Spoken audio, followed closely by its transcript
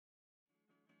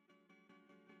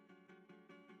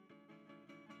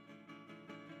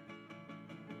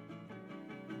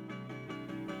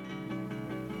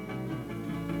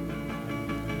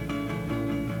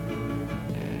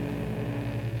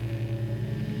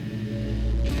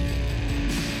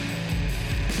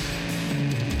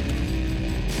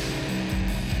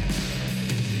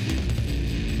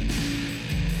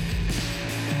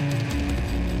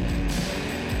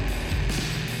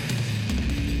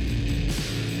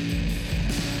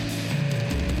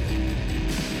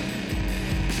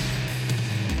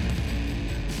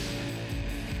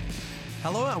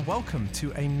Hello and welcome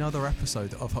to another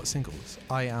episode of Hot Singles.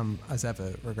 I am, as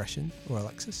ever, Regression, or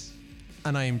Alexis,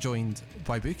 and I am joined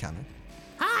by Buchanan.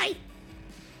 Hi!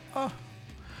 Oh.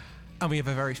 And we have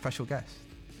a very special guest,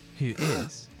 who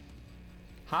is...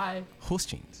 Hi. Horse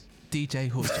Jeans. DJ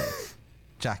Horse Jeans.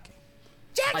 Jackie.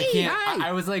 Jackie, I can't. hi!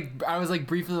 I was like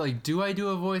briefly like, do I do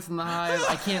a voice in the high?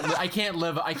 I can't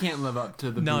live up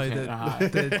to the Buchanan high.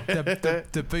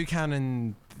 The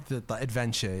Buchanan the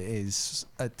adventure is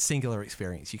a singular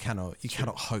experience. You cannot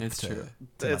hope It's to. true.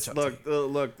 to It's match up to.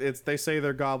 look. It's they say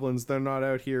they're goblins. They're not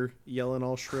out here yelling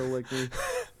all shrill like me.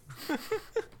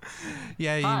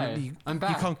 Yeah, Hi, I'm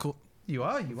back. You can't call. You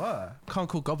are. Can't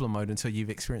call Goblin mode until you've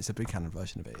experienced the Buchanan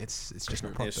version of it. It's just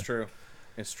not proper.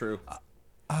 It's true.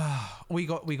 We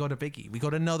got a biggie. We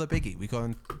got another biggie. We got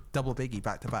a double biggie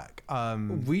back to back.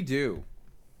 We do.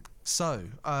 So,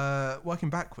 working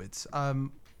backwards.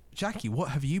 Jackie,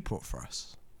 what have you brought for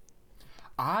us?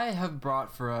 I have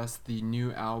brought for us the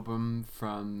new album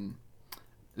from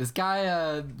this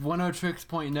guy, One O Tricks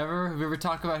Point Never. Have we ever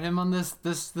talked about him on this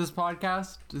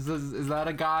podcast? Is that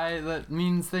a guy that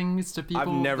means things to people? I've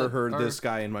never heard this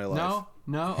guy in my life.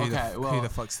 No. Who Okay. who Well, the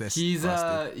fuck's this? he's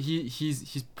bastard?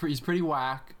 he's pretty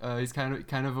whack. He's kind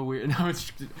of a weird. No,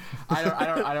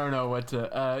 I don't know what to.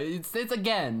 It's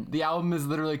again. The album is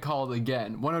literally called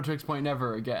Again. One O Tricks Point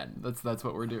Never Again. That's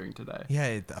what we're doing today.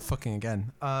 Yeah, fucking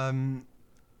again.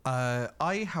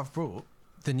 I have brought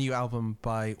the new album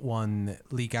by one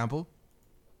Lee Gamble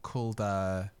called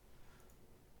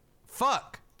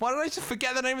Fuck! Why did I just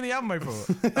forget the name of the album I brought?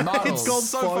 Models. It's called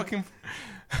so Fuck. fucking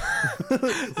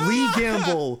Lee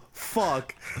Gamble.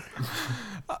 Fuck.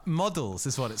 Models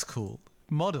is what it's called.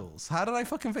 Models. How did I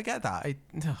fucking forget that?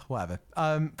 Whatever.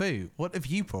 Boo, what have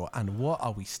you brought and what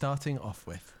are we starting off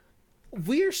with?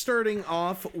 We're starting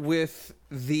off with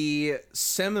the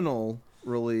seminal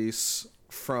release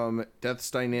from Death's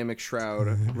Dynamic Shroud,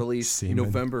 released Semen.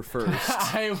 November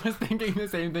 1st. I was thinking the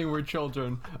same thing. We're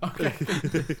children. Okay.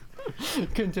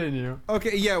 Continue.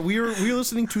 Okay, yeah, we were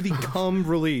listening to the Come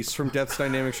release from Death's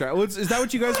Dynamic Shroud. Is that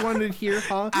what you guys wanted to hear,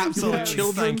 huh? You little Absolutely.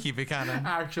 children. Thank you, Buchanan.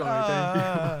 Actually,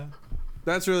 thank you.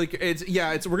 That's really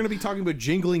we're gonna be talking about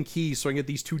jingling keys so I can get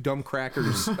these two dumb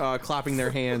crackers clapping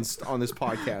their hands on this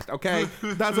podcast. Okay,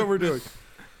 that's what we're doing.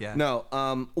 Yeah.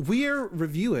 No, we are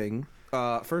reviewing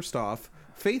first off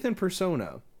Faith and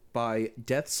Persona by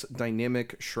Death's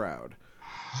Dynamic Shroud.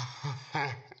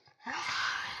 I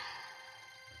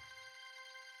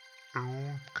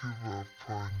won't give up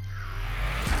on you.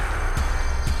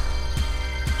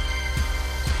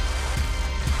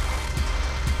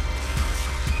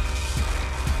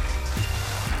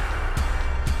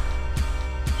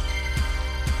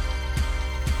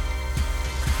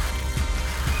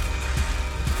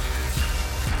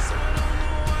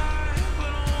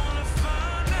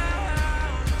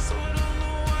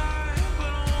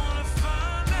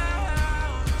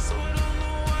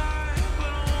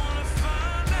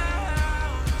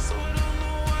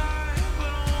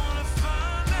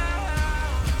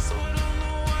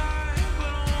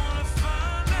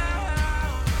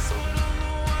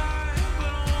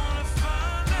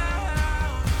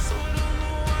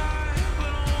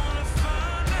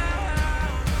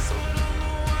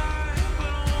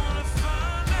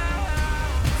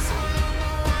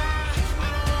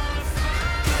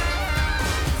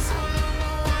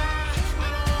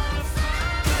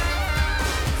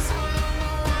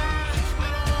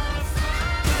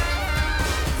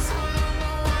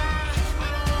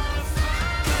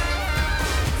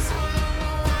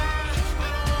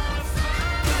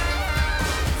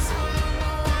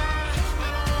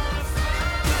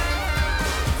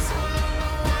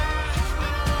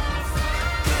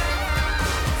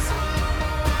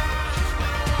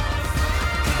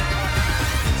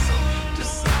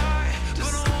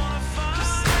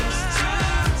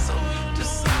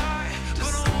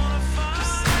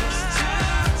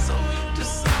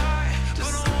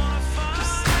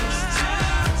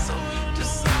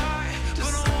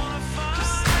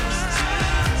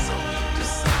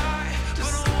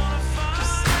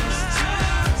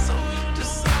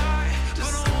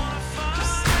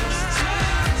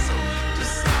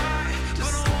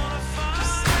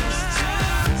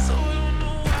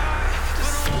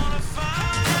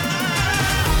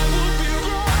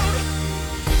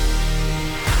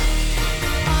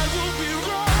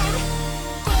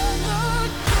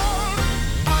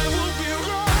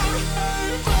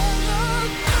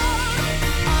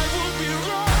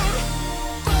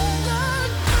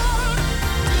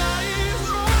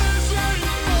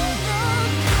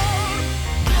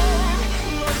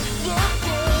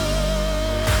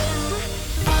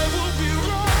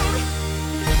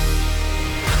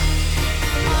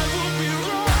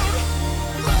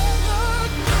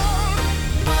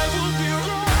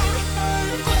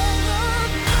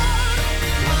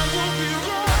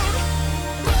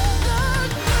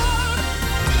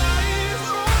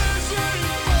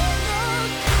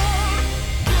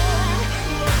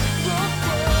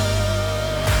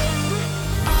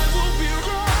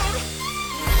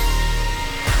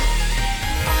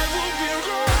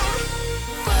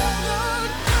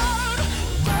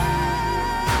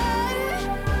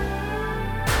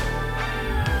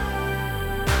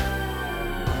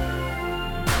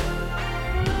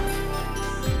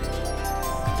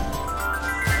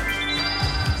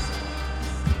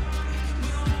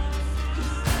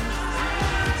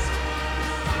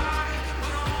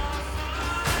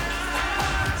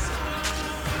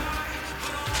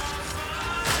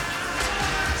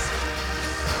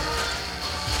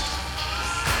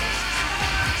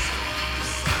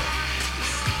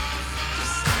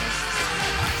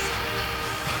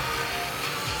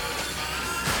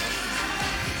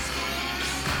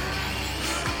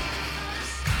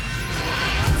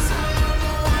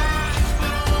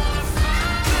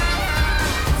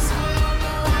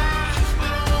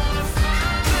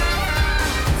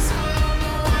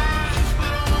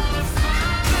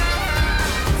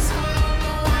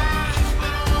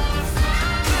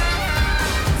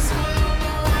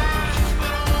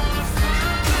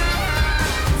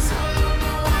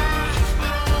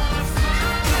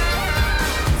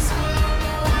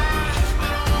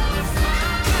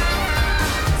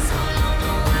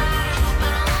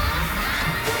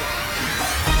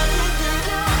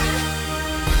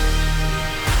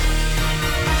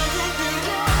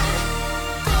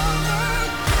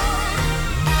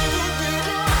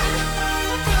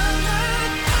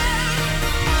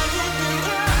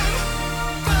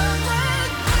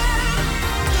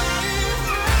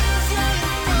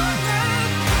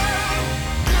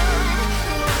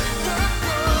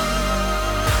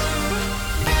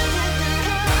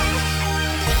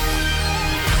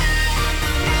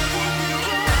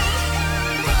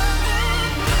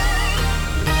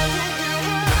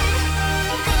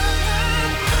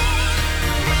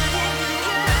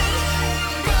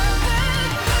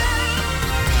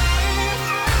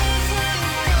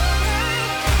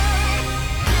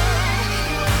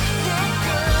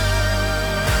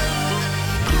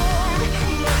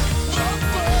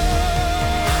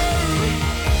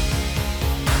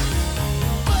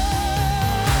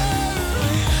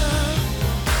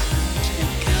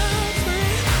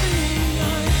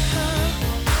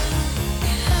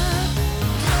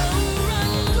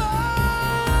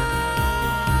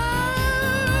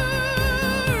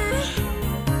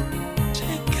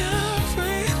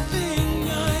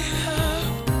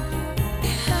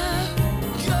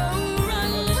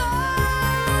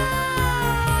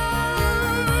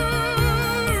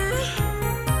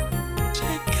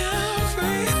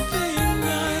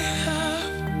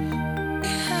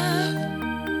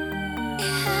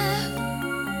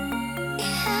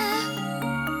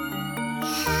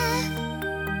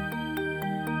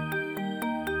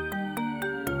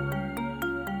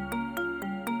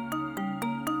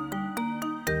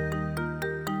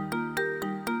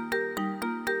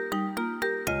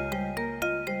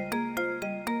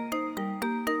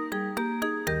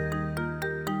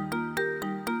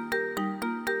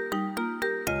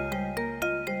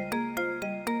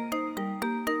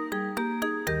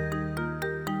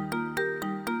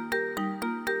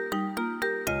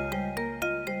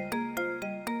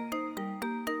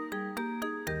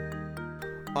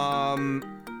 Now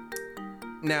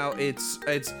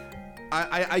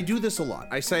I do this a lot.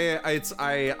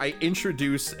 I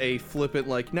introduce a flippant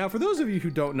like, now for those of you who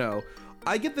don't know,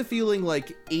 I get the feeling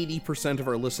like 80% of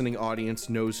our listening audience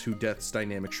knows who Death's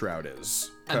Dynamic Shroud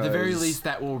is. At the very least,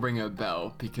 that will ring a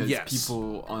bell because Yes.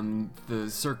 people on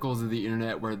the circles of the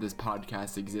internet where this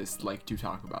podcast exists like to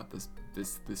talk about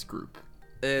this group.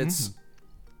 It's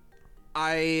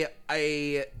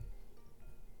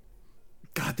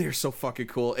God, they're so fucking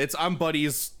cool. I'm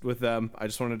buddies with them. I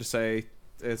just wanted to say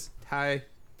it's hey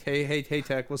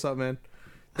Tech, what's up, man?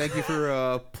 Thank you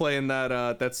for playing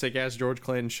that sick ass George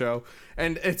Clinton show,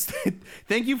 and it's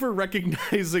thank you for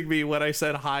recognizing me when I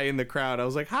said hi in the crowd. I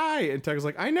was like hi, and Tech was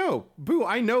like, I know, Boo,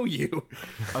 I know you.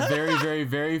 A very, very,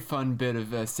 very fun bit of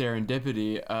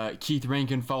serendipity. Keith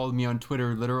Rankin followed me on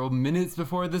Twitter literal minutes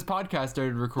before this podcast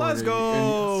started recording. Let's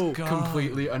go! And it's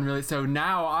completely unrelated. So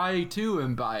now I too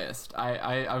am biased.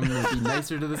 I'm gonna be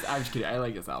nicer to this. I'm just kidding. I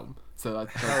like this album. So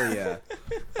that's Hell yeah.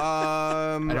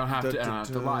 I don't have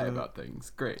to lie about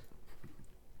things. Great.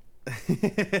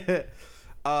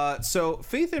 So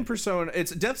Faith in Persona, it's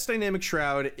Death's Dynamic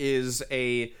Shroud is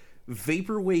a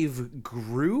vaporwave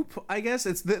group, I guess.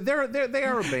 They are a band.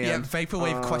 Yeah,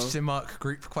 vaporwave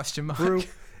group ? Group.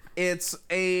 It's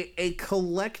a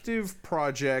collective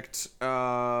project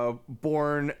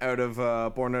born out of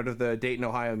the Dayton,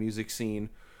 Ohio music scene.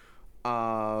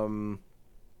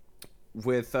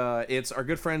 With it's our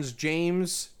good friends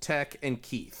James, Tech, and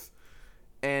Keith,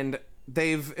 and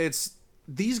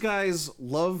these guys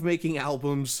love making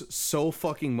albums so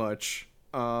fucking much.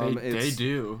 They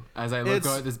do. As I look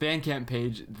at this Bandcamp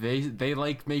page, they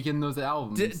like making those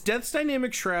albums. Death's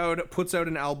Dynamic Shroud puts out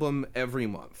an album every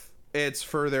month. It's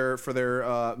for their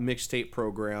mixtape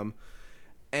program,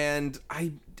 and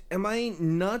am I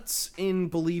nuts in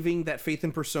believing that Faith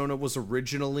in Persona was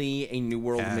originally a New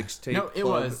World mixtape? No, it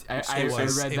was. I read that. It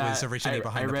was originally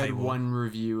behind the paywall. I read paywall. one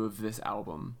review of this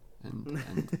album,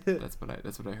 and that's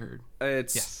what I heard.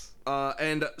 Yes.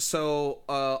 And so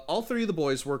all three of the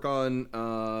boys work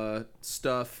on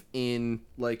stuff in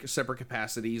like separate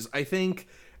capacities. I think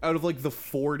out of like the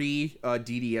 40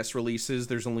 DDS releases,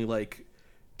 there's only like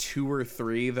 2 or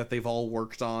 3 that they've all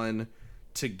worked on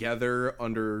together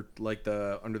under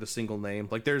the single name.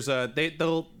 Like there's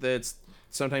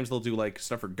sometimes they'll do like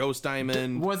stuff for Ghost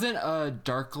Diamond. Wasn't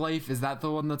Dark Life, is that the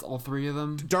one that's all 3 of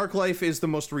them? Dark Life is the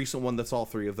most recent one that's all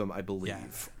 3 of them, I believe. Yeah.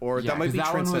 Or that might be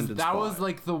Transcendence. That was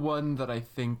like the one that I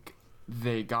think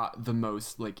they got the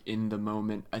most like in the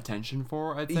moment attention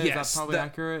for, I'd say. Yes, is that probably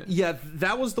accurate? Yeah,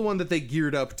 that was the one that they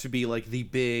geared up to be like the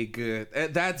big They the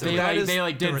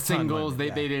did return singles.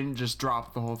 moment, They didn't just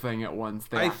drop the whole thing at once.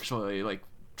 They actually like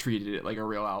treated it like a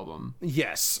real album.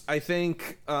 Yes, I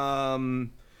think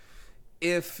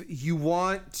if you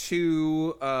want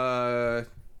to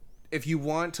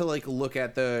like look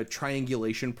at the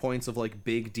triangulation points of like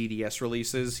big DDS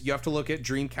releases, you have to look at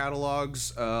Dream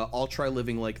Catalogs. I'll Try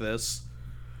Living Like This.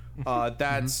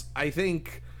 That's I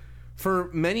think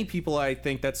for many people, I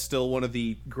think that's still one of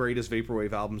the greatest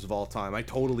vaporwave albums of all time. I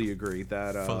totally agree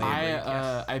that. Fully.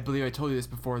 I believe I told you this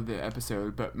before the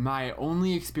episode, but my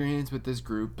only experience with this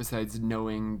group, besides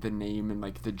knowing the name and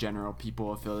like the general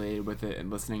people affiliated with it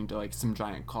and listening to like some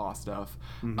Giant Claw stuff,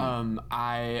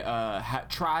 I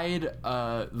tried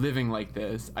Living Like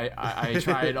This. I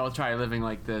tried I'll Try Living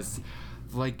Like This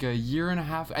like a year and a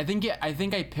half. I think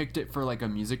I picked it for like a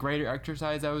music writer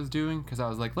exercise I was doing, because I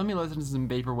was like, let me listen to some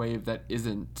vaporwave that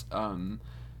isn't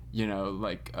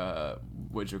like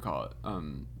what'd you call it,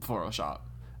 Floral Shop.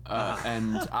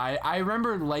 And I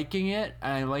remember liking it,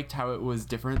 and I liked how it was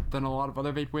different than a lot of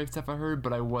other vaporwave stuff I heard,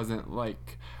 but I wasn't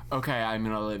like, okay, I'm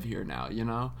gonna live here now,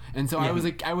 And so I was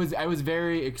like, I was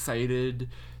very excited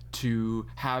to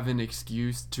have an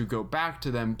excuse to go back to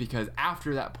them, because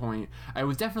after that point I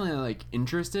was definitely like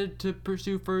interested to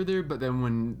pursue further, but then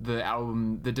when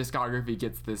the discography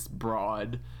gets this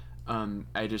broad,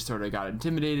 I just sort of got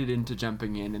intimidated into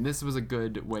jumping in, and this was a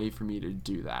good way for me to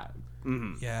do that.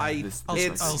 Yeah,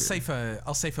 I'll say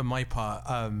for my part,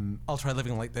 I'll Try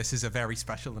Living Like This is a very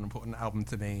special and important album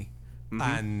to me,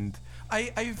 and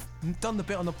I've done the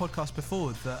bit on the podcast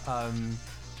before that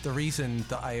the reason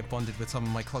that I bonded with some of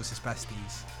my closest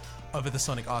besties over the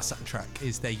Sonic R soundtrack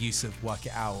is their use of Work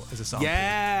It Out as a sample.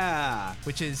 Yeah!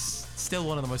 Which is still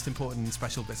one of the most important and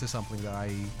special bits of sampling that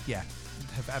I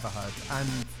have ever heard. And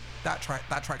that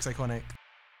track's iconic.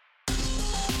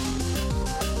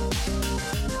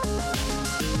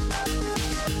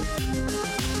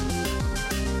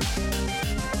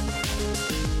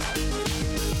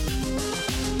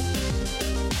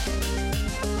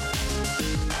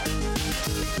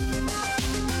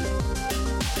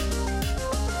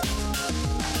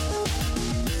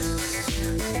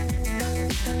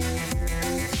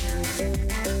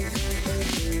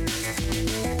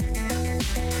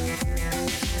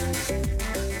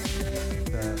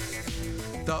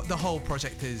 the whole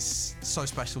project is so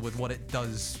special with what it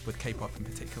does with K-pop in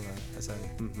particular as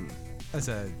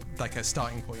a like a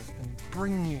starting point and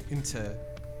bring it into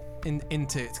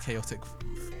its chaotic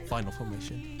final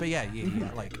formation. But yeah,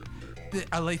 like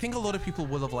I think a lot of people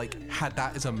will have like had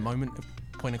that as a point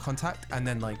of contact, and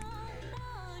then like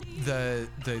the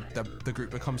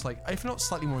group becomes like, if not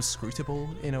slightly more inscrutable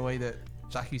in a way that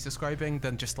Jackie's describing,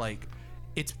 than just like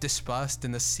it's dispersed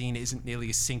and the scene isn't nearly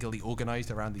as singly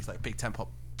organized around these like big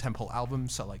temple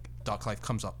albums. So like Dark Life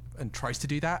comes up and tries to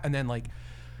do that, and then like,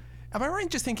 am I right in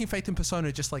just thinking Faith and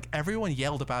Persona just like everyone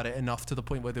yelled about it enough to the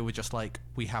point where they were just like,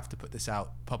 we have to put this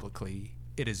out publicly.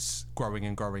 It is growing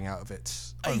and growing out of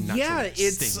its own natural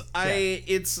sting.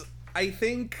 I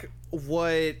think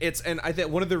what it's, and I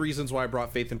think one of the reasons why I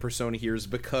brought Faith and Persona here is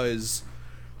because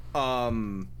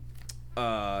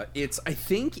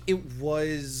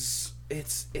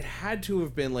it had to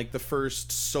have been like the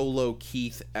first solo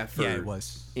Keith effort. Yeah, it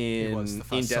was. In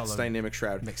Death's Dynamic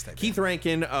Shroud. Mixtape, Keith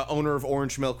Rankin, owner of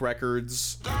Orange Milk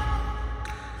Records.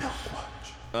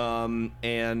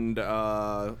 And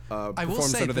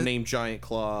performs under the name Giant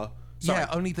Claw. Sorry. Yeah,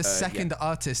 only the second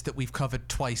artist that we've covered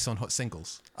twice on Hot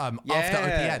Singles. After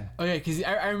OPN. Oh yeah, because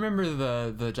I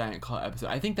remember the Giant Claw episode.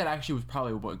 I think that actually was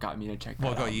probably what got me to check that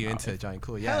out. What got you into Giant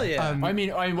Claw? Yeah. Hell yeah. I mean,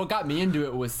 what got me into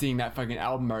it was seeing that fucking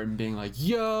album art and being like,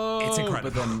 yo, it's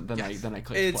incredible. But then I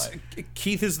clicked play.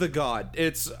 Keith is the god.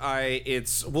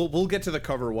 We'll get to the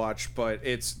cover watch, but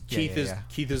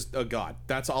Keith is a god.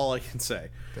 That's all I can say.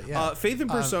 Faith and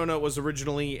Persona was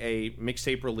originally a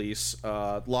mixtape release,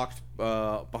 locked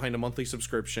behind a monthly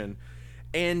subscription,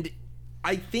 and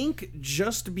I think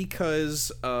just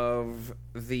because of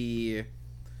it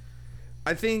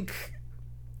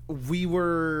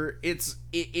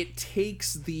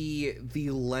takes the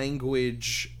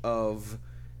language of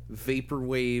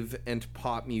vaporwave and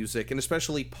pop music, and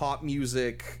especially pop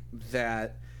music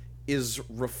that is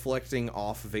reflecting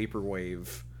off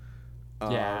vaporwave,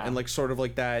 and like sort of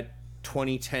like that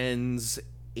 2010s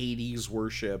 80s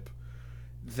worship,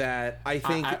 that I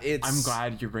think I'm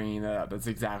glad you're bringing that up. That's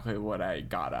exactly what I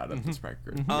got out of this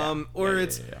record.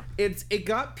 It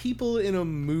got people in a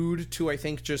mood to, I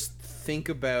think, just think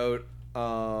about it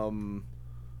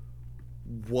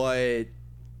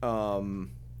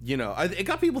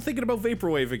got people thinking about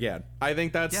vaporwave again. I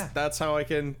think that's how I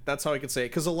can say it,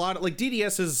 because a lot of like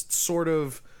DDS has sort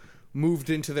of moved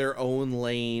into their own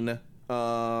lane.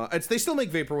 They still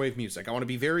make vaporwave music. I want to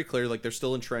be very clear, like they're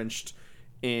still entrenched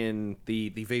in the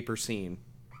vapor scene,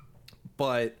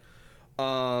 but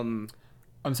I'm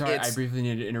sorry, I briefly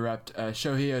need to interrupt.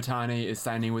 Shohei Ohtani is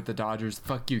signing with the Dodgers.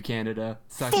 Fuck you, Canada.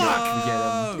 Suck it. Get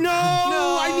him.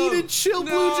 No, I need a chill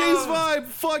Blue Jays vibe.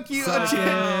 Fuck you,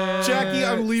 Jackie.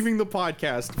 I'm leaving the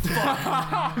podcast.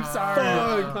 I'm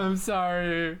sorry. I'm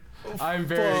sorry. I'm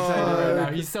very excited right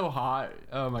now. He's so hot.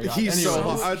 Oh my god. He's so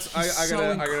hot. I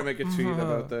gotta make a tweet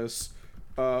about this.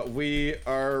 We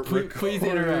are please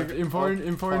interrupt. Important to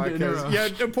interrupt. Yeah,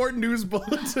 important news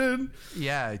bulletin.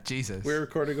 Yeah, Jesus. We're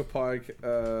recording a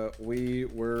podcast. We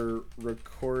were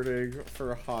recording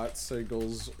for Hot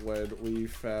Singles when we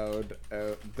found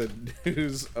out the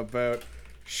news about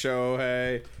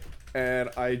Shohei,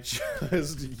 and I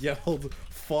just yelled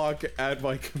 "fuck" at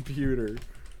my computer.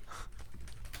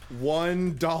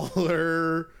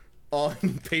 $1 on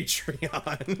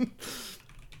Patreon.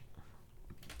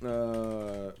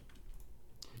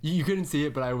 You couldn't see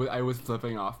it, but I was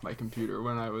flipping off my computer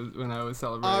when I was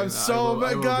celebrating. I'm so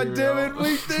mad. God damn it!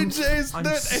 We did Jays. I'm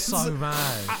so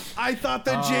mad. I thought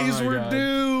the Jays were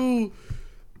due.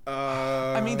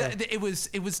 I mean, it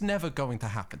was never going to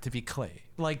happen. To be clear,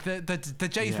 like the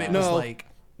Jays bit was like.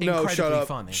 No, shut up.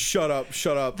 Funny. Shut up.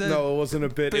 No, it wasn't a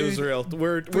bit. It was real.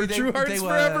 We're True Hearts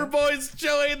forever, boys.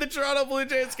 Joey and the Toronto Blue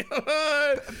Jays. Come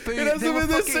on. It hasn't been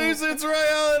the same since Ray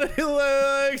Allen.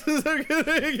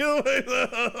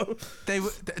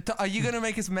 Are you going to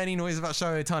make as many noises about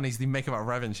Shohei Ohtani as you make about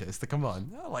revanchists? Come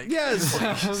on. Yes.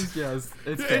 Yes.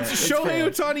 It's Shohei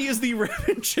Ohtani is the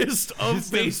revanchist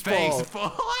of baseball.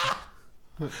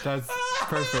 That's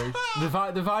perfect. The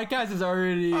podcast is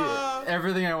already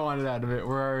everything I wanted out of it.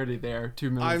 We're already there.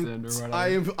 2 minutes in or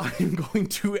whatever. I am going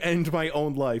to end my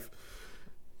own life.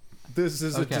 This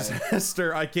is a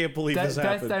disaster. I can't believe this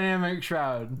happened. Death's Dynamic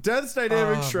Shroud. Death's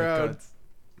Dynamic Shroud.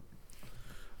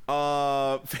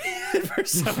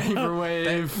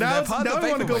 Vaporwave. Now I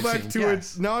want to go back to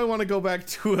it. Now I want to go back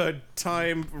to a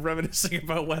time reminiscing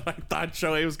about when I thought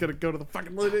Shohei was gonna go to the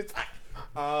fucking Blue Jays.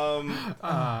 Sorry.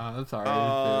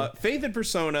 Faith and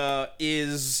Persona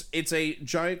it's a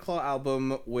Giant Claw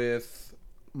album with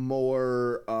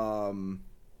more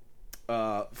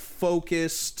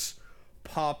focused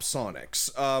pop sonics.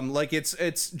 Like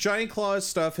it's Giant Claw's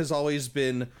stuff has always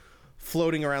been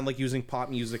floating around like using pop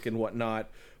music and whatnot,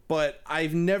 but I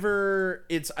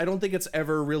don't think it's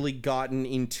ever really gotten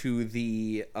into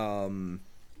the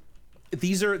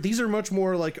these are much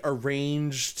more like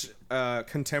arranged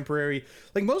contemporary,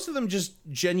 like most of them just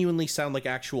genuinely sound like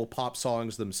actual pop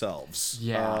songs themselves.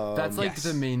 That's like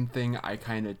the main thing I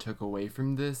kind of took away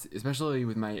from this, especially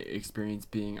with my experience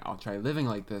being I'll Try Living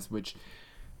Like This, which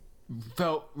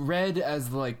felt read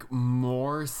as like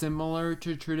more similar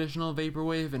to traditional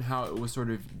vaporwave and how it was sort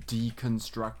of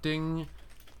deconstructing.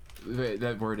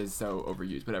 That word is so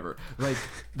overused, whatever. Like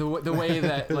the way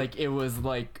that like it was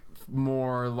like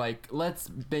more like let's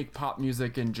make pop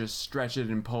music and just stretch it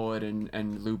and pull it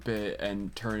and loop it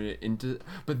and turn it into,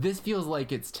 but this feels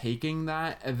like it's taking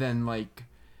that and then like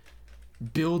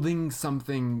building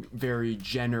something very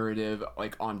generative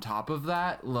like on top of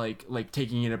that, like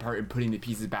taking it apart and putting the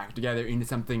pieces back together into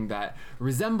something that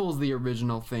resembles the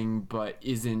original thing but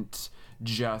isn't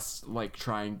just like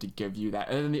trying to give you that.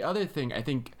 And then the other thing, I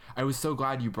think I was so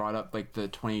glad you brought up like the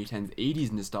 2010s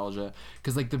 80s nostalgia,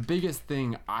 because like the biggest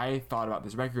thing I thought about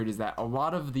this record is that a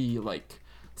lot of the like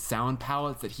sound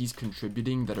palettes that he's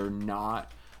contributing that are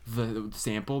not the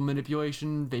sample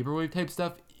manipulation vaporwave type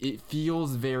stuff, it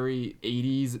feels very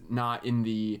 80s, not in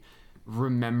the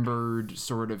remembered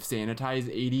sort of sanitized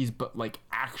 80s, but like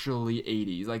actually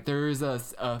 80s. Like there's a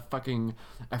fucking,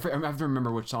 I have to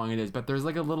remember which song it is, but there's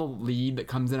like a little lead that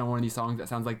comes in on one of these songs that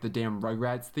sounds like the damn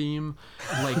Rugrats theme.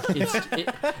 Like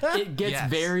it gets yes.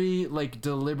 very like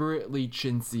deliberately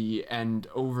chintzy and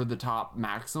over the top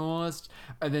maximalist,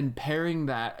 and then pairing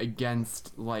that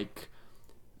against like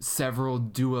several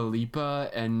Dua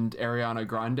Lipa and Ariana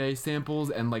Grande samples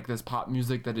and like this pop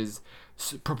music that is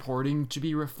purporting to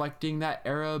be reflecting that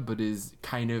era but is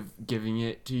kind of giving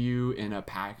it to you in a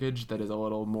package that is a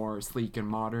little more sleek and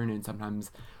modern and sometimes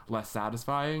less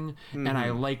satisfying. And I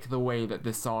like the way that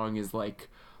this song is like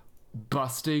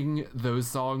busting those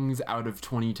songs out of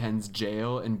 2010's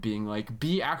jail and being like,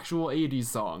 be actual 80s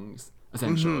songs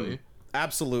essentially.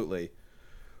 Absolutely.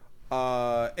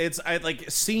 It's I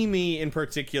like See Me in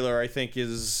particular, I think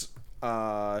is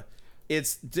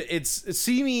it's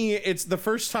See Me, it's the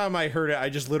first time I heard it I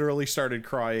just literally started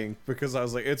crying because I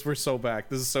was like, we're so back,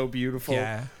 this is so beautiful.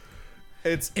 Yeah.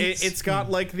 It's got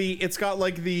like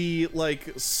the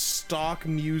like stock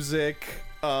music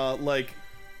like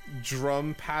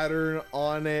drum pattern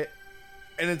on it,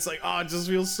 and it's like, it just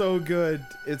feels so good.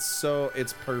 It's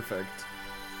perfect.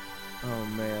 Oh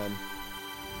man.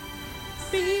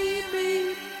 Beep,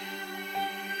 beep.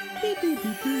 Beep, beep,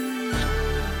 beep, beep.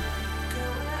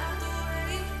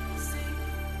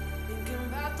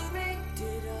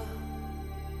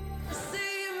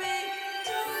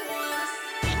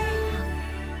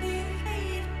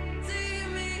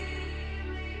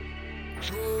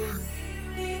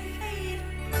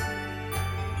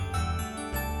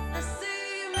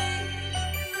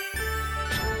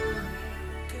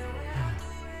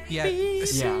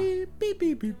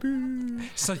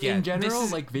 So yeah, in general,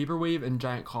 like vaporwave and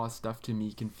Giant Claw stuff to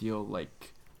me can feel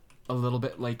like a little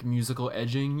bit like musical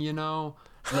edging, you know,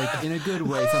 like in a good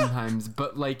way sometimes,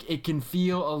 but like it can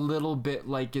feel a little bit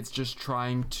like it's just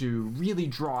trying to really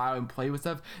draw out and play with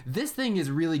stuff. This thing is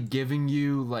really giving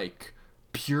you like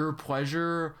pure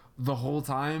pleasure the whole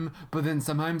time, but then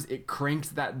sometimes it cranks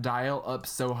that dial up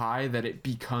so high that it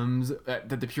becomes that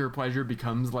the pure pleasure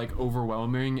becomes like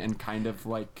overwhelming and kind of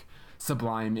like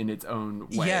sublime in its own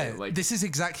way. Yeah, like this is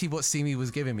exactly what See Me was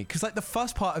giving me, because like the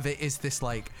first part of it is this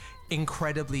like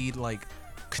incredibly like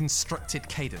constructed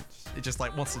cadence. It just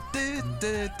like wants to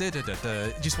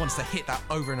it just wants to hit that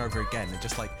over and over again and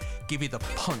just like give you the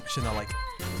punch and the like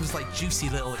this like juicy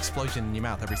little explosion in your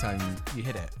mouth every time you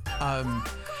hit it.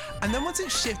 And then once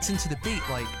it shifts into the beat,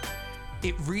 like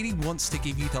it really wants to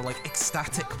give you the like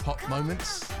ecstatic pop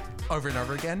moments over and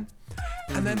over again.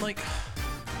 And then like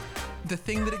the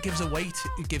thing that it gives way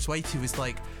to is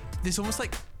like this almost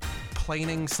like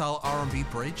planing style R&B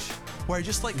bridge where it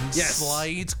just like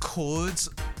slides chords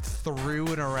through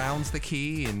and around the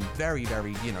key in very,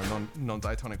 very, you know,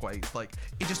 non-diatonic ways. Like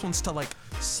it just wants to like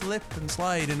slip and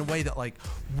slide in a way that like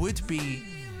would be,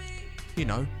 you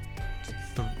know,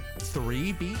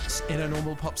 3 beats in a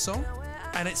normal pop song,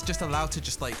 and it's just allowed to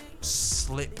just like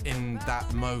slip in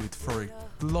that mode for a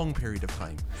long period of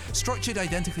time, structured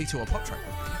identically to a pop track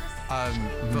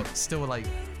would be, but still like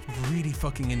really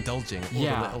fucking indulging all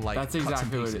the little like that's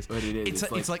exactly what it is.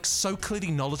 It's like so clearly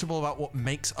knowledgeable about what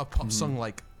makes a pop song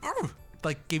like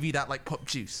give you that like pop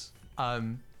juice,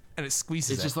 and it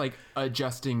squeezes it's just like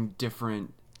adjusting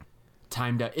different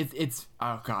timed out. It's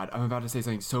oh god, I'm about to say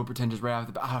something so pretentious right off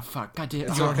the bat. Ah, fuck, god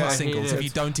damn. You're I hate singles. it. If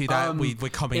you don't do that, we're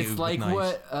coming at you It's with like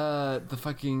knives. what the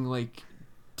fucking like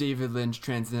David Lynch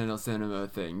transcendental cinema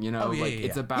thing, you know, Oh, yeah, like yeah,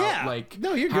 it's yeah. about Yeah. like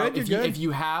No, you're how good, you're good. if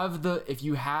you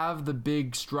have the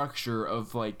big structure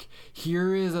of like,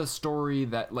 here is a story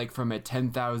that like from a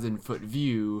 10,000 foot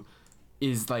view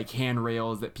is like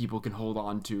handrails that people can hold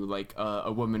on to, like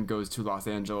a woman goes to Los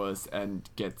Angeles and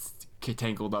gets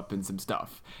tangled up in some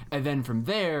stuff, and then from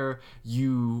there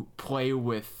you play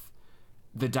with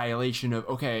the dilation of,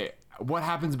 okay, what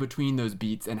happens between those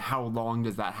beats and how long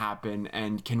does that happen,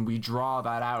 and can we draw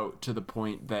that out to the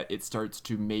point that it starts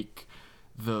to make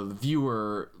the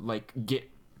viewer like get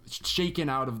shaken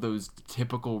out of those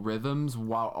typical rhythms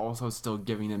while also still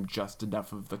giving them just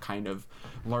enough of the kind of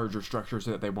larger structure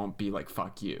so that they won't be like,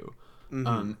 fuck you.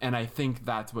 And I think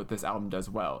that's what this album does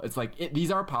well. It's like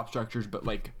these are pop structures, but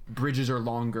like bridges are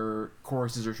longer,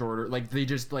 choruses are shorter. Like they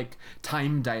just like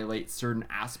time dilate certain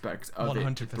aspects of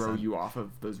it to 100%. throw you off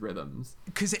of those rhythms.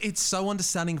 Because it's so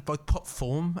understanding of both pop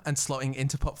form and slotting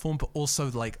into pop form, but also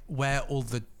like where all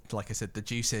the, like I said, the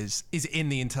juice is in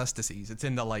the interstices. It's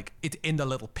in the like, it's in the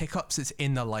little pickups. It's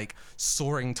in the like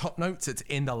soaring top notes. It's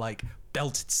in the like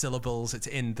belted syllables. It's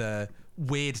in the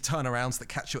weird turnarounds that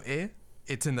catch your ear.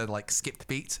 It's in the like skipped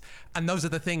beats, and those are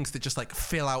the things that just like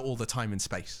fill out all the time and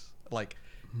space. Like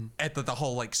the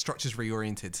whole like structure's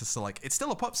reoriented, so like it's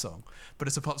still a pop song, but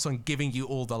it's a pop song giving you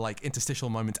all the like interstitial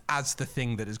moments as the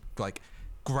thing that is like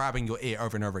grabbing your ear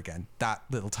over and over again. That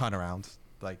little turnaround,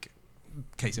 like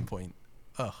case in point.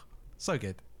 Ugh, so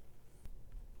good.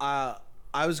 I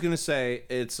was gonna say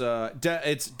it's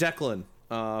Declan,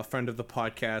 friend of the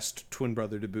podcast, twin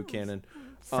brother to Buchanan,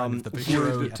 Friend of the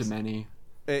Hero yes. to many.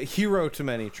 hero to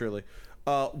many, truly.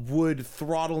 Would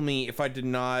throttle me if I did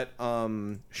not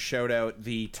shout out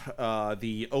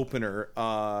the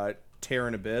opener,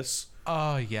 Terran Abyss.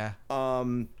 Oh yeah.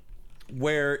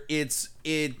 Where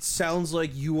it sounds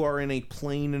like you are in a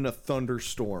plane in a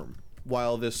thunderstorm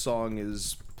while this song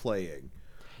is playing.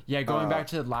 Yeah, going back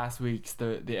to last week's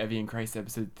the Evian Christ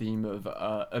episode theme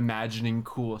of imagining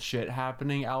cool shit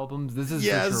happening albums. This is for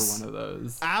sure one of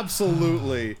those.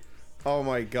 Absolutely. Oh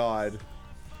my god.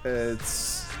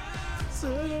 It's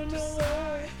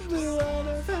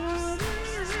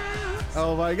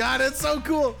oh my god, it's so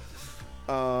cool.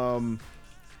 No,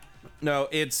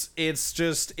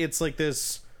 it's like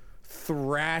this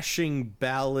thrashing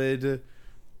ballad,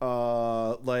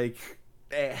 like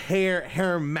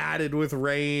hair matted with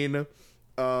rain,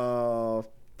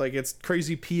 like it's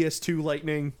crazy PS2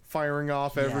 lightning firing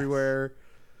off everywhere.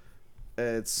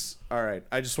 It's all right.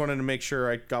 I just wanted to make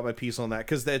sure I got my piece on that,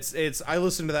 because it's I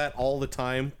listen to that all the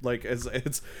time. Like it's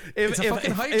It's a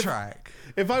fucking hype track.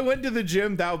 If I went to the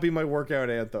gym, that would be my workout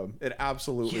anthem. It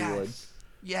absolutely would.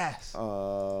 Yes.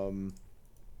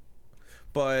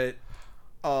 But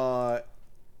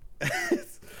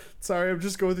sorry, I'm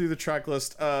just going through the track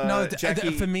list. No,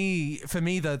 Jackie, for me,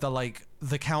 the like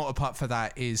the counterpart for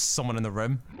that is Someone in the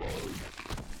Room,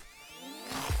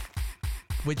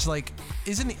 which like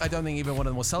isn't, I don't think, even one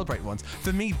of the more celebrated ones.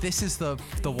 For me, this is the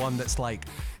one that's like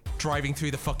driving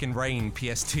through the fucking rain,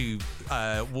 PS2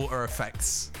 water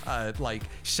effects, like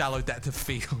shallow depth of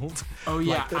field. Oh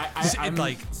yeah, like, I'm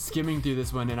like skimming through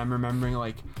this one and I'm remembering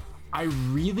like I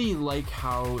really like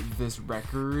how this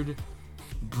record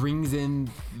brings in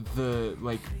the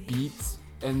like beats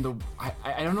and the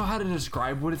I don't know how to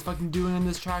describe what it's fucking doing in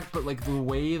this track, but like the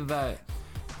way that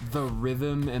the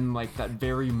rhythm and like that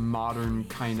very modern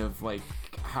kind of like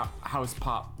house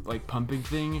pop like pumping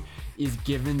thing is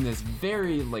given this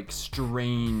very like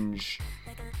strange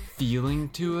feeling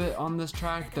to it on this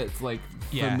track that's like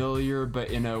familiar but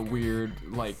in a weird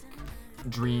like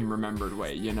dream remembered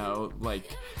way, you know,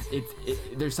 like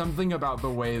there's something about the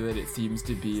way that it seems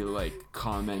to be like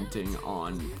commenting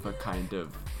on the kind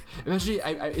of, especially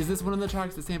is this one of the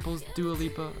tracks that samples Dua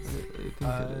Lipa? I think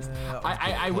it is.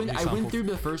 I went through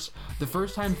the first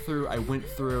time through, I went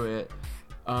through it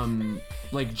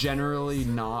like generally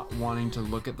not wanting to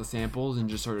look at the samples and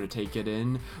just sort of take it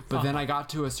in, but then I got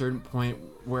to a certain point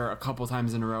where a couple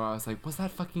times in a row I was like, was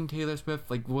that fucking Taylor Swift?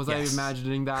 Like, was I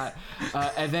imagining that?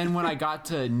 And then when I got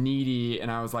to Needy and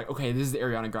I was like, okay, this is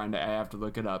Ariana Grande, I have to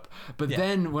look it up. But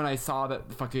then when I saw that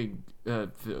the fucking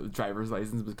driver's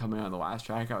license was coming on the last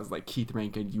track, I was like, Keith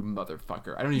Rankin, you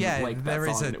motherfucker. I don't even like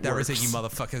that song. There is a you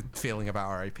motherfucker feeling about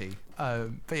R.I.P.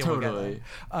 But yeah, totally.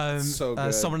 So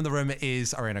good. Someone in the Room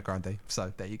is Ariana Grande.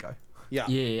 So there you go.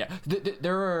 Yeah.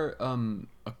 There are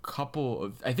a couple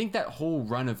of, I think that whole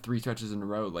run of 3 stretches in a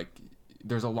row, like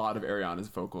there's a lot of Ariana's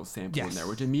vocals sampled in there,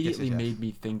 which immediately made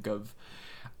me think of,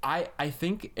 I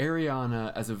think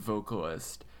Ariana as a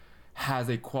vocalist has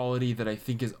a quality that I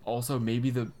think is also maybe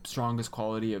the strongest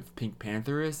quality of Pink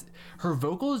Panther is her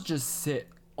vocals just sit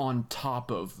on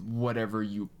top of whatever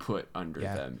you put under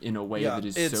them in a way that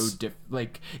is so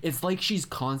like it's like she's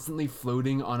constantly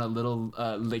floating on a little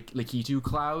Lakitu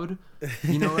cloud.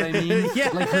 You know what I mean?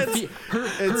 Like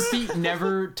her feet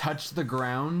never touch the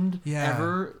ground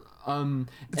ever.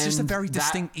 It's just a very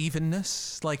distinct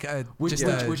evenness, like which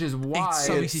is why it's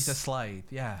so easy to slide.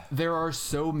 There are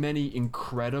so many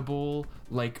incredible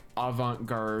like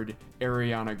avant-garde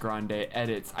Ariana Grande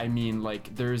edits. I mean,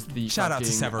 like there's the shout out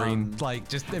to Severine. Like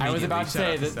just I was about to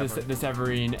say that the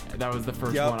Severine, that was the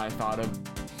first one I thought of.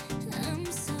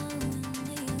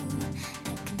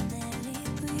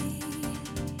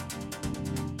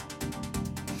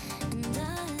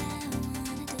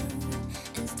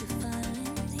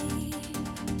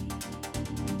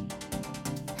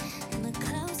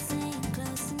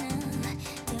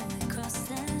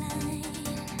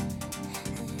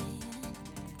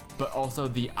 But also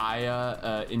the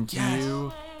Aya Into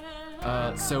You,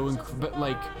 but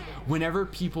like whenever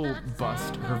people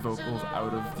bust her vocals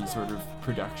out of the sort of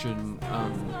production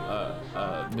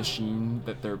machine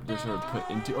that they're sort of put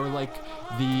into, or like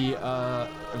the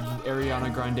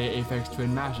Ariana Grande Aphex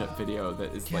Twin mashup video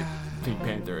that is like Pink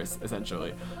Panther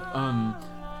essentially.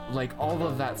 Like all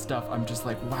of that stuff, I'm just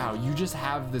like, wow, you just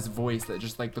have this voice that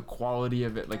just like the quality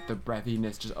of it, like the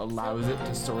breathiness just allows it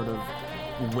to sort of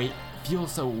feel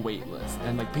so weightless.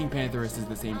 And like Pink Pantheress is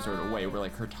the same sort of way where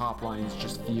like her top lines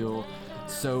just feel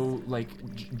so like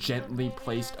gently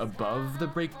placed above the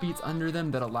breakbeats under them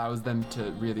that allows them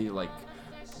to really like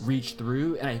reach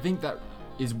through. And I think that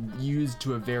is used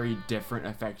to a very different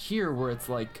effect here where it's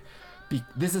like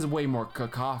this is way more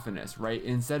cacophonous, right?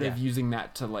 Instead of using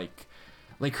that to like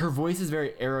her voice is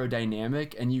very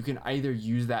aerodynamic, and you can either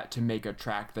use that to make a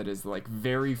track that is like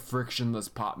very frictionless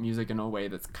pop music in a way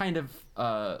that's kind of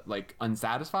like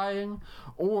unsatisfying,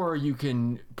 or you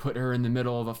can put her in the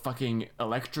middle of a fucking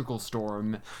electrical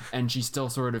storm and she still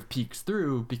sort of peeks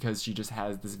through because she just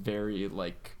has this very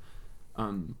like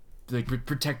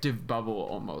protective bubble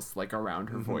almost like around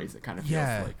her voice. It kind of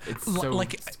feels like it's so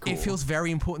like cool. It feels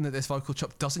very important that this vocal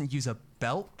chop doesn't use a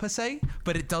belt per se,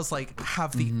 but it does like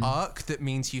have the arc that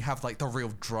means you have like the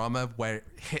real drama where it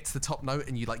hits the top note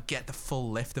and you like get the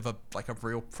full lift of a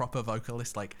real proper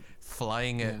vocalist like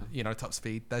flying at top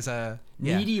speed. There's a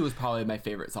Needy was probably my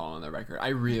favorite song on the record. I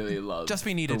really love Just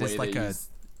Be Needed is like it's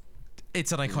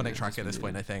an iconic track at this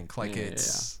point. I think like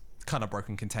it's kind of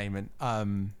broken containment.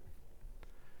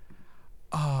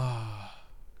 Oh,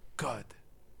 God.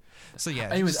 So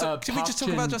yeah. Anyways, can we just talk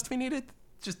about Just Be Needed?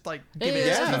 Just like give it.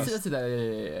 Let's do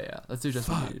that. Yeah. Let's do Just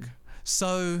Be Needed.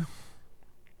 So.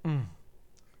 No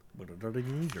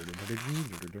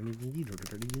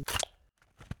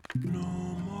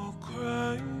more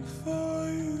crying for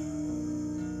you.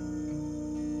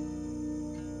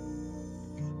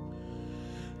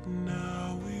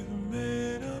 Now we've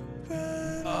made a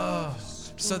bed.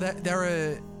 So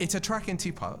it's a track in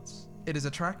two parts. It is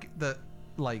a track that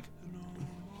like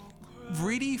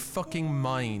really fucking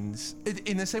minds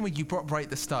in the same way you brought right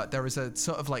at the start. There is a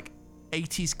sort of like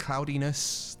 80s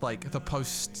cloudiness, like the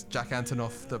post Jack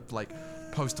Antonoff, the like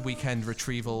post Weekend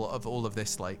retrieval of all of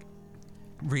this like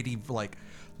really like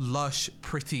lush,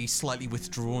 pretty, slightly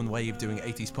withdrawn way of doing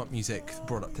 80s pop music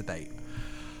brought up to date.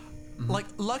 Like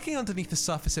lurking underneath the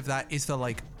surface of that is the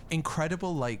like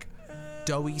incredible like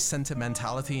doughy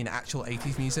sentimentality in actual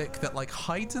 80s music that like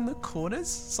hides in the corners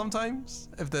sometimes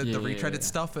of the retreaded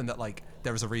stuff, and that like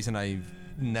there is a reason I've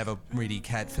never really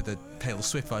cared for the Taylor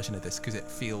Swift version of this, because it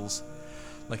feels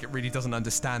like it really doesn't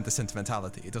understand the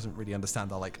sentimentality. It doesn't really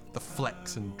understand the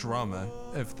flex and drama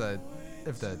of the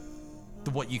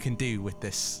what you can do with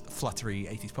this fluttery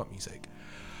 80s pop music.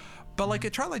 But like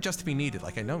a track like Just to Be Needed,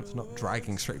 like I know it's not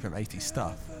dragging straight from 80s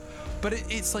stuff, but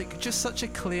it's like just such a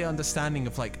clear understanding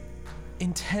of like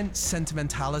intense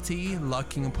sentimentality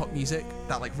lurking in pop music,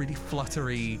 that like really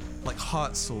fluttery, like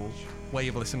heart sore way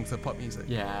of listening to pop music.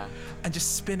 Yeah. And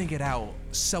just spinning it out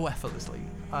so effortlessly.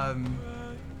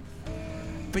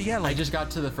 But yeah, like I just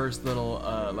got to the first little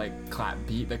like clap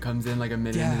beat that comes in like a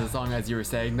minute into the song as you were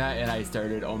saying that, and I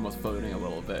started almost floating a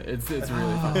little bit. It's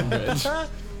really fucking good.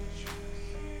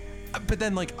 But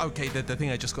then like, okay, the thing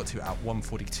I just got to at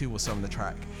 142 or so on the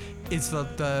track is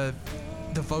the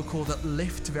vocal that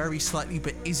lifts very slightly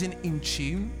but isn't in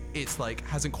tune. It's like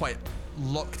hasn't quite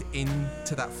locked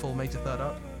into that full major third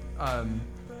up.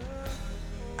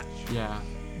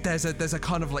 There's a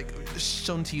kind of like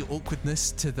shunty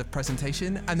awkwardness to the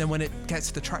presentation, and then when it gets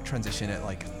to the track transition at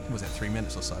like, was it 3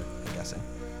 minutes or so, I'm guessing.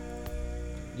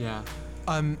 Yeah.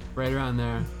 Right around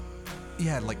there.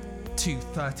 Yeah, like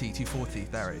 230, 240,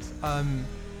 there it is.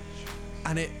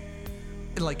 And it,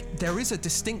 like, there is a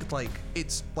distinct, like,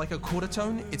 it's like a quarter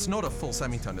tone. It's not a full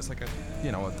semitone. It's like a,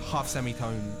 you know, a half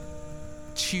semitone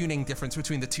tuning difference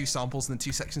between the two samples and the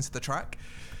two sections of the track,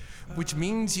 which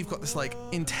means you've got this, like,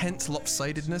 intense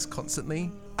lopsidedness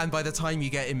constantly. And by the time you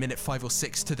get in minute 5 or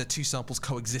 6 to the two samples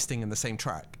coexisting in the same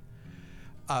track,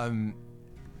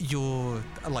 your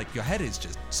head is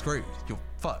just screwed. You're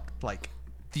fucked. Like,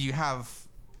 you have,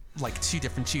 like, two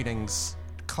different tunings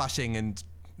clashing and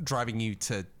driving you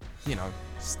to, you know,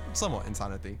 somewhat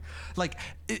insanity. Like,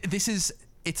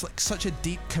 it's like such a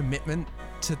deep commitment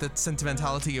to the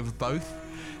sentimentality of both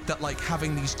that, like,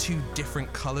 having these two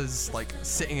different colors, like,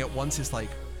 sitting at once is, like,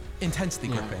 intensely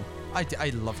gripping. I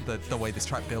love the way this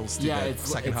track builds to the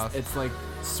second half. It's like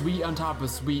sweet on top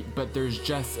of sweet, but there's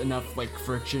just enough, like,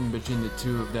 friction between the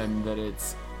two of them that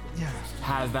it's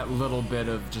has that little bit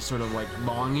of just sort of like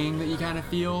longing that you kind of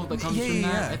feel that comes from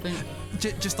that. I think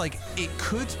just like it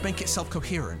could make itself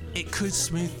coherent. It could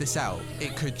smooth this out.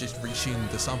 It could just retune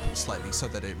the samples slightly so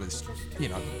that it was, you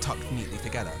know, tucked neatly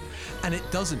together, and it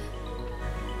doesn't.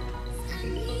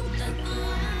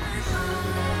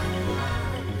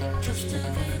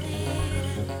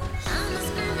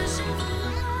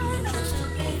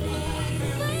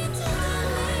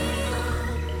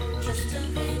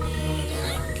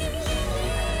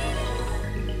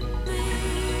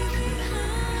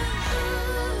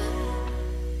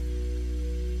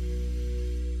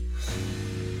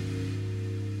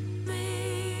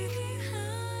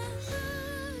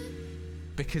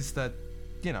 Because the,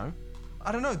 you know,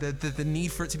 I don't know, the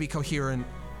need for it to be coherent,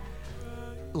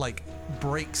 like,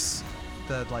 breaks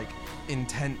the, like,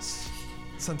 intense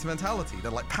sentimentality,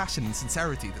 the, like, passion and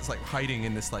sincerity that's, like, hiding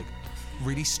in this, like,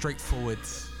 really straightforward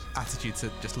attitude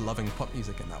to just loving pop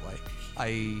music in that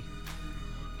way.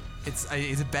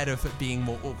 It's better for being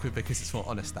more awkward because it's more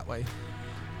honest that way.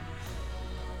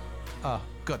 Oh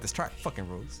god, this track fucking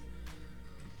rules.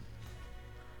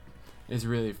 It's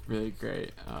really, really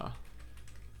great.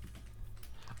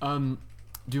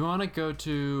 Do you want to go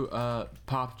to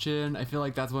Pop Chin? I feel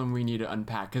like that's one we need to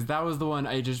unpack, because that was the one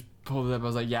I just pulled it up. I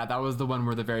was like, yeah, that was the one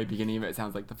where the very beginning of it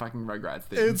sounds like the fucking Rugrats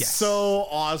thing. It's so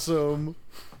awesome.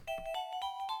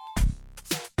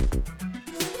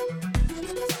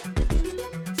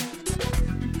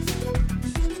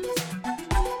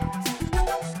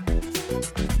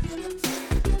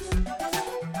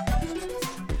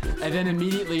 And then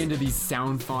immediately into these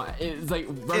sound font. It's like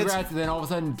Rugrats, and then all of a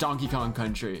sudden Donkey Kong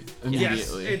Country.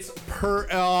 Immediately. Yes,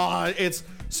 it's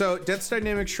so Death's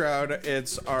Dynamic Shroud.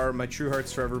 It's our My True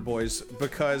Hearts Forever boys,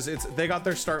 because they got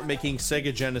their start making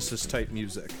Sega Genesis type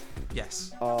music.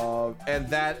 Yes. And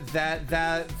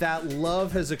that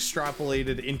love has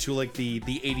extrapolated into, like, the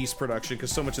 80s production,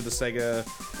 because so much of the Sega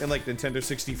and, like, Nintendo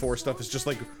 64 stuff is just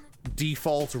like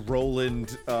default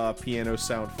Roland piano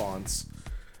sound fonts.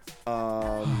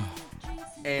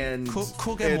 And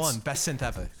Cool Game 1, best synth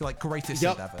ever, like, greatest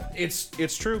synth ever. It's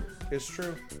true.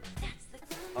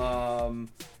 And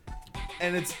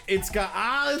it's got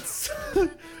I'm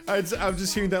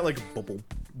just hearing that, like, bubble.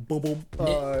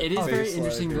 It is very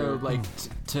interesting though, like,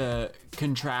 to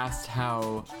contrast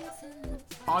how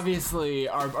obviously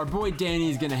our boy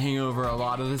Danny's gonna hang over a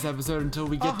lot of this episode until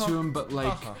we get to him, but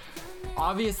like.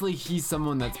 Obviously, he's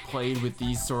someone that's played with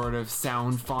these sort of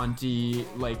sound fonty,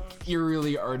 like,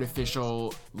 eerily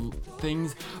artificial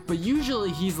things, but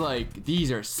usually he's like,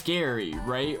 these are scary,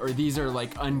 right? Or these are,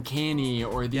 like, uncanny,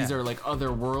 or these are, like,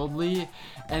 otherworldly.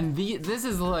 And this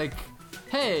is like,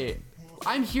 hey,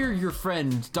 I'm here, your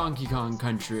friend, Donkey Kong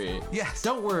Country. Yes.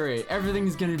 Don't worry,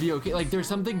 everything's gonna be okay. Like, there's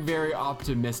something very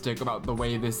optimistic about the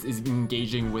way this is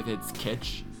engaging with its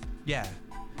kitsch. Yeah.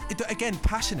 Again,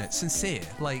 passionate, sincere,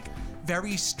 like,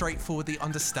 very straightforwardly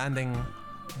understanding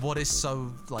what is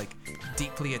so, like,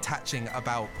 deeply attaching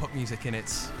about pop music in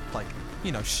its, like,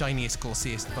 you know, shiniest,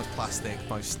 glossiest, most plastic,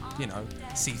 most, you know,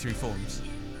 see-through forms.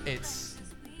 It's,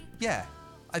 yeah,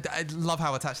 I love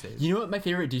how attached it is. You know what my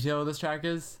favorite detail of this track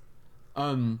is?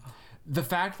 The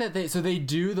fact that they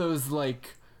do those,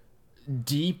 like,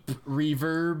 deep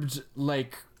reverbed,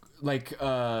 like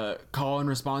call and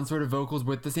response sort of vocals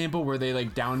with the sample where they,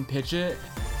 like, down pitch it.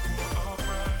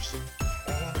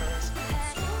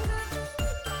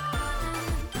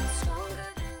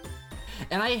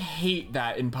 And I hate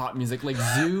that in pop music. Like,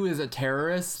 Zoo is a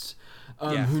terrorist.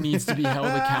 who needs to be held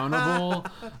accountable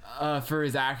for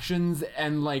his actions.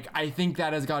 And like, I think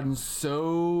that has gotten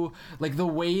so, like, the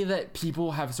way that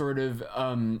people have sort of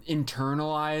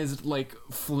internalized like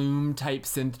flume type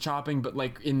synth chopping, but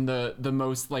like in the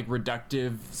most like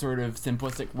reductive sort of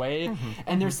simplistic way.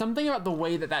 And there's something about the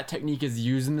way that that technique is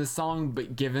used in this song,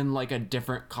 but given like a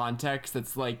different context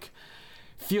that's like,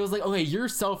 feels like, okay, you're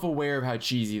self-aware of how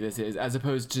cheesy this is, as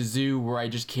opposed to Zoo, where I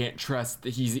just can't trust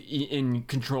that he's in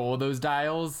control of those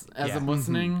dials as I'm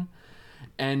listening.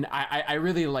 And I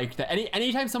really like that.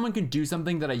 Anytime someone can do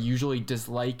something that I usually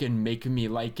dislike and make me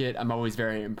like it, I'm always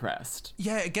very impressed.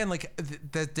 Yeah, again, like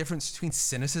the difference between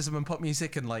cynicism and pop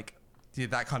music and like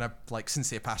that kind of like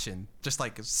sincere passion just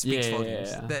like speaks volumes.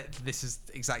 Yeah. That this is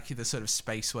exactly the sort of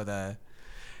space where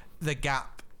the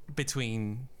gap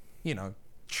between, you know,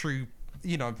 true,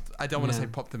 you know, I don't want to say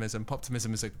poptimism.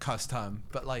 Poptimism is a cursed term,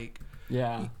 but like,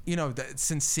 you know, that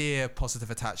sincere positive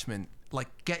attachment like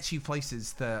gets you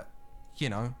places that, you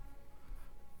know,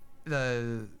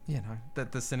 the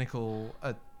cynical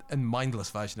and mindless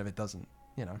version of it doesn't,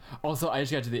 you know. Also, I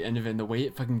just got to the end of it, and the way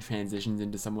it fucking transitions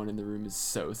into someone in the room is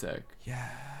so sick. Yeah.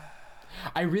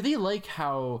 I really like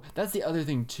how, that's the other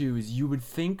thing too, is you would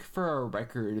think for a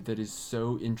record that is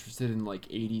so interested in like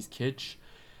 80s kitsch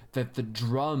that the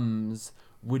drums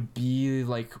would be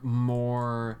like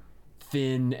more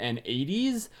thin and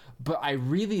 80s, but I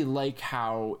really like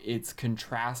how it's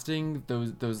contrasting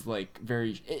those like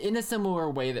very, in a similar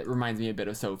way that reminds me a bit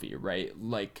of Sophie, right?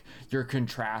 Like you're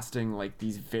contrasting like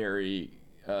these very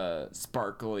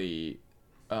sparkly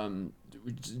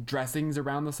dressings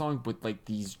around the song with like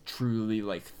these truly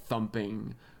like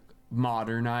thumping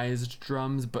modernized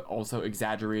drums, but also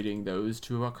exaggerating those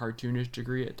to a cartoonish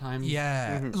degree at times.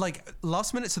 Like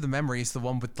Last Minutes of the Memory is the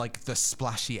one with like the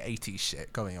splashy 80s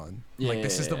shit going on. Like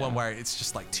this is the one where it's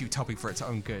just like too toppy for its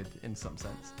own good in some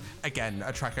sense. Again,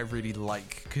 a track I really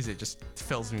like because it just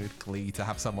fills me with glee to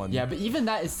have someone. Yeah, but even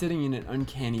that is sitting in an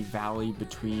uncanny valley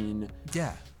between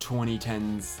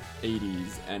 2010s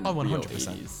 80s and 100%. real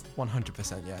 80s.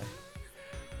 100%,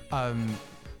 yeah.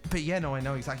 But yeah, no, I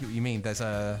know exactly what you mean. There's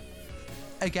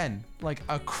again, like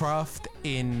a craft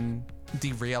in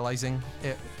derealizing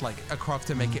it, like a craft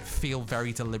to make it feel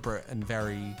very deliberate and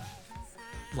very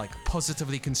like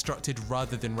positively constructed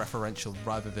rather than referential,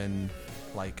 rather than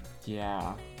like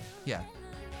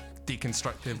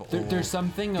deconstructive. There's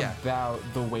something about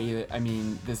the way that, I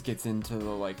mean, this gets into the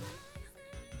like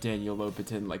Daniel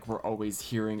Lopatin, like we're always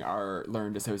hearing our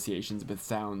learned associations with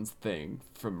sounds thing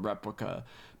from Replica,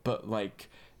 but like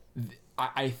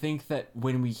I think that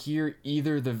when we hear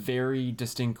either the very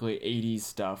distinctly 80s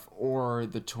stuff or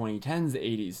the 2010s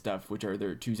 80s stuff, which are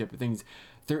their two separate things,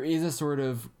 there is a sort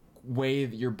of way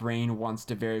that your brain wants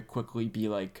to very quickly be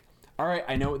like, all right,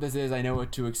 I know what this is, I know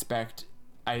what to expect,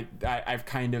 I've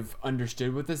kind of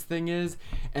understood what this thing is.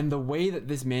 And the way that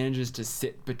this manages to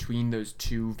sit between those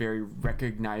two very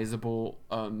recognizable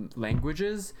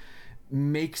languages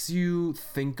makes you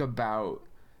think about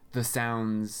the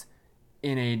sounds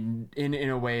in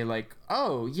a way like,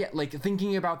 oh yeah, like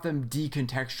thinking about them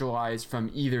decontextualized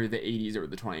from either the 80s or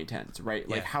the 2010s, right?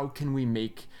 Like how can we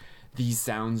make these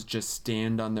sounds just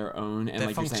stand on their own and,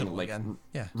 like you're saying, like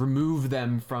remove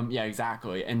them from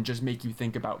exactly, and just make you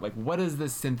think about like, what does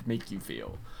this synth make you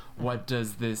feel? What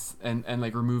does this, and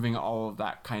like removing all of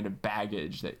that kind of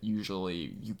baggage that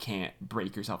usually you can't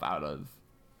break yourself out of.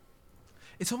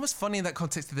 It's almost funny in that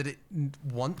context that it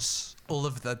wants all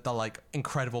of the like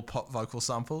incredible pop vocal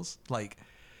samples, like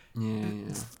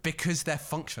because they're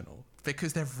functional,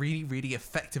 because they're really, really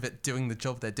effective at doing the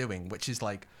job they're doing, which is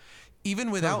like, even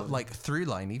without like through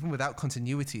line, even without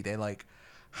continuity, they like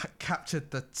captured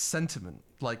the sentiment,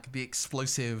 like the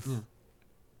explosive,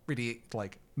 really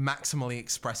like maximally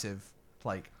expressive,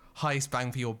 like highest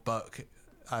bang for your buck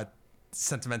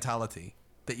sentimentality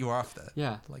that you are after.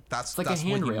 Like that's like that's a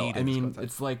handrail. what you need. I mean,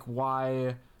 it's like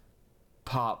why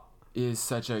pop is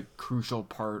such a crucial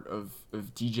part of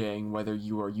DJing, whether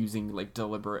you are using like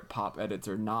deliberate pop edits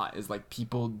or not, is like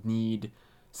people need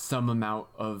some amount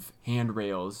of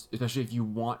handrails, especially if you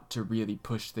want to really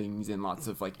push things in lots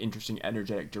of like interesting,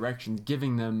 energetic directions.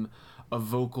 Giving them a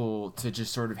vocal to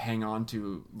just sort of hang on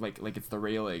to, like it's the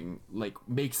railing, like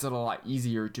makes it a lot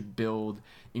easier to build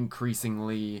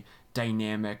increasingly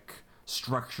dynamic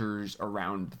structures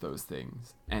around those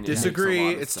things. And disagree.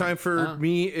 It's time for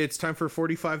me. It's time for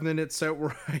 45 minutes set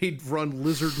where I run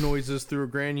lizard noises through a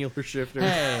granular shifter.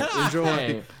 Hey,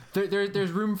 enjoy. Hey,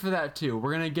 there's room for that too.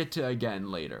 We're gonna get to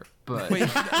again later. But wait,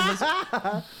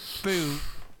 Boo,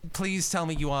 Please tell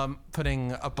me you aren't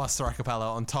putting a Buster a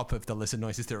cappella on top of the Listen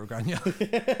Noises de Regaña.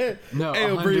 No,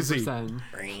 Ayo, 100%.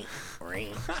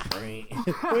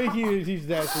 Thank you. He's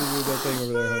actually doing that thing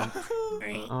over there.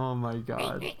 Huh? Oh my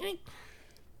god.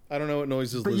 I don't know what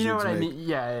noises But lizards you know what I make. mean?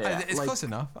 Yeah. It's like, close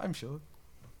enough, I'm sure.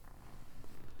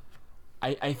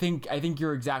 I think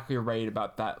you're exactly right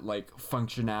about that, like,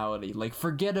 functionality. Like,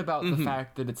 forget about the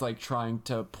fact that it's like trying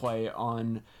to play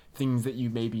on things that you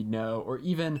maybe know, or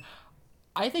even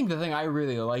I think the thing I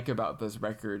really like about this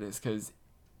record is because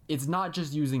it's not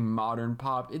just using modern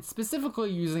pop, it's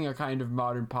specifically using a kind of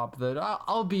modern pop that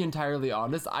I'll be entirely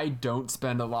honest, I don't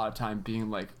spend a lot of time being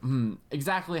like,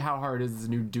 exactly how hard is this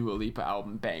new Dua Lipa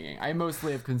album banging? I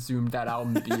mostly have consumed that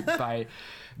album by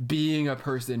being a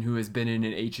person who has been in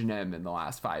an H&M in the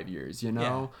last 5 years, you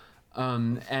know?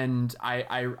 Yeah. And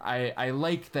I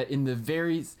like that in the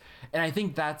and I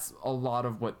think that's a lot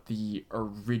of what the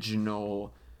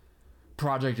original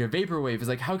project of Vaporwave is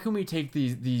like. How can we take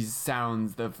these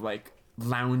sounds of like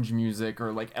lounge music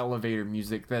or like elevator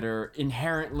music that are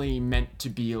inherently meant to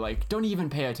be like, don't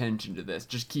even pay attention to this,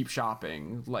 just keep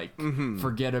shopping, like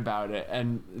forget about it,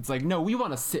 and it's like, no, we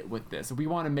want to sit with this, we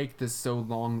want to make this so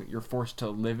long that you're forced to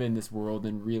live in this world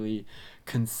and really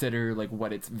consider like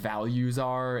what its values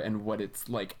are and what its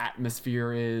like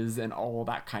atmosphere is and all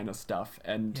that kind of stuff.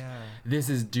 And this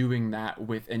is doing that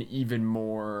with an even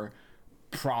more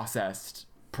processed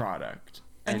product.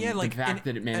 And like the fact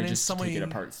that it manages to take it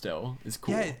apart still is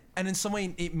cool. Yeah, and in some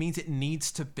way it means it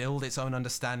needs to build its own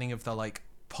understanding of the like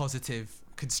positive,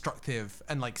 constructive,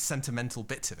 and like sentimental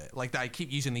bits of it. Like that, I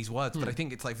keep using these words, but I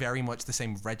think it's like very much the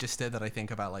same register that I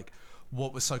think about like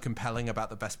what was so compelling about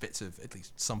the best bits of at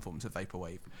least some forms of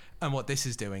Vaporwave. And what this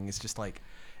is doing is just like,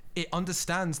 it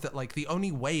understands that like the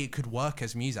only way it could work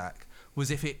as Muzak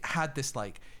was if it had this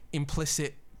like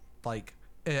implicit like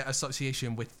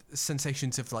association with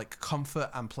sensations of like comfort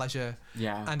and pleasure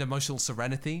and emotional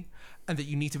serenity, and that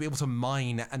you need to be able to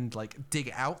mine and like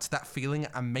dig out that feeling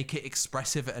and make it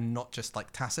expressive and not just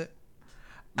like tacit.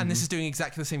 And this is doing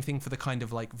exactly the same thing for the kind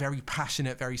of like very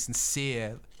passionate, very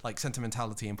sincere like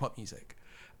sentimentality in pop music.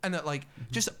 And that like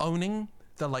just owning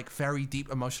the like very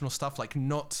deep emotional stuff, like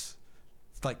not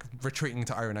like retreating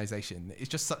to ironization, is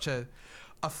just such a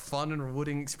fun and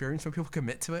rewarding experience when people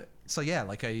commit to it. So yeah,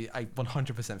 like I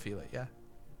 100% feel it. Yeah.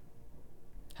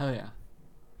 Hell yeah.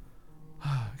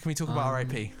 Can we talk about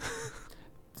R.I.P.?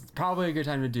 It's probably a good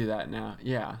time to do that now.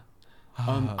 Yeah.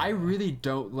 I really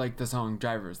don't like the song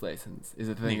 "Driver's License." Is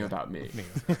a thing about me. I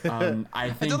think I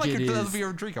don't like it is Olivia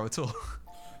Rodrigo at all.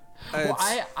 Well,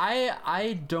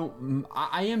 I don't.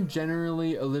 I am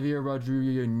generally Olivia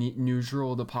Rodrigo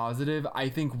neutral to positive. I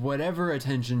think whatever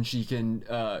attention she can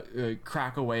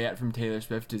crack away at from Taylor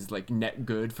Swift is like net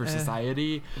good for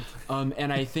society.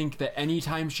 And I think that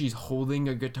anytime she's holding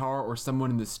a guitar or someone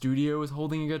in the studio is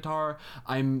holding a guitar,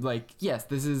 I'm like, yes,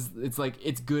 it's like,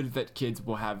 it's good that kids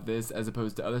will have this as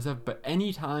opposed to other stuff. But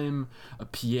anytime a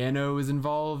piano is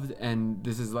involved, and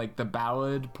this is like the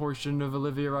ballad portion of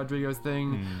Olivia Rodrigo's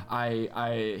thing,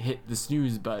 I hit the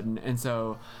snooze button. And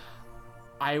so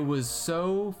I was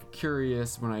so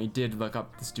curious when I did look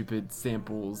up the stupid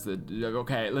samples that, like,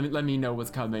 okay, let me know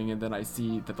what's coming, and then I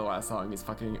see that the last song is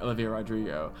fucking Olivia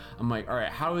Rodrigo. I'm like, all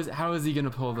right, how is he gonna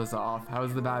pull this off? How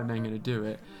is the bad man gonna do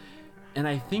it? And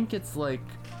I think it's like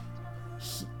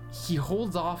he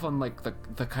holds off on like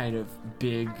the kind of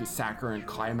big saccharine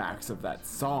climax of that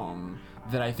song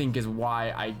that I think is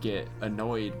why I get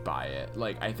annoyed by it.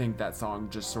 Like, I think that song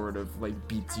just sort of like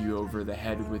beats you over the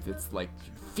head with its like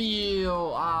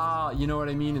feel, you know what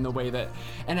I mean, in the way that,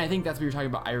 and I think that's what you're talking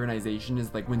about, ironization,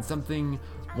 is like when something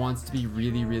wants to be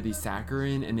really, really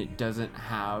saccharine and it doesn't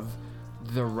have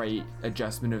the right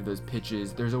adjustment of those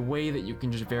pitches, there's a way that you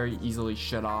can just very easily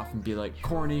shut off and be like,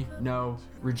 corny, no,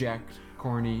 reject,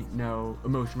 corny, no,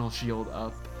 emotional shield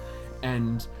up.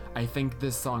 And I think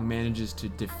this song manages to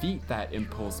defeat that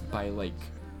impulse by like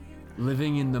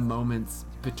living in the moments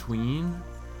between.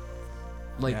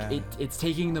 Like it's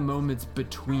taking the moments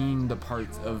between the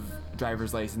parts of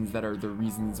Driver's License that are the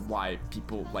reasons why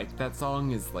people like that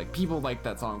song. Is like, people like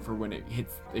that song for when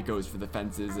it goes for the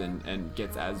fences and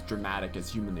gets as dramatic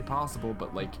as humanly possible.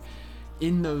 But like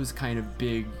in those kind of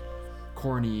big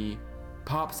corny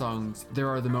pop songs, there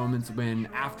are the moments when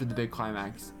after the big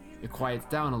climax it quiets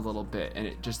down a little bit and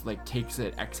it just like takes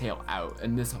an exhale out.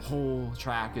 And this whole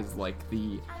track is like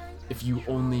if you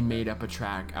only made up a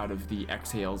track out of the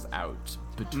exhales out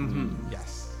between.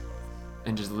 Yes.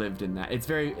 And just lived in that. This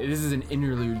is an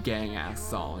interlude gang ass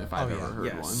song if I've ever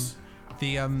heard one.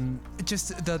 The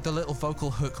just the little vocal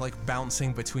hook like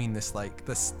bouncing between the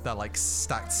like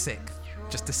stacked sixth,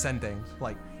 just descending,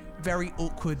 like very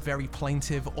awkward, very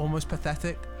plaintive, almost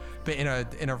pathetic, but in a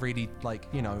really like,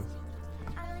 you know,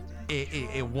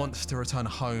 it wants to return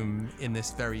home in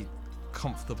this very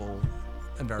comfortable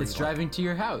and very. It's driving to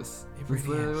your house. It really That's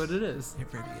literally is. what it is. It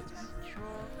really is.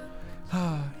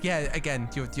 Yeah, again,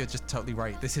 you're just totally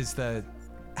right. This is the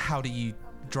how do you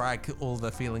drag all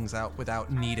the feelings out without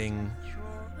needing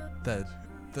the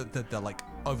like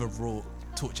overwrought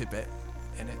tortured bit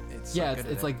in it. It's so Yeah, good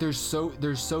at it's it. like there's so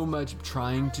much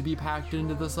trying to be packed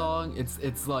into the song.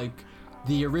 It's like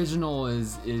the original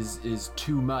is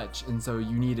too much, and so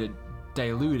you need to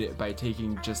dilute it by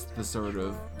taking just the sort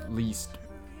of least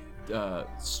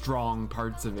strong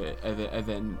parts of it, and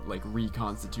then like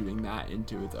reconstituting that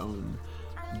into its own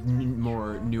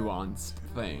more nuanced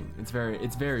thing. It's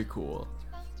very cool.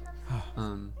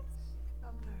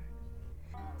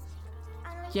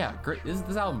 Yeah, great.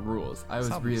 This album rules. I was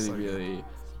album is really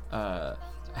so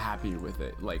happy with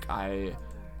it. Like I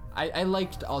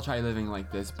liked I'll Try Living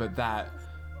Like This, but that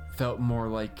felt more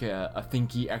like a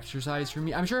thinky exercise for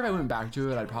me. I'm sure if I went back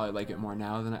to it, I'd probably like it more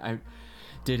now than I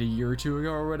did a year or two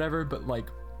ago or whatever. But like,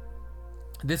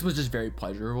 this was just very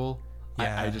pleasurable.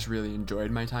 Yeah. I just really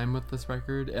enjoyed my time with this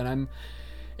record, and I'm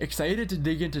excited to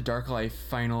dig into Dark Life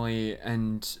finally,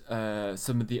 and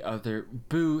some of the other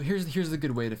here's the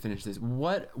good way to finish this.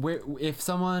 If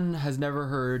someone has never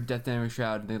heard Death Dynamic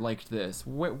Shroud and they liked this,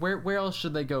 where else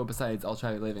should they go besides I'll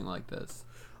Try Living Like This?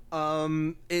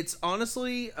 It's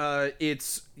honestly,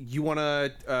 it's you want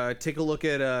to take a look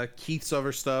at Keith's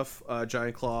other stuff,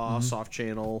 Giant Claw, Soft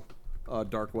Channel,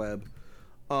 Dark Web,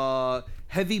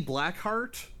 Heavy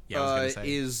Blackheart. Yeah, I was gonna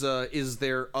say. Is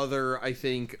their other, I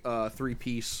think,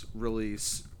 3-piece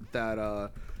release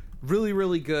that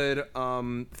really good.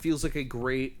 Feels like a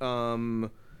great.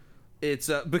 It's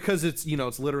because it's, you know,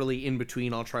 it's literally in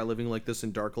between I'll Try Living Like This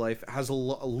and Dark Life. It has a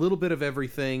little bit of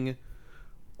everything.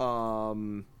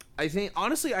 I think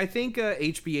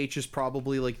HBH is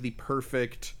probably like the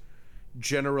perfect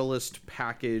generalist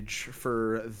package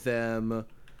for them,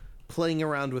 playing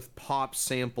around with pop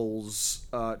samples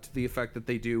to the effect that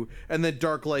they do, and then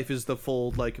Dark Life is the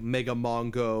full like Mega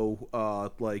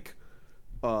Mongo like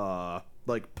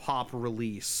pop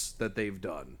release that they've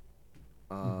done.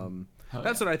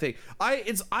 That's what I think.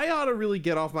 I ought to really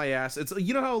get off my ass. It's,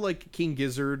 you know how like King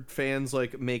Gizzard fans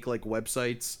like make like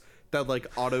websites that like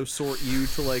auto sort you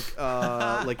to like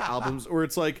albums, or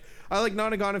it's like, I like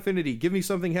Nonagon Infinity, give me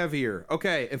something heavier.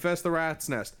 Okay, Infest the Rat's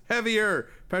Nest, heavier.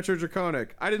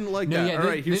 Petrodraconic, I didn't like that. All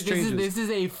right, here's changes. This is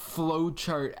a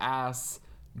flowchart ass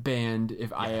band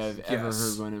if I have ever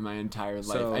heard one in my entire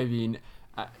life. So, I mean,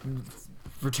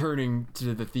 returning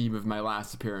to the theme of my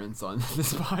last appearance on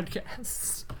this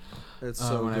podcast. It's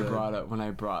so when good.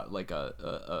 I brought like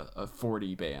a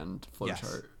 40 band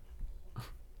flowchart.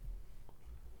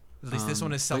 At least this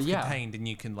one is but yeah. self-contained, and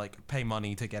you can like pay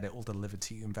money to get it all delivered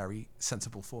to you in very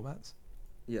sensible formats.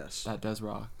 Yes. That does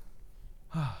rock.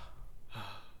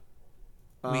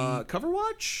 Cover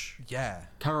watch? Yeah.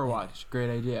 Cover watch, great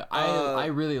idea. I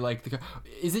really like the.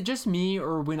 Is it just me,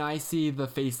 or when I see the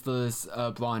faceless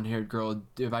blonde-haired girl,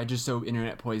 if I just so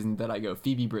internet poisoned that I go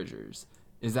Phoebe Bridgers?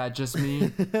 Is that just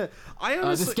me? I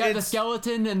honestly, the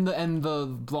skeleton and the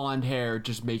blonde hair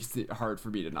just makes it hard for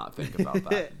me to not think about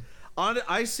that.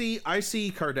 I see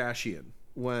Kardashian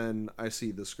when I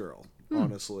see this girl.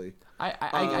 Honestly,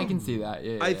 I can see that.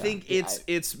 Yeah, I think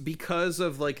it's because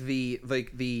of like the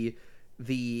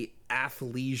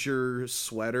athleisure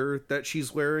sweater that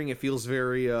she's wearing. It feels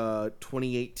very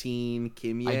 2018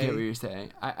 Kimye. I get what you're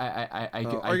saying.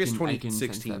 I guess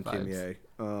 2016 Kimye.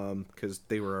 Because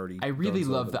they were already. I really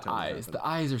done, love the eyes. The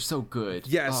eyes are so good.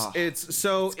 Yes, it's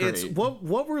what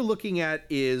we're looking at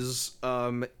is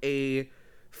a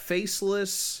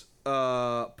faceless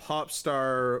pop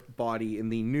star body in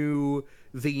the new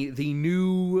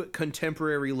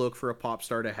contemporary look for a pop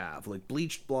star to have, like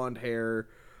bleached blonde hair,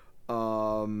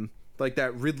 like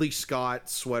that Ridley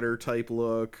Scott sweater type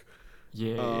look.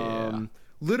 Yeah.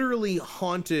 Literally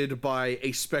haunted by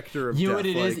a specter of death. You know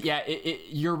death. what it is? Yeah,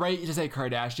 you're right to say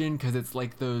Kardashian, because it's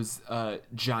like those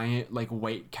giant like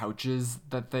white couches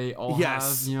that they all have.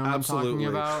 You know what absolutely.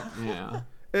 I'm talking about? Yeah.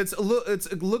 It's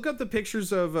look up the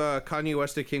pictures of Kanye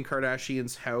West and Kim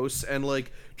Kardashian's house, and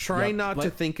like try not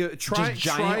to think of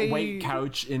giant white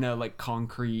couch in a like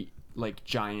concrete like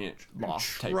giant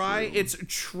loft type room.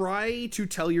 Try to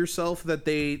tell yourself that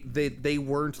they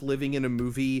weren't living in a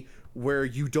movie where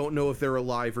you don't know if they're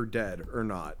alive or dead or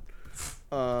not.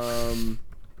 But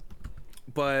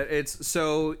it's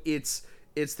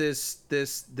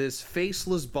this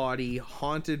faceless body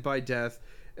haunted by death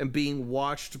and being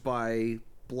watched by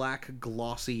black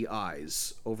glossy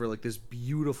eyes over like this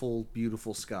beautiful,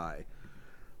 beautiful sky.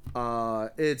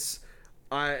 It's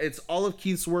all of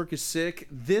Keith's work is sick.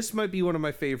 This might be one of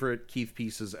my favorite Keith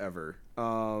pieces ever.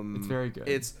 It's very good.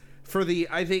 It's for the,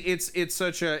 I think it's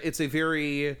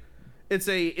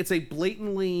a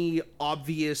blatantly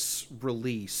obvious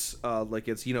release. Like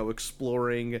it's, you know,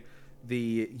 exploring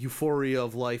the euphoria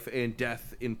of life and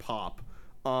death in pop.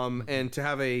 And to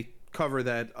have a cover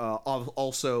that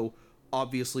also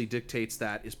obviously dictates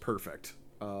that is perfect.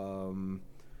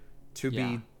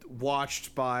 Be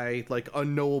watched by like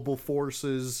unknowable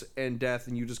forces and death,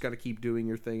 and you just got to keep doing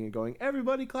your thing and going,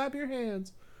 everybody clap your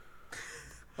hands.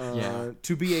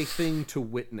 To be a thing to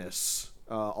witness,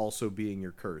 also being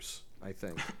your curse, I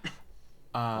think.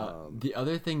 The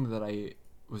other thing that I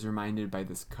was reminded by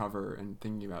this cover and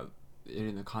thinking about it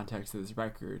in the context of this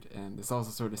record, and this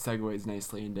also sort of segues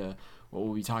nicely into what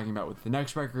we'll be talking about with the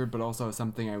next record, but also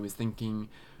something I was thinking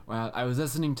while I was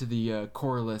listening to the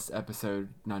Coreless episode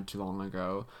not too long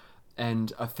ago,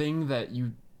 and a thing that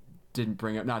you didn't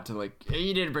bring up, not to like,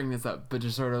 you didn't bring this up, but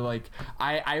just sort of like,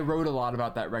 I wrote a lot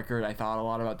about that record, I thought a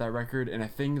lot about that record, and a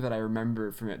thing that I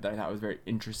remember from it that I thought was very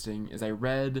interesting is I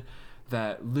read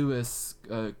that Lewis,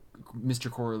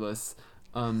 Mr. Coreless,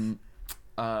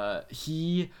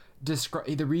 he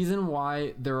described the reason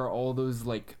why there are all those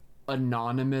like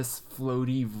anonymous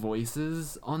floaty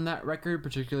voices on that record,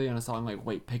 particularly on a song like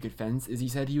White Picket Fence, is he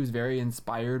said he was very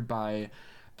inspired by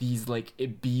these like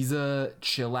Ibiza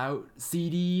chill out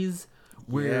CDs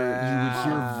where you would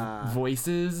hear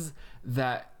voices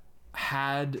that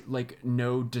had like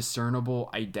no discernible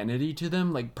identity to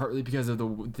them, like partly because of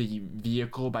the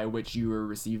vehicle by which you were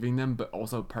receiving them, but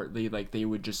also partly like they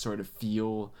would just sort of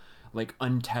feel like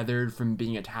untethered from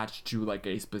being attached to like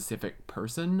a specific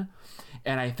person.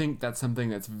 And I think that's something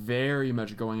that's very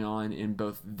much going on in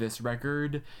both this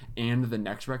record and the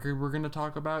next record we're going to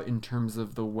talk about in terms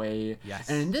of the way. Yes.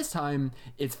 And in this time,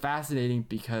 it's fascinating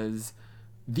because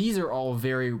these are all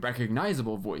very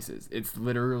recognizable voices. It's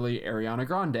literally Ariana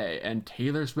Grande and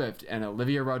Taylor Swift and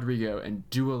Olivia Rodrigo and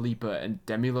Dua Lipa and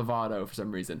Demi Lovato for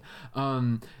some reason.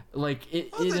 Like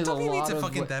it is a lot of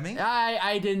fucking Demi.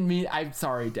 I didn't mean. I'm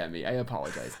sorry, Demi. I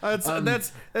apologize.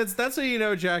 That's how you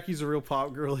know Jackie's a real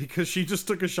pop girly, because she just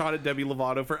took a shot at Demi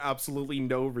Lovato for absolutely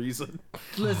no reason.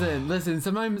 Listen.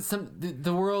 Sometimes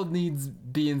the world needs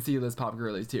B and C list pop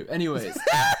girlies too. Anyways,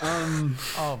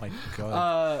 oh my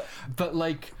god. But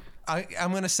like,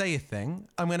 I'm gonna say a thing.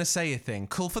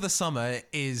 Cool for the Summer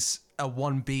is a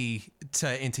 1B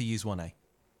into Use 1A.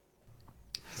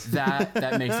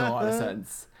 That makes a lot of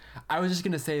sense. I was just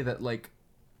gonna say that like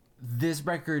this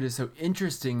record is so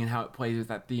interesting in how it plays with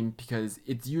that theme because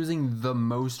it's using the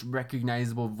most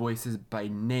recognizable voices by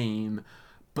name,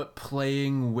 but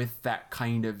playing with that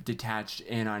kind of detached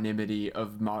anonymity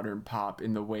of modern pop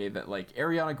in the way that like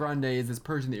Ariana Grande is this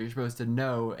person that you're supposed to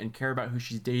know and care about who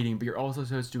she's dating, but you're also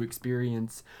supposed to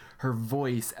experience her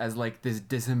voice as like this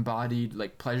disembodied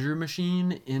like pleasure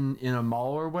machine in a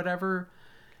mall or whatever.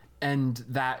 And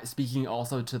that speaking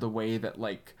also to the way that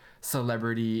like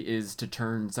celebrity is to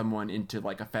turn someone into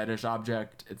like a fetish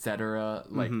object, etc.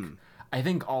 Like I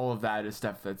think all of that is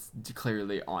stuff that's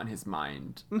clearly on his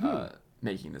mind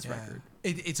making this record.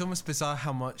 It's almost bizarre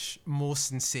how much more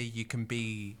sincere you can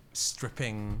be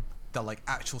stripping the like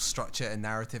actual structure and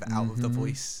narrative out of the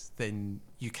voice than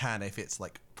you can if it's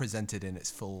like presented in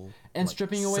its full and like,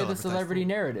 stripping away the celebrity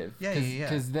narrative. Yeah.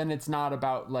 Because then it's not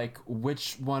about like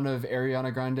which one of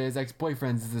Ariana Grande's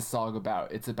ex-boyfriends is this song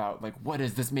about. It's about like what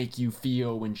does this make you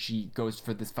feel when she goes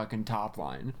for this fucking top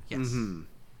line. Yes.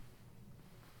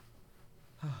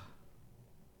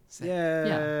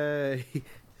 Yay! Yeah.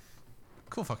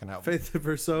 Cool fucking album. Faith in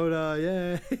Persona,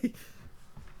 yay!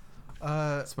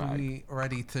 We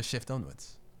ready to shift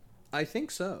onwards? I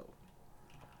think so.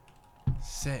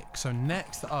 Sick. So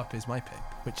next up is my pick,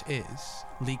 which is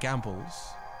Lee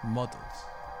Gamble's Models.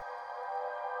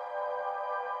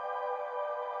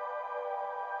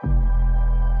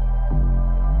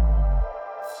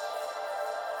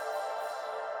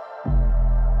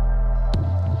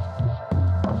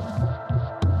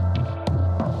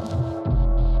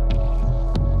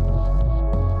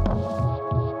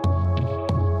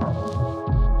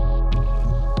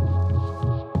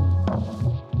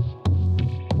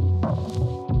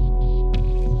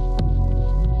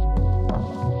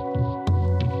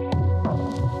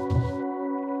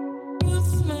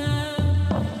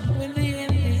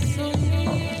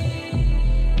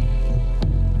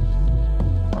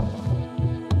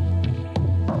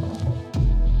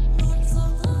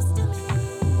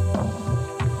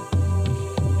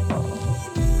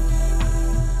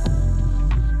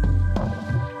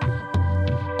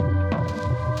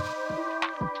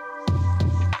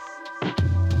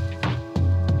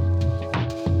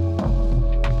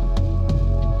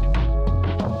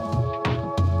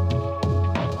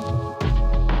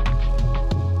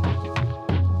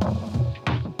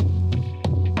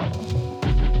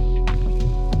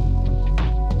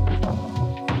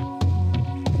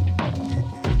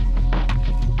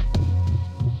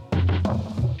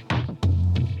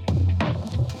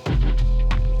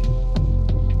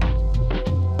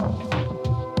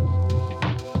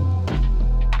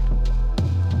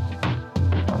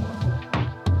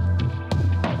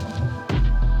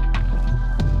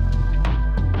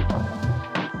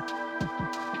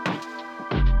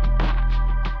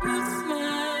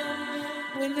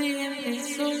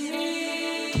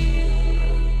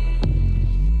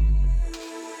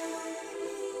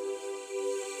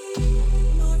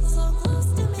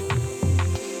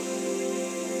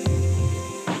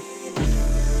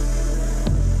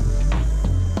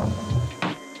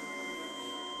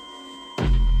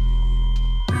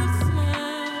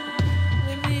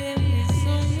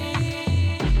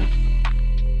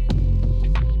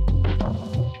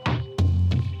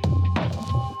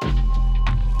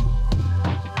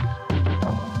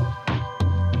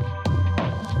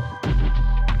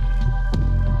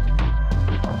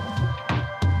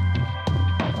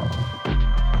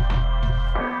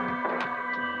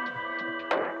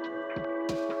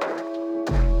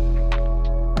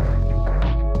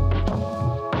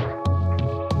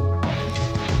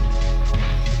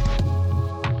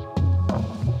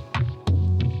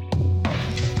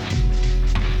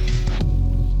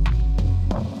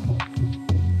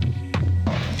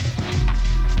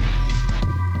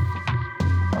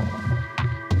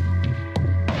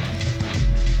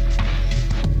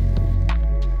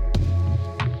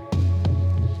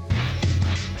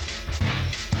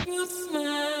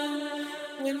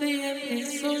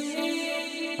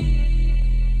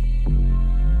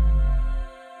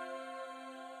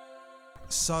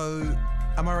 So,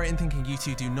 am I right in thinking you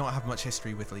two do not have much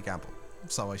history with Lee Gamble?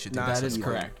 So I should do That is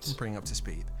correct. Bring up to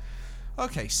speed.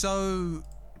 Okay, so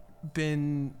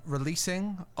been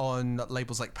releasing on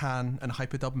labels like Pan and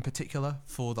Hyperdub in particular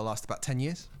for the last about 10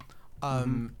 years.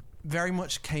 Very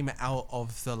much came out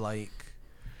of the like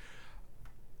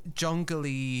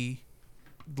jungly,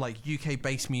 like UK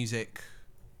bass music,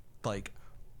 like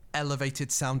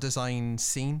elevated sound design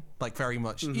scene. Like very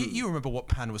much, you remember what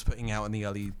Pan was putting out in the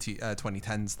early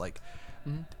 2010s, like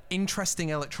interesting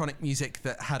electronic music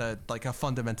that had a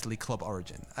fundamentally club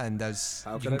origin. And there's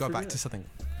you can go back to something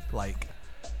like,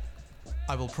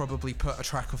 I will probably put a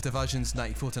track of Diversion's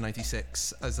 94 to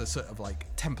 96 as a sort of like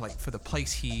template for the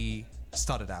place he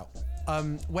started out.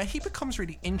 Where he becomes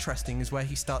really interesting is where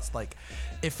he starts like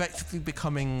effectively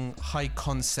becoming high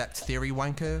concept theory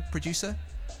wanker producer.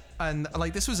 And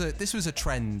like this was a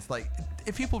trend. Like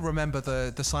if people remember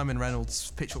the Simon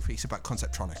Reynolds Pitchfork piece about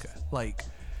Conceptronica, like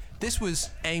this was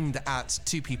aimed at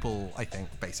two people, I think,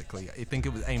 basically. I think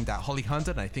it was aimed at Holly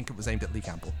Herndon, and I think it was aimed at Lee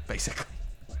Gamble, basically.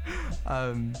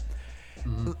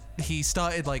 He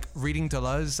started like reading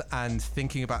Deleuze and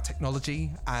thinking about technology,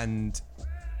 and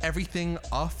everything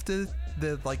after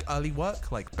the like early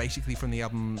work, like basically from the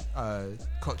album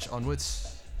Koch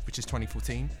onwards, which is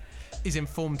 2014, is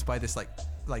informed by this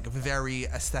like very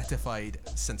aesthetified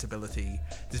sensibility,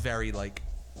 this very like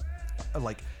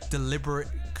deliberate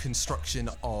construction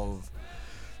of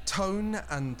tone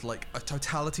and like a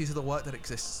totality to the work that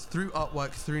exists through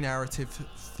artwork, through narrative,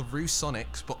 through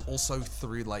sonics, but also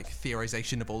through like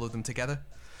theorization of all of them together.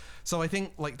 So I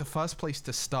think like the first place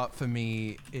to start for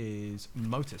me is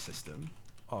Motor System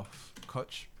off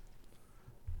Koch,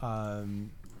 which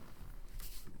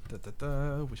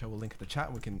I will link in the chat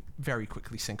and we can very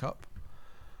quickly sync up.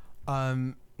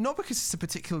 Not because it's a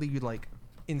particularly like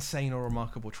insane or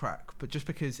remarkable track, but just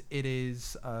because it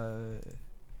is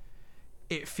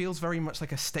it feels very much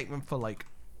like a statement for like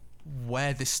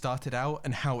where this started out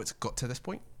and how it's got to this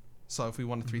point. So if we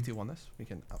want to 3, 2, 1 this, we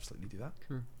can absolutely do that.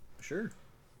 Sure.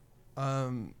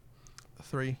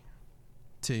 3,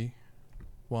 2,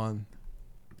 1,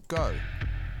 go.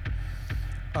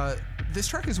 This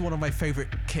track is one of my favorite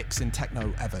kicks in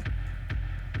techno ever.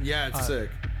 Yeah, it's sick.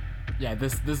 Yeah,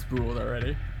 this ruled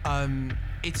already.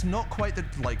 It's not quite the,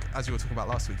 like, as you were talking about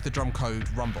last week, the drum code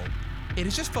rumble. It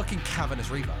is just fucking cavernous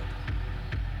reverb.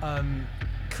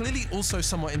 Clearly also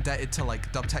somewhat indebted to like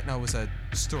dub techno as a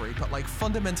story, but like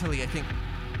fundamentally I think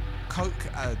Koch,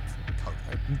 I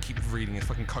keep reading it,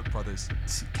 fucking Koch brothers,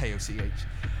 Koch.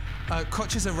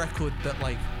 Koch is a record that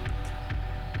like,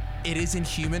 it is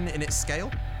inhuman in its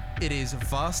scale. It is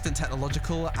vast and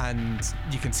technological, and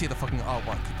you can see the fucking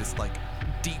artwork, this like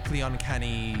deeply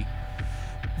uncanny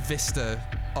vista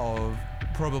of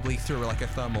probably through like a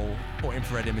thermal or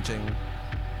infrared imaging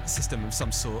system of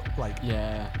some sort. Like,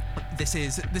 yeah, this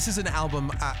is an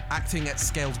album acting at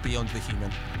scales beyond the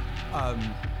human,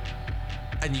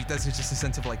 and there's just a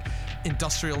sense of like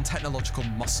industrial and technological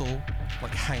muscle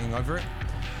like hanging over it.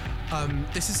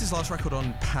 This is his last record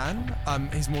on Pan.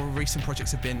 His more recent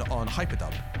projects have been on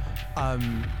Hyperdub.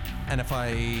 And if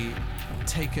I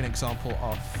take an example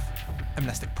of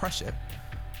Amnestic Pressure,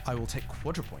 I will take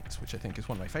Quadrupoints, which I think is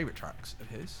one of my favorite tracks of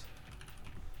his.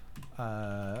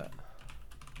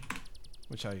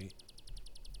 Which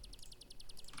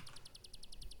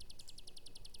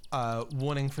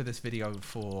warning for this video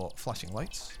for flashing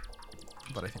lights,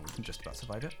 but I think we can just about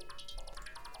survive it.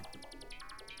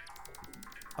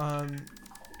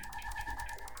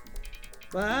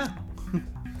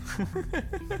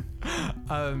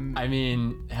 I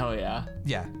mean, hell yeah.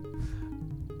 Yeah.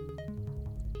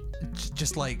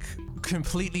 Just like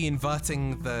completely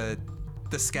inverting the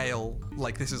scale.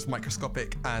 Like this is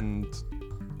microscopic and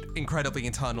incredibly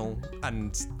internal,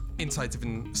 and insides have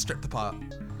been stripped apart.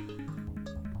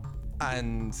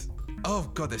 And oh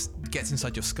god, this gets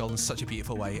inside your skull in such a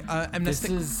beautiful way. This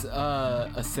is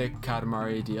a sick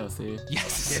Katamari DLC.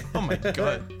 Yes. Oh my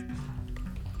god.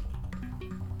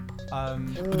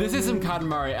 But this is some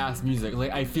Katamari-ass music.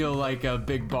 Like, I feel like a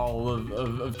big ball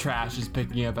of trash is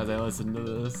picking up as I listen to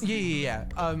this. Yeah.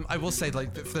 I will say,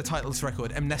 like, for the title of this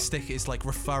record, Amnestic is, like,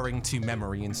 referring to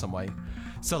memory in some way.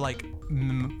 So, like,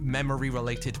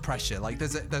 memory-related pressure. Like,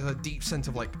 there's a deep sense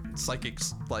of, like, psychic,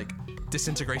 like,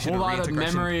 disintegration and reintegration. A whole lot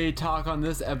of memory talk on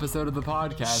this episode of the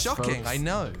podcast. Shocking, folks. I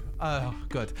know. Oh,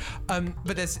 good.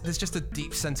 But there's just a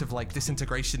deep sense of like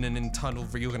disintegration and internal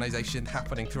reorganization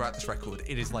happening throughout this record.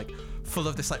 It is like full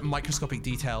of this like microscopic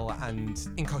detail and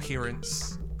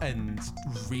incoherence and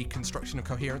reconstruction of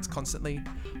coherence constantly.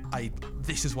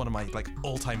 This is one of my like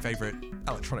all-time favorite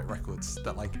electronic records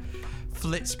that like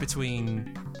flits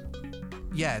between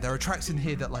there are tracks in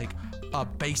here that like are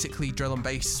basically drill and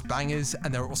bass bangers,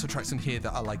 and there are also tracks in here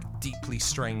that are like deeply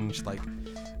strange, like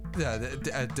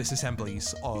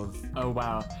disassemblies of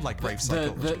like rave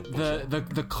cycle.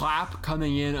 The clap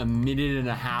coming in a minute and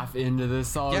a half into this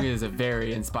song is a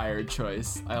very inspired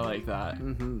choice. I like that.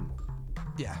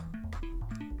 Yeah.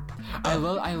 I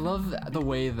love the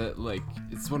way that, like,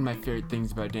 it's one of my favorite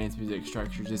things about dance music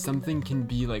structures is something can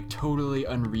be like totally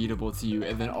unreadable to you,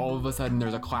 and then all of a sudden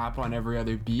there's a clap on every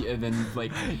other beat, and then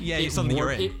like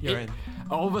you're in.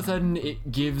 All of a sudden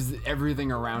it gives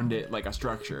everything around it like a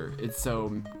structure. It's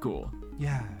so cool.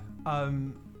 Yeah.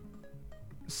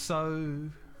 So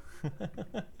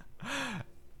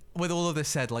with all of this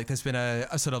said, like there's been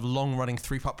a sort of long running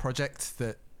 3-part project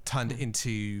that turned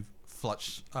into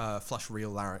Flush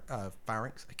Real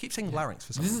Pharynx. I keep saying larynx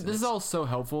for some reason. This is all so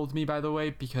helpful to me, by the way,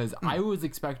 because I was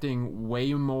expecting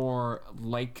way more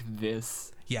like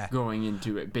this going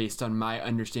into it based on my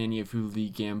understanding of who Lee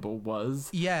Gamble was.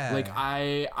 Yeah. Like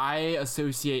I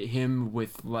associate him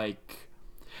with like,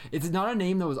 it's not a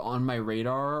name that was on my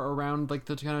radar around like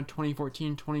the kind of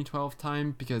 2014, 2012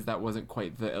 time, because that wasn't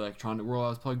quite the electronic world I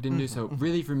was plugged into. So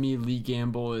really for me, Lee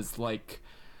Gamble is like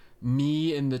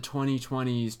me in the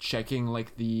 2020s checking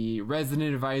like the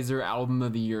Resident Advisor album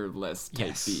of the year list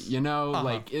type beat, you know?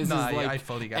 Like this is like I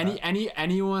fully get that.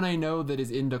 anyone I know that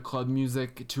is into club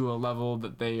music to a level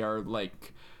that they are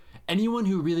like, anyone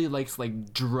who really likes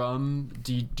like drum, how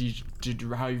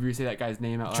do you say that guy's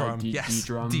name out loud?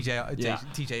 Drum.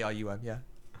 DJ RUM,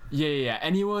 Yeah.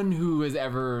 Anyone who has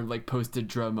ever like posted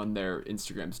drum on their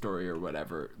Instagram story or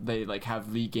whatever, they like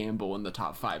have Lee Gamble in the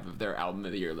top 5 of their album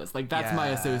of the year list. Like that's my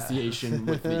association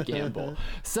with Lee Gamble.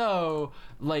 So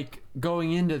like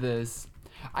going into this,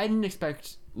 I didn't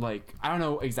expect like, I don't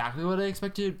know exactly what I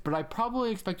expected, but I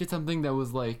probably expected something that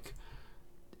was like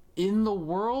in the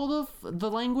world of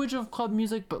the language of club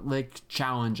music, but like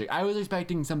challenging. I was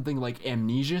expecting something like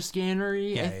Amnesia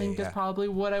Scannery, I think is probably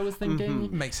what I was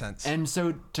thinking. Makes sense. And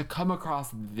so to come across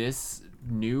this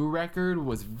new record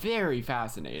was very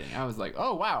fascinating. I was like,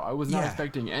 oh wow, I was not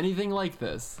expecting anything like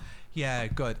this. Yeah,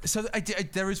 good. So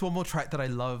there is one more track that I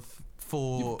love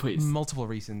for multiple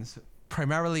reasons.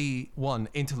 Primarily, one,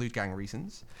 interlude gang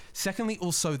reasons. Secondly,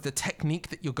 also the technique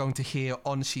that you're going to hear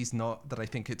on She's Not, that I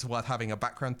think it's worth having a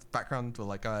background or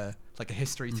like a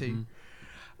history to.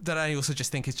 That I also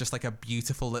just think is just like a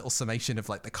beautiful little summation of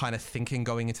like the kind of thinking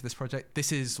going into this project.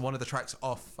 This is one of the tracks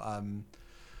off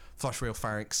Flush Real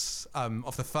Pharynx,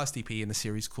 of the first EP in the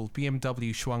series called BMW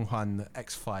Shuanghuan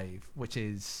X5, which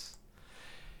is,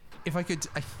 if I could,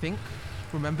 I think,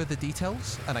 remember the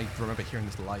details, and I remember hearing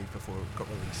this live before it got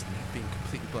released and being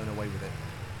completely blown away with it.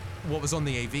 What was on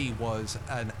the AV was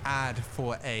an ad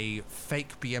for a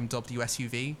fake BMW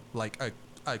SUV, like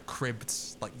a cribbed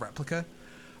like replica,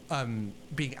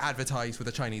 being advertised with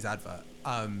a Chinese advert.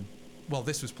 Well,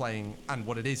 this was playing, and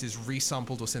what it is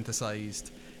resampled or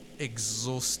synthesized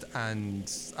exhaust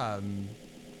and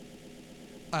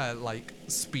like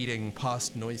speeding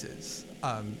past noises,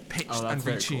 pitched and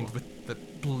retuned cool. with the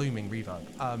blooming reverb.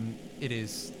 It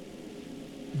is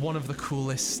one of the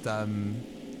coolest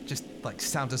just like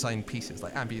sound design pieces,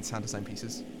 like ambient sound design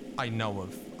pieces I know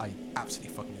of. I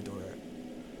absolutely fucking adore it.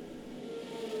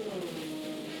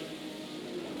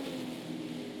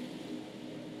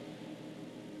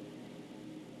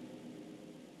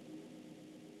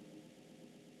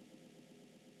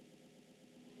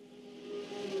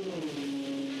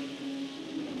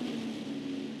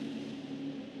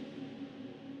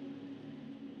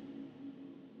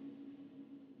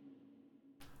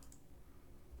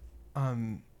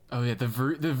 Oh yeah, the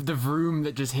vroom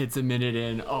that just hits a minute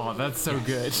in. Oh, that's so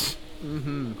good.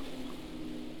 And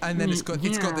then it's got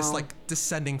this like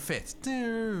descending fifth.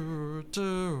 Oh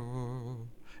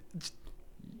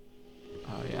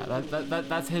yeah,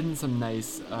 that's hitting some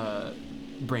nice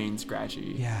brain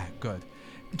scratchy. Yeah, good.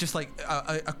 Just like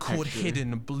a chord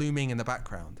hidden, blooming in the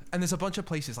background. And there's a bunch of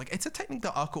places, like it's a technique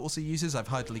that Arco also uses. I've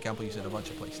heard Lee Gamble use it in a bunch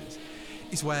of places.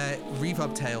 Is where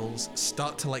reverb tails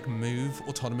start to like move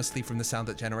autonomously from the sound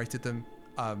that generated them.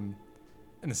 And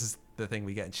this is the thing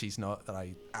we get in She's Not that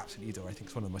I absolutely adore. I think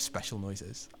it's one of the most special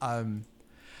noises.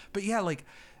 But yeah, like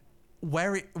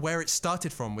where it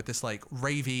started from with this like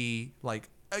ravey, like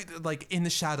in the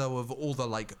shadow of all the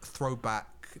like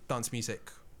throwback dance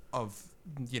music of,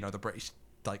 you know, the British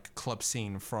like club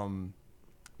scene from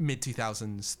mid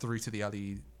 2000s through to the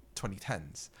early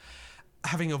 2010s.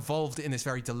 Having evolved in this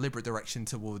very deliberate direction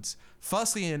towards,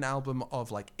 firstly, an album of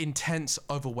like intense,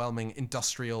 overwhelming,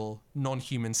 industrial,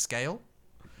 non-human scale,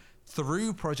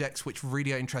 through projects which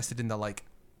really are interested in the like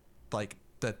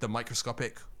the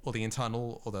microscopic or the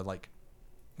internal or the like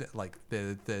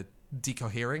the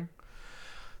decohering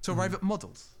to arrive at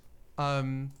Models.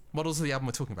 Models are the album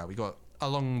we're talking about. We got a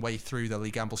long way through the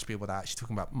Lee Gamble spiel without actually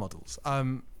talking about Models.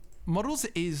 Models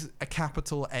is a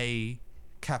capital A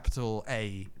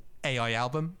AI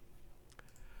album.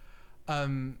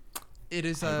 It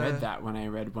is. I read that when I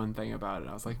read one thing about it.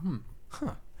 I was like,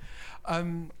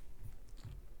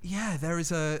 Yeah,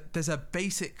 there's a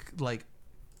basic like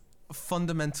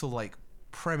fundamental like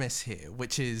premise here,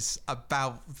 which is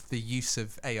about the use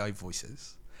of AI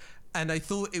voices, and I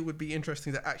thought it would be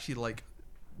interesting to actually like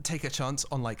take a chance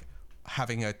on like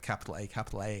having a capital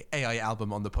A AI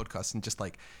album on the podcast and just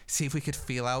like see if we could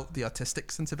feel out the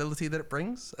artistic sensibility that it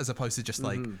brings, as opposed to just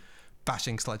like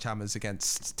bashing sledgehammers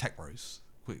against tech bros.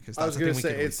 Because I was going to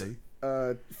say, it's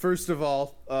first of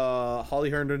all,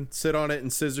 Holly Herndon, sit on it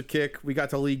and scissor kick. We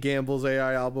got to Lee Gamble's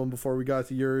AI album before we got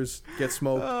to yours. Get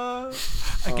smoked.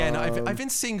 Again, I've been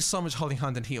seeing so much Holly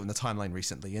Herndon heat on the timeline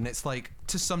recently, and it's like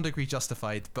to some degree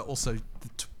justified, but also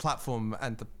the platform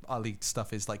and the Ali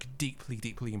stuff is like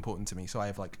deeply important to me. So I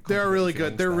have like they're really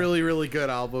good. They're really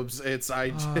good albums.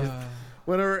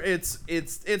 Whenever it's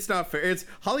not fair. It's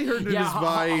Holly Herndon is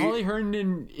by Holly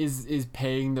Herndon is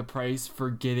paying the price for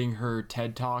getting her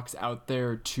TED Talks out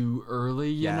there too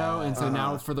early, you know? And so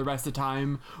now for the rest of the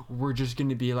time, we're just going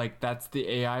to be like, that's the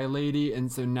AI lady.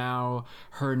 And so now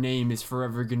her name is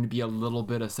forever going to be a little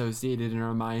bit associated in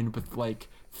our mind with like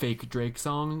fake Drake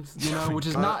songs, you know, which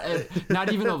is not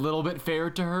even a little bit fair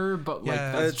to her, but like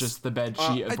that's just the bed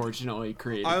she unfortunately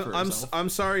created for herself. I'm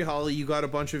sorry, Holly, you got a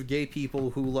bunch of gay people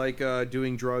who like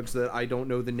doing drugs that I don't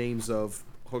know the names of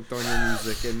hooked on your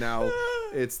music, and now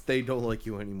they don't like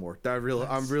you anymore.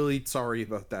 I'm really sorry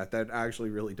about that. That actually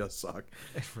really does suck.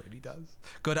 It really does.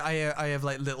 God, I have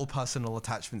like little personal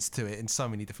attachments to it in so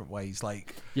many different ways.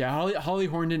 Like, yeah, Holly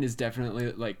Herndon is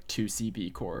definitely like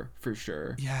 2CB core for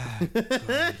sure. Yeah.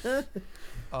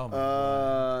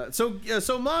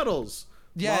 So Models.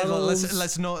 Yeah, Models.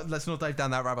 let's not dive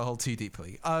down that rabbit hole too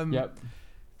deeply. Yep.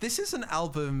 This is an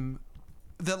album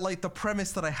that like the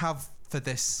premise that I have for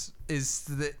this is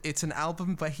that it's an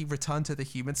album where he returned to the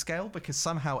human scale, because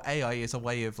somehow AI is a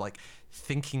way of like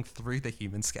thinking through the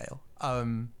human scale.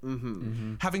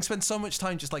 Having spent so much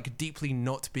time just like deeply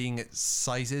not being at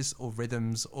sizes or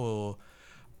rhythms or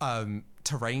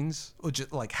terrains, or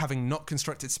just like having not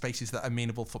constructed spaces that are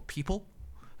amenable for people,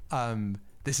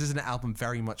 this is an album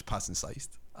very much person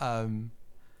sized.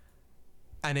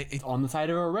 And it's on the side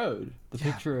of a road. The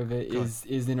picture of it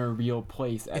is in a real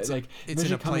place. It's in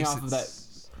a coming place, off of that.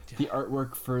 The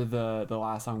artwork for the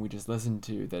last song we just listened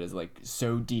to, that is like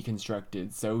so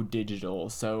deconstructed, so digital,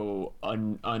 so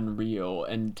unreal,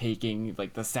 and taking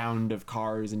like the sound of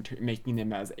cars and making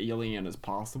them as alien as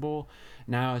possible.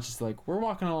 Now it's just like we're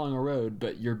walking along a road,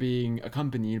 but you're being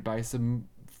accompanied by some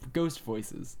ghost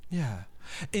voices. Yeah,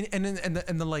 and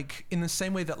the like in the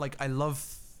same way that like I love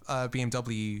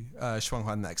BMW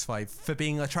Shuanghuan X5 for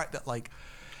being a track that like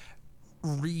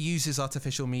reuses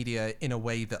artificial media in a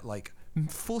way that like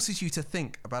forces you to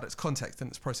think about its context and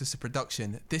its process of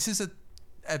production. This is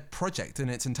a project in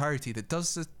its entirety that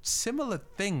does a similar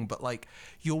thing, but like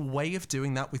your way of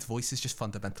doing that with voice is just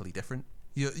fundamentally different.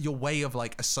 Your way of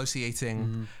like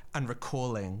associating and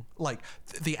recalling, like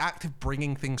the act of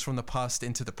bringing things from the past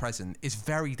into the present is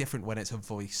very different when it's a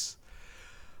voice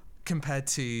compared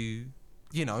to,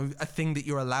 you know, a thing that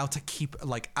you're allowed to keep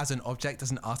like as an object,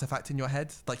 as an artifact in your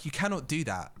head. Like you cannot do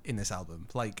that in this album.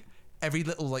 Like every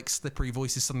little like slippery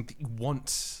voice is something that you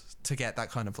want to get that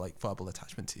kind of like verbal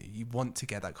attachment to. You want to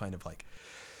get that kind of like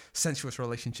sensuous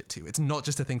relationship to. It's not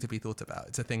just a thing to be thought about.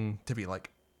 It's a thing to be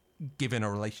like given a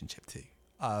relationship to.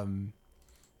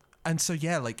 And so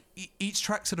yeah, like each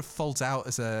track sort of folds out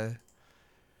as I'm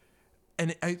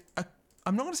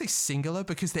not going to say singular,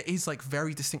 because there is like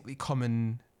very distinctly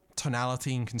common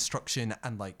tonality and construction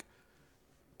and like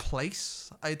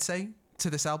place, I'd say, to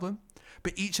this album.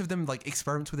 But each of them like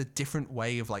experiments with a different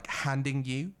way of like handing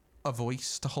you a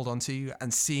voice to hold on to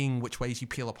and seeing which ways you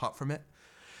peel apart from it.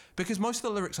 Because most of the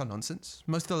lyrics are nonsense.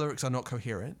 Most of the lyrics are not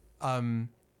coherent.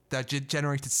 They're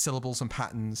generated syllables and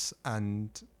patterns and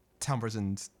timbres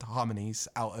and harmonies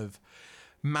out of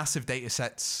massive data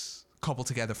sets cobbled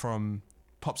together from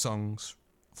pop songs,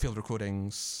 field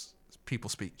recordings, people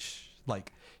speech.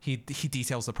 Like he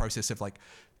details the process of like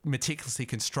meticulously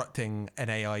constructing an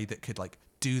AI that could like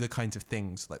do the kinds of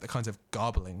things, like the kinds of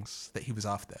garblings that he was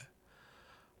after.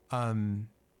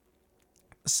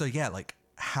 So yeah, like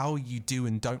how you do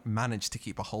and don't manage to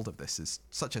keep a hold of this is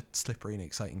such a slippery and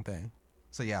exciting thing.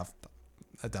 So yeah,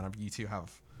 I don't know if you two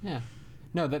have. Yeah,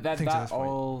 no, that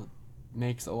all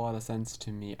makes a lot of sense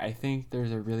to me. I think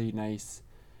there's a really nice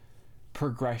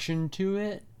progression to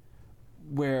it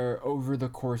where over the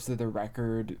course of the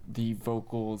record, the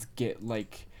vocals get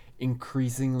like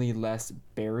increasingly less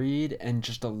buried and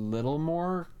just a little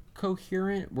more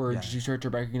coherent, where you start to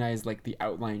recognize like the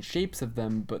outline shapes of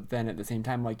them, but then at the same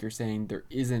time, like you're saying, there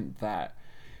isn't that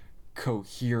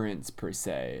coherence per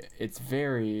se. It's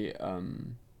very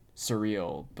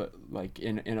surreal, but like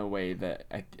in a way that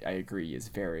I agree is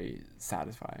very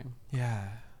satisfying. Yeah.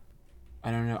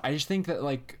 I don't know. I just think that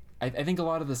like I think a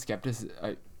lot of the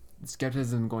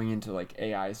skepticism going into like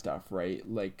AI stuff, right?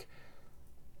 Like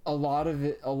a lot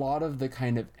of the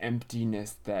kind of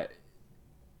emptiness that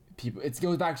people, it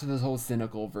goes back to this whole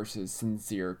cynical versus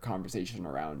sincere conversation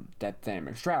around Death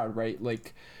Dynamic Shroud, right?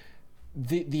 Like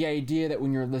the idea that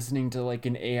when you're listening to like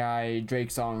an AI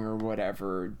Drake song or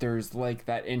whatever, there's like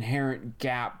that inherent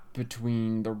gap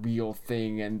between the real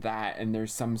thing and that, and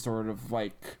there's some sort of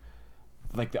like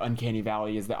the uncanny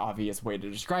valley is the obvious way to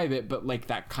describe it, but like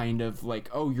that kind of like,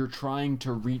 oh, you're trying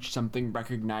to reach something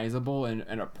recognizable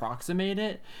and approximate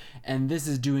it, and this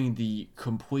is doing the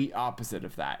complete opposite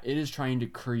of that. It is trying to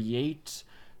create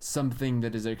something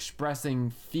that is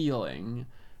expressing feeling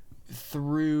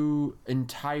through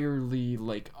entirely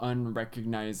like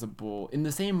unrecognizable, in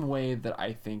the same way that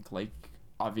I think like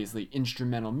obviously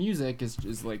instrumental music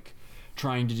is like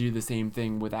trying to do the same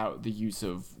thing without the use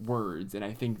of words. And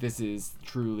I think this is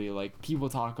truly like, people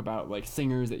talk about like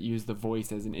singers that use the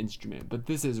voice as an instrument, but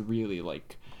this is really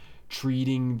like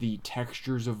treating the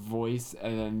textures of voice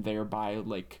and then thereby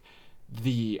like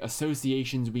the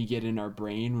associations we get in our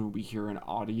brain when we hear an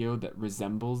audio that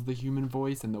resembles the human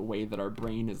voice, and the way that our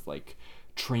brain is like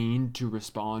trained to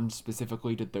respond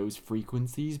specifically to those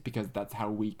frequencies, because that's how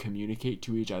we communicate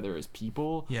to each other as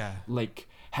people. Yeah. Like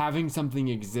having something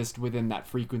exist within that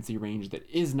frequency range that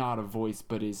is not a voice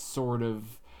but is sort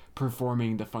of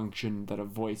performing the function that a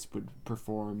voice would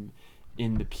perform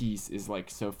in the piece is like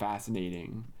so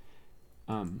fascinating.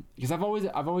 Because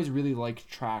I've always really liked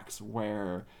tracks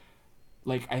where,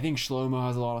 like, I think Shlomo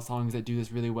has a lot of songs that do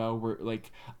this really well, where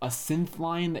like a synth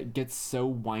line that gets so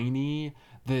whiny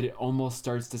that it almost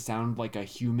starts to sound like a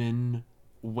human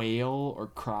wail or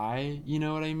cry, you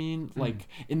know what I mean? Like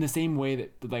in the same way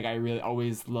that like I really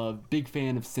always love, big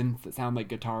fan of synths that sound like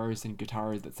guitars and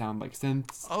guitars that sound like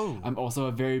synths. I'm also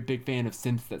a very big fan of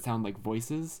synths that sound like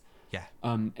voices. Yeah.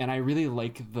 And I really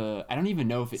like I don't even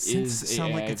know if it synths is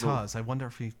sound like guitars. I wonder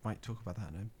if we might talk about that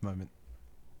in a moment.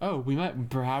 Oh, we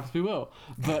might, perhaps we will.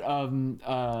 But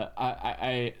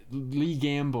I Lee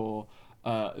Gamble,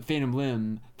 Phantom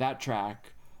Limb, that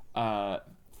track,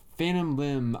 Phantom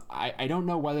Limb, I don't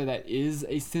know whether that is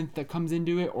a synth that comes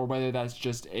into it or whether that's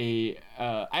just a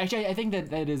actually I think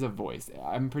that is a voice.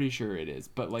 I'm pretty sure it is.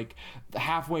 But like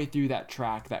halfway through that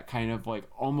track, that kind of like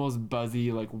almost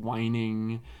buzzy, like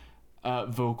whining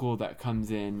vocal that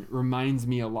comes in reminds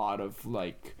me a lot of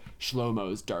like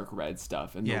Shlomo's Dark Red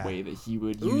stuff, and the way that he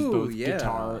would use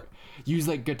guitar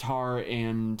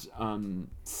and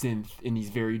synth in these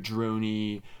very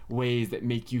drony ways that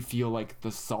make you feel like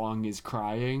the song is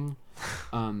crying.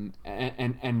 And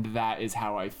that is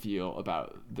how I feel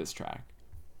about this track.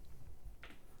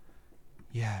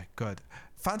 Yeah, good.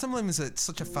 Phantom Limb is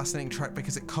such a fascinating track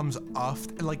because it comes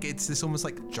after, like, it's this almost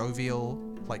like jovial,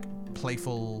 like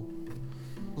playful,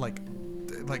 like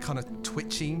kind of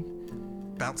twitchy,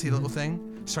 bouncy little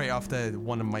thing straight after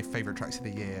one of my favorite tracks of the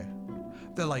year.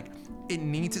 They're like, it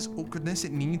needs its awkwardness,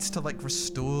 it needs to like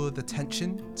restore the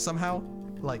tension somehow.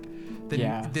 Like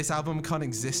this album can't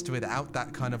exist without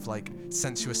that kind of like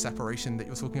sensuous separation that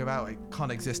you're talking about. It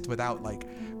can't exist without like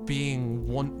being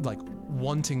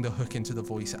wanting the hook into the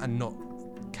voice and not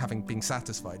being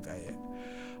satisfied by it.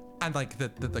 And like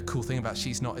the cool thing about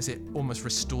She's Not is it almost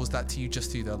restores that to you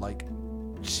just through the like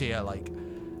sheer like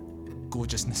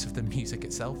gorgeousness of the music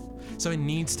itself. So it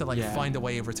needs to like find a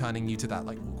way of returning you to that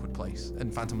like awkward place,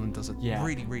 and Phantom Limb does a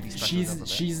really, really special job of it.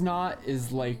 She's Not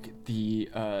is like the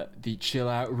chill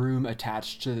out room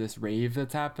attached to this rave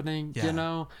that's happening. You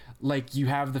know, like you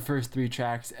have the first 3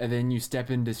 tracks and then you step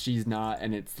into She's Not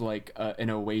and it's like an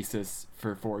oasis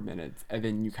for 4 minutes, and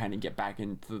then you kind of get back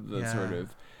into the sort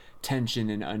of tension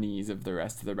and unease of the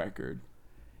rest of the record.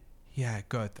 Yeah,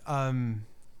 good.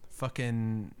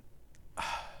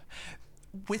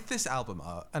 With this album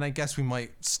art, and I guess we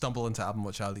might stumble into album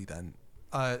watch early then,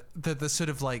 the sort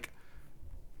of like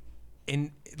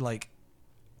in like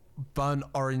burnt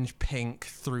orange pink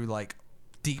through like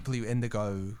deep blue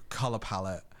indigo color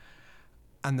palette,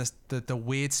 and the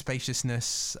weird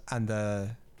spaciousness and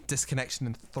the disconnection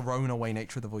and thrown away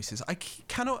nature of the voices, I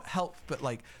cannot help but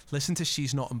like listen to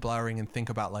She's Not and Blurring and think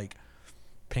about like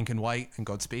Pink and White and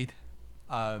Godspeed.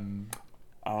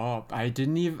 Oh, I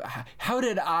didn't even. How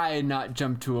did I not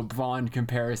jump to a blonde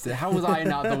comparison? How was I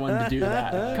not the one to do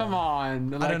that? Come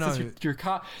on, I don't know. You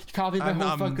copied my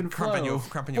whole fucking flow. Cramping your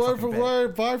Bar fucking for bit. bar,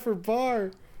 bar for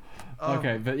bar.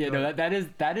 Okay, but yeah, no,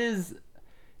 that is.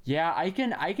 Yeah, I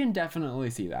can definitely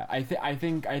see that. I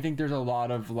think there's a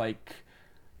lot of like.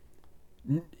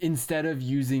 Instead of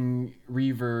using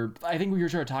reverb, I think we were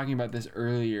sort of talking about this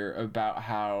earlier about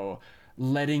how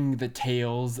letting the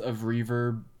tails of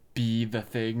reverb be the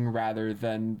thing rather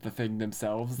than the thing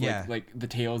themselves. Yeah. Like the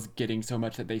tails getting so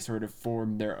much that they sort of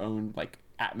form their own like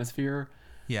atmosphere.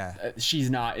 Yeah.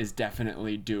 She's Not is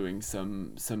definitely doing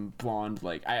some blonde,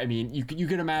 like I mean you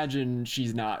could imagine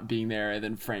She's Not being there and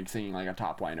then Frank singing like a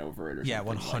top line over it or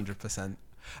something. 100%.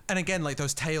 And again, like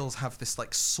those tails have this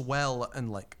like swell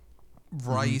and like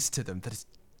rise to them that is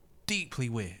deeply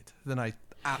weird. Then I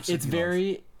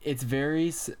absolutely it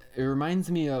reminds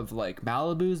me of like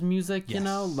Malibu's music, you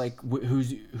know, like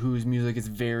whose music is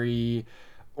very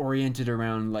oriented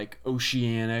around like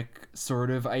oceanic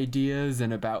sort of ideas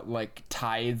and about like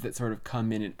tides that sort of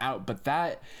come in and out, but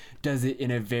that does it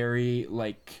in a very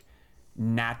like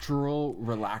natural,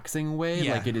 relaxing way.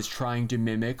 Like it is trying to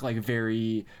mimic like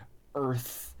very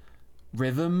earth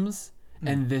rhythms.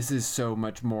 And this is so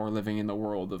much more living in the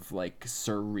world of like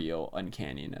surreal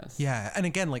uncanniness. Yeah, and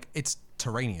again, like it's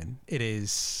Terranian. It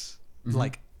is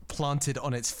like planted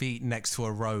on its feet next to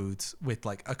a road with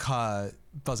like a car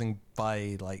buzzing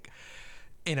by, like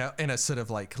in a sort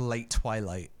of like late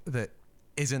twilight that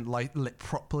isn't lit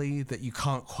properly, that you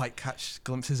can't quite catch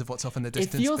glimpses of what's off in the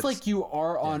distance. It feels like you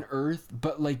are on Earth,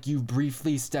 but like you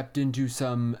briefly stepped into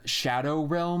some shadow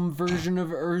realm version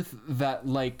of Earth that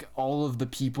like all of the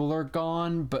people are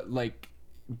gone, but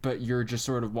you're just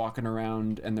sort of walking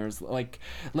around and there's like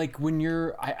when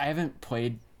you're I haven't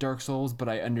played Dark Souls, but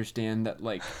I understand that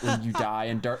like when you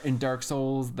die in Dark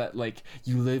Souls that like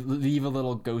you leave a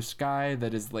little ghost guy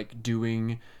that is like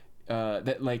doing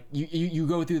that like you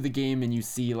go through the game and you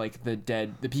see like the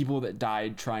people that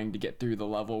died trying to get through the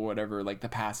level, whatever, like the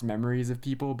past memories of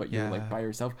people, but you're like by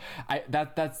yourself.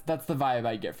 That's the vibe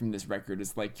I get from this record.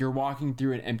 Is like you're walking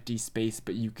through an empty space,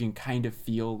 but you can kind of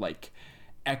feel like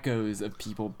echoes of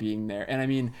people being there. And I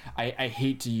mean, I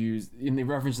hate to use in the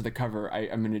reference to the cover,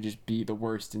 I'm gonna just be the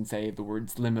worst and say the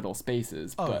words liminal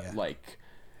spaces, like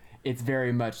it's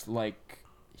very much like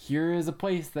here is a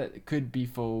place that could be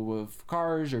full of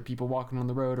cars or people walking on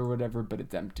the road or whatever, but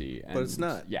it's empty. And but it's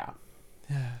not.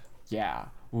 Yeah.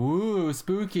 Ooh,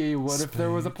 spooky. What if there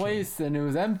was a place and it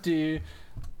was empty?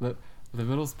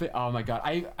 Liminal space. Oh my god.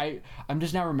 I'm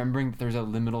just now remembering that there's a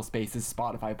liminal spaces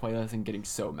Spotify playlist and getting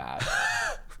so mad.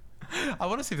 I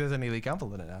want to see if there's any Lee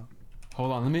Campbell in it now.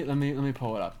 Hold on. Let me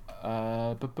pull it up.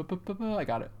 I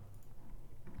got it.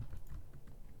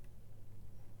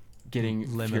 Getting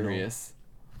Liminal. furious.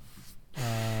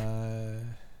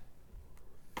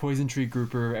 Poison Tree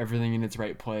Grouper, Everything in Its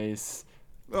Right Place.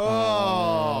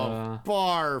 Barf.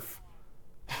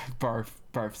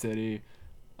 Barf City.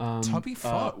 Tubby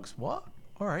Fox. What?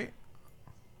 All right.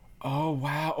 Oh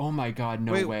wow! Oh my God!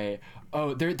 No way!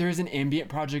 Oh, there's an ambient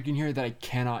project in here that I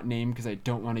cannot name because I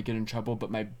don't want to get in trouble. But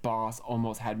my boss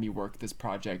almost had me work this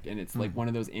project, and it's like one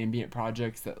of those ambient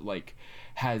projects that like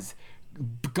has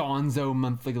gonzo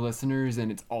monthly listeners,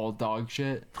 and it's all dog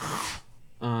shit.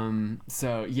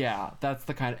 So yeah, that's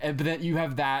the kind of. But then you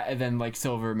have that, and then like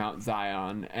Silver Mount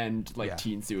Zion, and like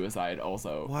Teen Suicide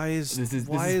also. Why is an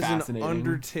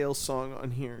Undertale song on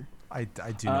here? I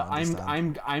do not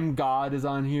understand. I'm God is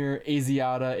on here.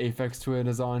 Asiata, Aphex Twin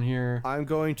is on here. I'm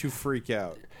going to freak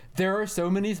out. There are so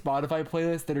many Spotify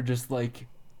playlists that are just like,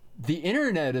 the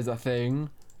internet is a thing,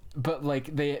 but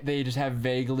like they just have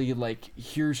vaguely like,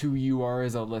 here's who you are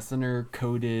as a listener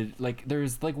coded. Like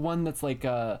there's like one that's like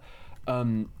the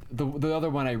other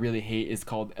one I really hate is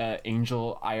called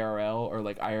Angel IRL, or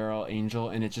like IRL Angel,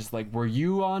 and it's just like, were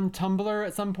you on Tumblr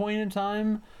at some point in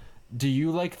time? Do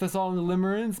you like the song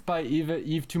Limerence by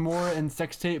Yves Tumor and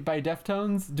Sextape by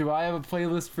Deftones? Do I have a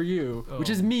playlist for you? Which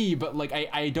is me, but like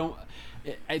I don't.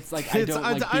 It's like I don't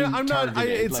like being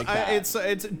targeted like that.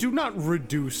 It's do not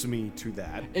reduce me to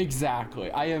that.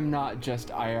 Exactly. I am not just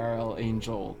IRL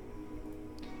Angel.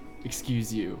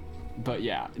 Excuse you, but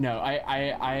yeah, no.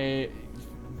 I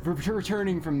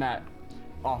returning from that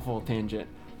awful tangent.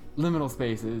 Liminal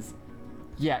spaces.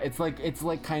 Yeah, it's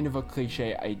like kind of a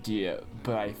cliche idea,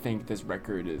 but I think this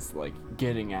record is like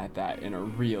getting at that in a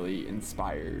really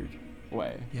inspired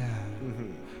way. Yeah.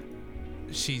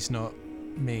 Mm-hmm. She's not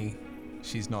me.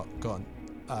 She's not gone.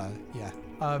 Yeah.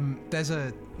 There's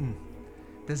a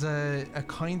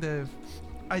kind of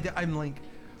I'm like,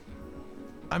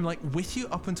 I'm like with you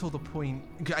up until the point.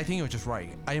 I think you're just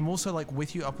right. I am also like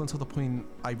with you up until the point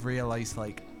I realized,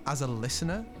 like, as a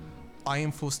listener, I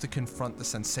am forced to confront the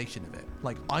sensation of it.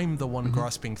 Like, I'm the one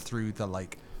grasping through the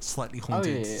like slightly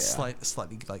haunted,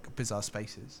 slightly like bizarre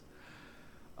spaces.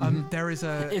 There is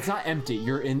a. It's not empty.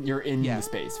 You're in the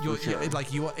space. You're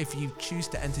like you are. If you choose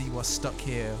to enter, you are stuck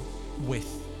here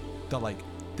with the like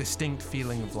distinct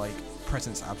feeling of like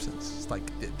presence absence. It's like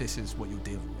this is what you're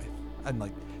dealing with, and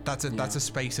like that's a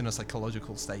space in a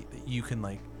psychological state that you can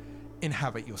like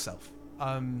inhabit yourself.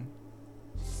 I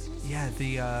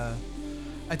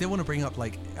did want to bring up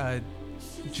like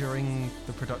during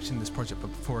the production of this project, but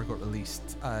before it got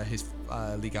released,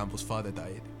 Lee Gamble's father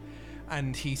died.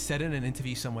 And he said in an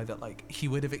interview somewhere that like he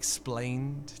would have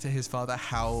explained to his father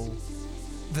how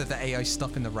the AI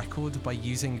stuck in the record by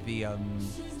using the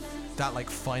that like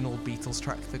final Beatles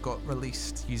track that got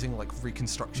released, using like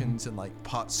reconstructions and like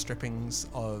part strippings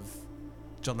of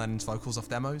John Lennon's vocals off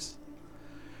demos,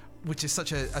 which is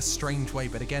such a strange way.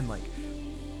 But again, like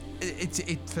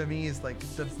it for me is like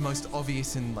the most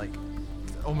obvious and like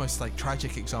almost like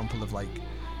tragic example of like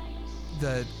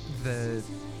the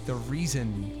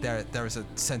reason there is a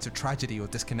sense of tragedy or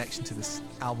disconnection to this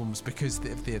album is because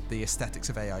of the aesthetics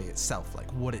of AI itself, like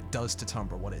what it does to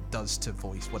timbre, what it does to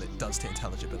voice, what it does to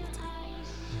intelligibility,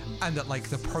 and that like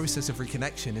the process of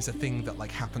reconnection is a thing that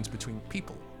like happens between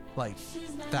people. Like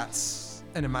that's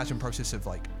an imagined process of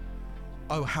like,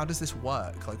 oh, how does this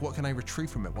work? Like, what can I retrieve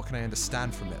from it? What can I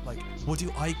understand from it? Like, what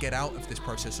do I get out of this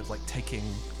process of like taking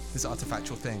this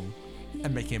artifactual thing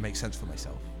and making it make sense for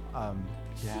myself?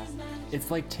 Yeah, it's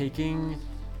like taking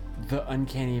the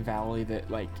uncanny valley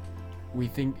that like we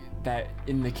think that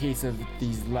in the case of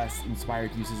these less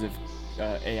inspired uses of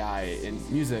AI in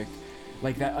music,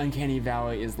 like that uncanny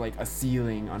valley is like a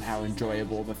ceiling on how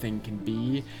enjoyable the thing can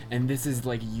be, and this is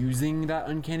like using that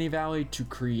uncanny valley to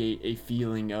create a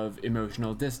feeling of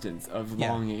emotional distance, of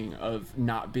longing, of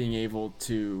not being able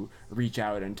to reach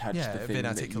out and touch the thing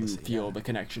that you feel the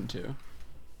connection to.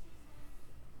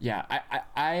 Yeah,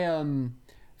 I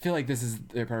feel like this is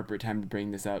the appropriate time to bring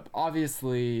this up.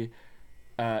 Obviously,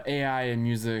 AI and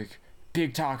music,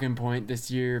 big talking point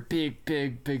this year, big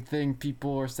thing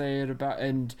people are saying about,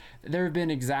 and there have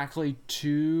been exactly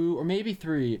 2 or maybe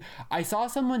 3. I saw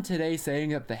someone today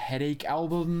saying that the Headache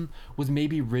album was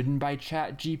maybe written by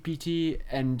ChatGPT,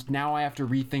 and now I have to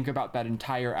rethink about that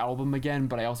entire album again,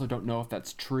 but I also don't know if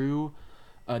that's true.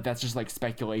 That's just like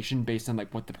speculation based on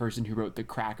like what the person who wrote the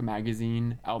Crack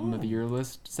Magazine album of the year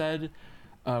list said.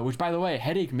 Which, by the way,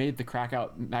 Headache made the Crack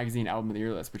Out Magazine album of the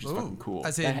year list, which is fucking cool.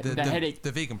 As in the Headache,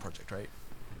 the vegan project, right?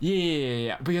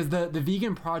 Yeah. Because the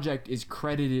vegan project is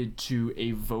credited to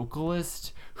a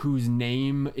vocalist whose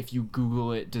name, if you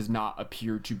Google it, does not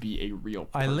appear to be a real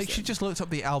person. I literally just looked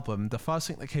up the album. The first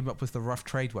thing that came up was the Rough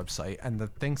Trade website, and the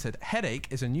thing said, Headache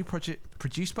is a new project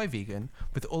produced by Vegan,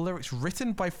 with all lyrics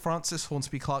written by Francis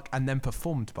Hornsby Clark and then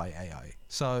performed by AI.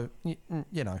 So,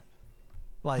 you know,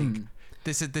 like,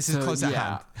 this is close at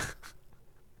hand.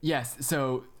 Yes,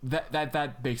 so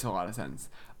that makes a lot of sense.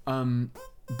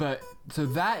 But so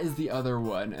that is the other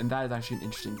one, and that is actually an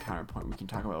interesting counterpoint we can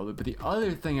talk about a little bit. But the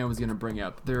other thing I was going to bring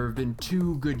up, there have been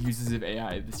 2 good uses of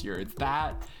AI this year. It's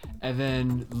that, and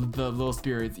then the Little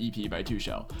Spirits EP by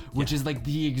 2Shell, which is like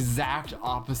the exact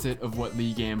opposite of what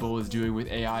Lee Gamble is doing with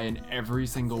AI in every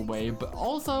single way, but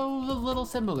also a little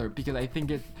similar, because I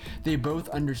think they both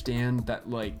understand that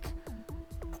like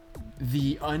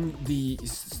the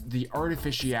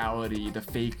artificiality, the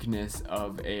fakeness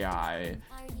of AI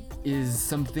is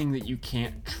something that you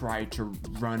can't try to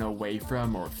run away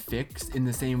from or fix, in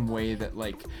the same way that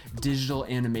like digital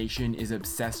animation is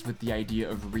obsessed with the idea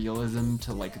of realism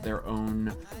to like their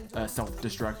own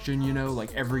self-destruction, you know,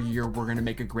 like every year we're gonna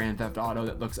make a Grand Theft Auto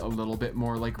that looks a little bit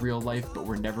more like real life, but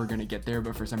we're never gonna get there,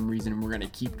 but for some reason we're gonna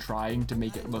keep trying to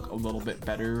make it look a little bit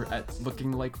better at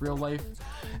looking like real life.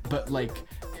 But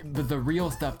the real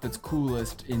stuff that's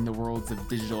coolest in the worlds of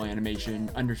digital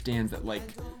animation understands that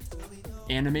like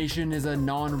animation is a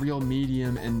non-real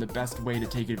medium, and the best way to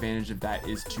take advantage of that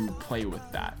is to play with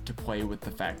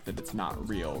the fact that it's not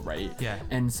real, right? Yeah.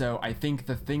 And so I think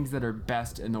the things that are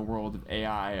best in the world of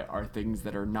AI are things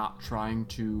that are not trying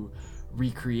to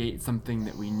recreate something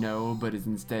that we know, but is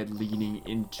instead leaning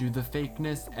into the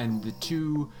fakeness. And the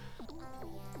 2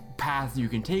 paths you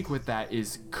can take with that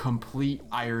is complete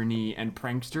irony and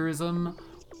pranksterism,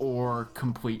 or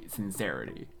complete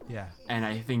sincerity. Yeah. And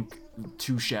I think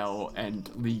 2Shell and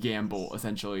Lee Gamble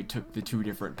essentially took the 2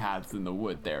 different paths in the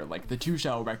wood there. Like the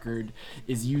 2Shell record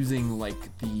is using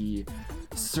like the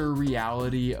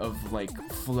surreality of like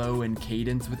flow and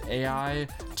cadence with AI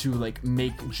to like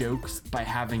make jokes by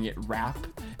having it rap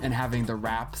and having the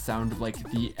rap sound like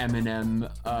the Eminem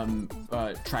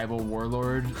tribal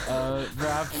warlord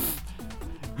rap.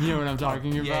 You know what I'm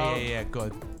talking about? Yeah.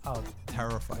 God. Oh,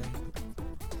 terrifying.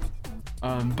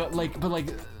 But like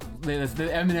that's the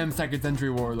Eminem Second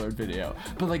Century Warlord video.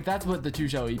 But like that's what the Two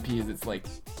Shell EP is. It's like,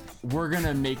 we're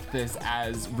gonna make this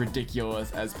as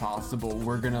ridiculous as possible.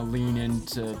 We're gonna lean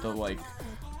into the like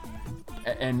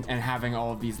and having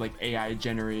all of these like AI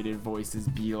generated voices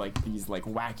be like these like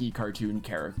wacky cartoon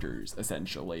characters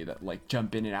essentially that like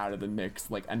jump in and out of the mix,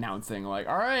 like announcing like,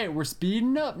 all right, we're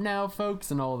speeding up now,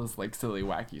 folks, and all this like silly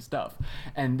wacky stuff.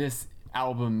 And this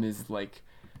album is like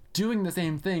doing the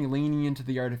same thing, leaning into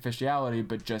the artificiality,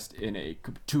 but just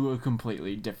to a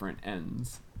completely different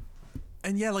ends.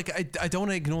 And yeah, like I don't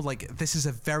want to ignore, like, this is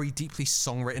a very deeply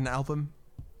songwritten album,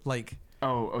 like.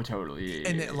 Oh, totally.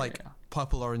 Yeah,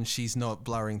 Purple Orange, She's Not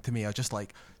Blurring to me are just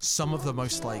like some of the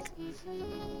most like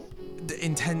the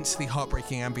intensely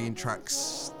heartbreaking ambient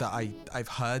tracks that I've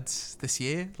heard this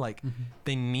year. Like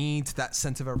they need that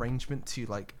sense of arrangement to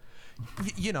like,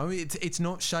 you know, it's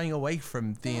not shying away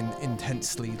from the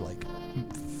intensely like,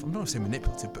 I'm not gonna say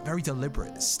manipulative, but very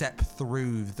deliberate step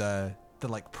through the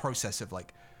like process of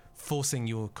like forcing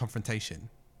your confrontation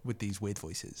with these weird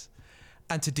voices.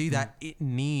 And to do that, it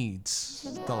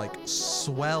needs the like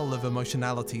swell of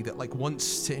emotionality that like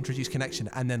wants to introduce connection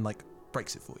and then like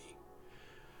breaks it for you.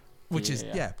 Which is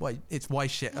it's why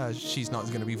She's Not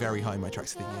is going to be very high in my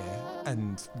tracks of the year,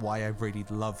 and why I really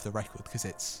love the record, because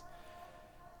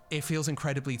it feels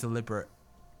incredibly deliberate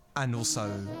and also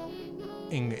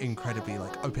incredibly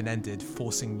like open-ended,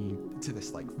 forcing you to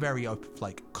this like very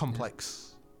like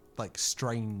complex, like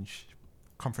strange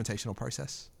confrontational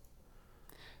process.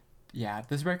 Yeah,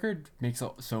 this record makes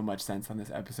so much sense on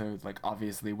this episode. Like,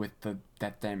 obviously, with the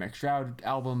Death Dynamic Shroud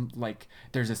album, like,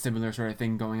 there's a similar sort of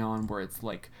thing going on where it's,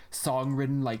 like,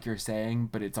 song-written, like you're saying,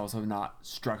 but it's also not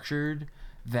structured,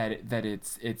 that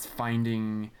it's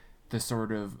finding the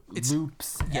sort of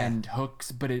loops and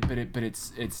hooks, but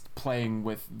it's playing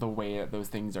with the way that those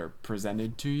things are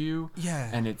presented to you. Yeah.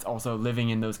 And it's also living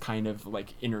in those kind of,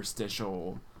 like,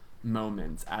 interstitial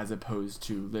moments as opposed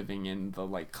to living in the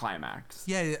like climax.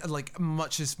 Yeah, like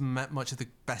much of the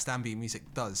best ambient music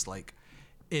does, like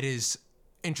it is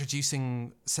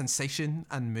introducing sensation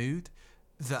and mood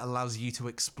that allows you to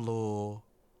explore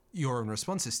your own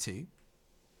responses to,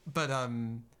 but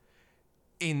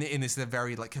in this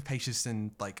very like capacious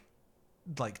and like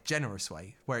generous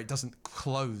way where it doesn't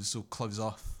close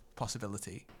off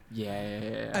possibility.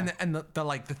 Yeah. And the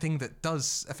like the thing that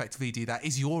does effectively do that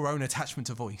is your own attachment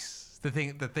to voice. The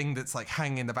thing that's like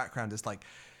hanging in the background is like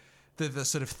the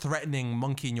sort of threatening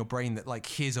monkey in your brain that like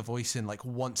hears a voice and like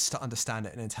wants to understand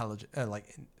it and intellect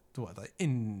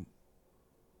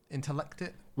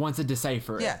it. Wants to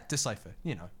decipher it. Yeah, decipher.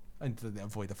 You know, and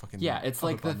avoid the fucking. Yeah, it's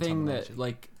like the thing that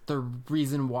like the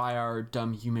reason why our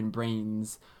dumb human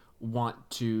brains want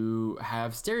to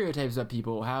have stereotypes of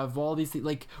people, have all these things,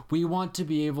 like we want to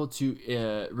be able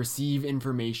to receive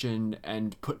information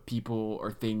and put people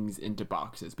or things into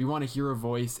boxes. We want to hear a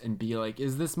voice and be like,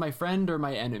 is this my friend or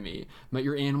my enemy? But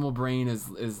your animal brain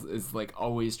is like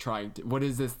always trying to, what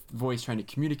is this voice trying to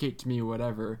communicate to me or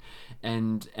whatever.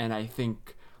 And I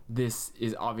think this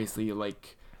is obviously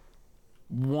like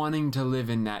wanting to live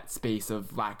in that space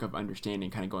of lack of understanding,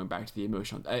 kind of going back to the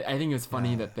emotional. I think it's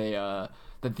funny that they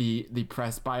that the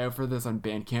press bio for this on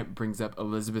Bandcamp brings up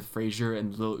Elizabeth Fraser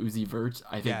and Lil Uzi Vert.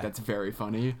 I think that's very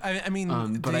funny. I mean,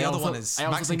 but the other one is I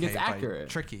also Max think and it's K by accurate.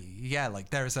 Tricky. Yeah,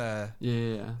 like there's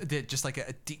just like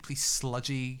a deeply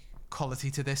sludgy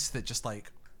quality to this that just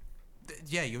like,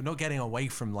 you're not getting away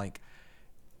from like,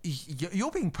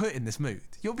 you're being put in this mood.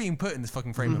 You're being put in this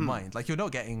fucking frame of mind. Like you're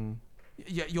not getting,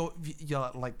 you're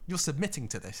like, you're submitting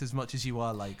to this as much as you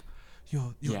are like,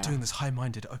 you're doing this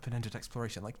high-minded, open-ended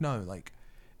exploration. Like, no, like,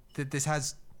 this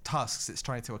has tasks it's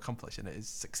trying to accomplish and it is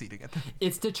succeeding at them.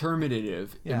 It's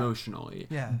determinative emotionally,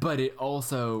 but it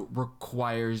also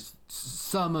requires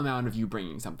some amount of you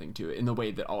bringing something to it in the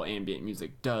way that all ambient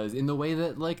music does, in the way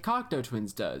that like Cocteau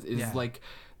Twins does, is like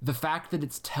the fact that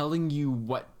it's telling you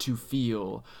what to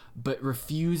feel but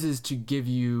refuses to give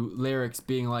you lyrics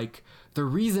being like, the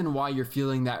reason why you're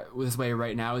feeling this way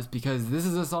right now is because this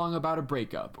is a song about a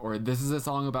breakup, or this is a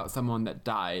song about someone that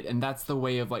died, and that's the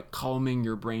way of like calming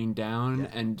your brain down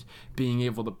and being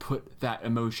able to put that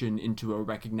emotion into a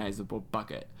recognizable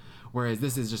bucket. Whereas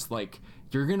this is just like,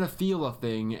 you're gonna feel a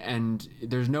thing and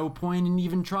there's no point in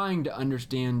even trying to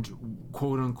understand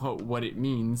quote unquote what it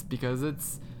means, because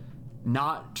it's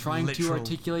not trying to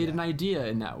articulate an idea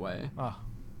in that way.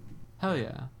 Hell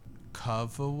yeah.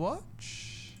 Cover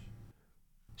watch?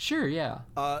 Sure, yeah.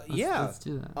 Let's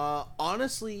do that.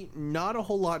 Honestly, not a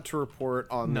whole lot to report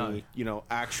on the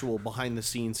actual behind the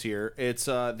scenes here. It's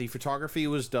the photography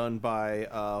was done by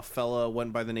a fella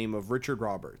went by the name of Richard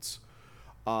Roberts.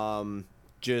 I'll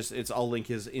link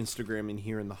his Instagram in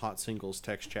here in the Hot Singles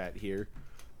text chat here.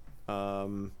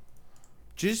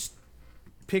 Just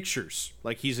pictures.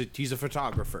 Like he's a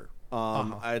photographer.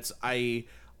 I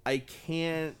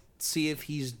can't see if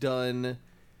he's done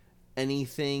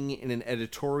anything in an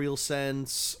editorial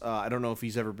sense. I don't know if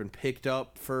he's ever been picked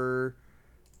up for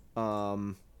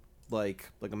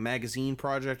like a magazine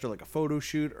project or like a photo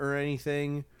shoot or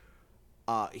anything.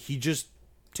 He just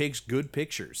takes good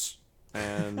pictures,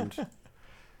 and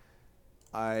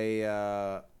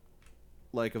I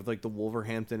like of like the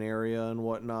Wolverhampton area and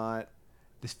whatnot.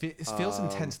 This feels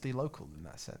intensely local in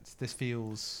that sense. This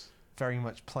feels very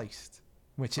much placed,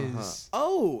 which is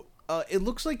it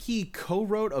looks like he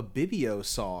co-wrote a Bibio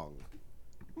song.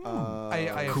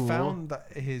 I cool. found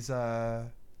that his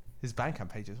Bandcamp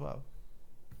page as well.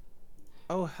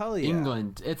 Oh hell yeah!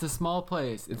 England. It's a small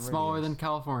place. It's smaller than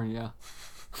California.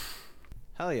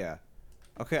 Hell yeah!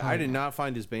 Okay, I did not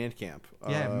find his Bandcamp.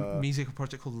 Musical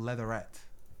project called Leatherette.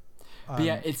 But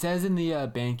yeah, it says in the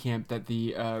Bandcamp that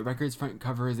the record's front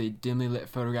cover is a dimly lit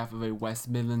photograph of a West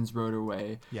Midlands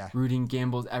roadway, rooting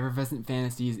Gamble's effervescent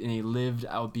fantasies in a lived,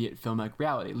 albeit film-like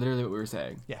reality. Literally what we were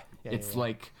saying. It's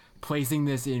like placing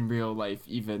this in real life,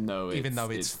 even though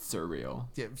it's surreal.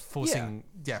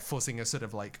 Forcing a sort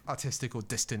of like artistic or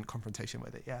distant confrontation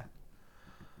with it.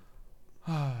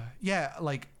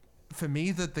 Like for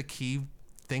me, the key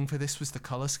thing for this was the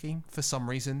color scheme. For some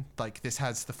reason, like this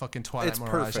has the fucking Twilight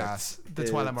Mirage ass,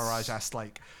 Twilight Mirage ass,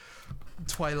 like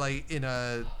Twilight in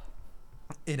a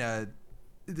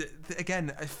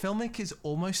again, filmic is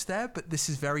almost there, but this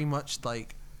is very much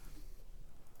like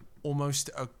almost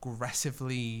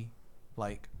aggressively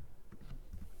like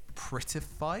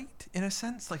prettified in a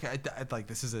sense. Like I like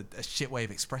this is a shit way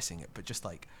of expressing it, but just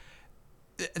like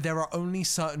there are only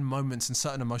certain moments and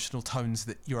certain emotional tones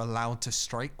that you're allowed to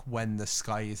strike when the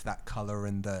sky is that color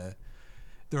and the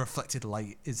reflected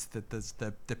light is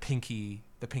the pinky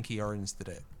orange that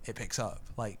it picks up.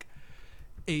 Like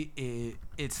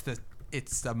it's the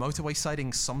motorway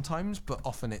sighting sometimes, but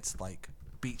often it's like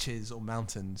beaches or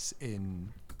mountains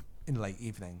in late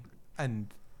evening,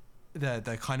 and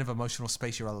the kind of emotional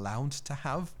space you're allowed to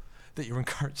have, that you're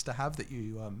encouraged to have, that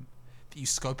you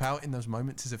scope out in those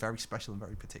moments is a very special and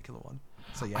very particular one.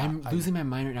 So yeah, I'm losing my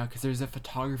mind right now because there's a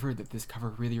photographer that this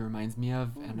cover really reminds me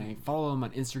of, and I follow him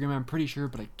on Instagram, I'm pretty sure,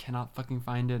 but I cannot fucking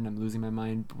find it, and I'm losing my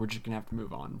mind. But we're just gonna have to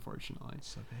move on, unfortunately.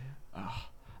 So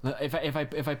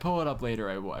if I pull it up later,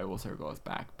 I will circle us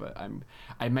back. But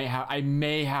I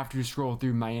may have to scroll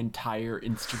through my entire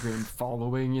Instagram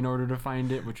following in order to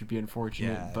find it, which would be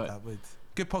unfortunate. Yeah, but that would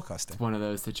good podcasting. It's one of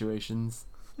those situations.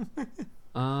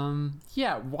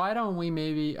 Why don't we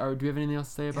maybe, or do you have anything else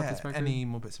to say about this record? Any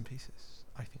more bits and pieces?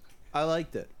 I think I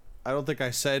liked it. I don't think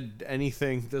I said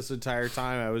anything this entire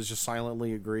time. I was just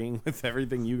silently agreeing with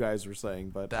everything you guys were saying,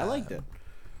 but I liked it.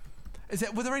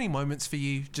 Were there any moments for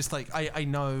you, just like I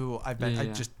know I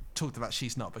just talked about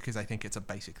She's Not because I think it's a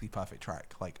basically perfect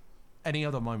track. Like any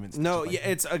other moments? No,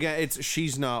 it's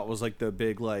She's Not was like the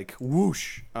big like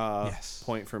whoosh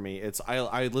point for me. It's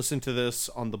I listened to this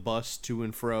on the bus to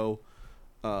and fro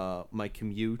my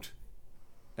commute,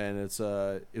 and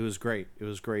it was great.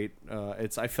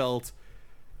 I felt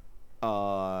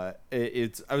I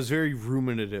was very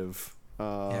ruminative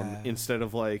instead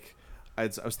of like I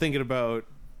was thinking about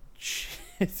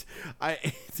shit.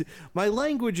 My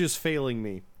language is failing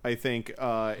me, I think.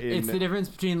 It's the difference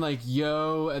between like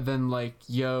yo and then like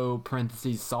yo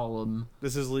parentheses solemn.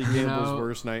 This is Lee Gamble's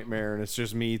worst nightmare, and it's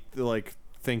just me like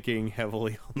thinking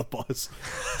heavily on the bus.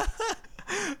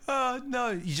 No,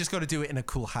 you just got to do it in a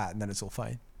cool hat, and then it's all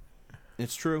fine.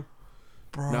 It's true,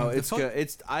 bro. No, it's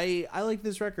good. I like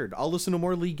this record. I'll listen to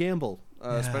more Lee Gamble,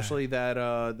 especially that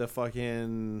the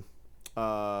fucking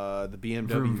the BMW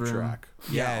Vroom, vroom. track.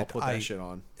 Yeah, I'll put that shit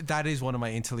on. That is one of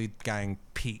my Interlude Gang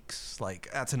peaks. Like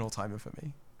that's an all-timer for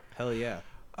me. Hell yeah.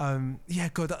 Yeah,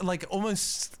 good. Like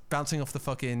almost bouncing off the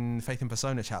fucking Faith and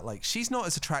Persona chat. Like She's Not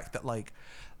as a track that like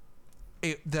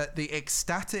the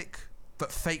ecstatic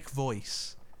but fake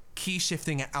voice, key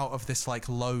shifting it out of this like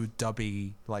low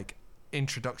dubby like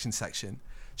introduction section,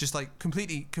 just like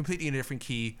completely in a different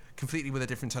key, completely with a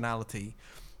different tonality,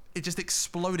 it just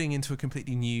exploding into a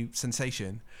completely new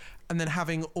sensation, and then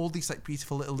having all these like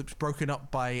beautiful little loops broken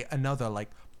up by another like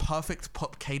perfect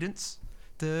pop cadence,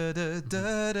 da, da,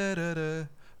 da, da, da, da,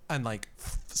 and like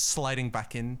sliding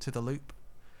back into the loop.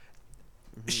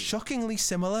 shockingly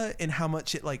similar in how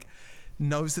much it like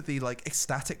knows that the like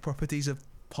ecstatic properties of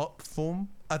pop form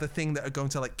are the thing that are going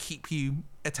to like keep you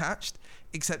attached,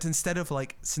 except instead of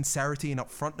like sincerity and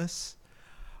upfrontness,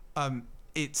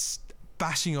 it's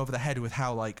bashing over the head with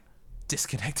how like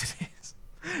disconnected it is.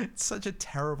 It's such a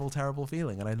terrible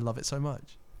feeling, and I love it so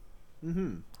much.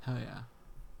 Hell yeah.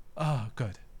 Oh,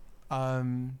 good.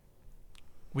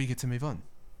 We get to move on.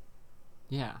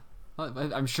 Yeah.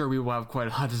 I'm sure we will have quite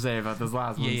a lot to say about this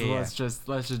last one, so let's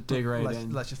just dig right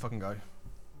in. Let's just fucking go.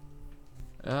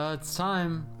 It's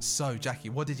time. So, Jackie,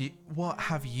 what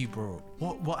have you brought?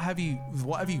 What have you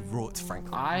wrought,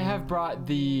 frankly? I have brought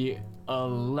the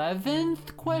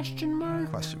 11th question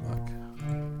mark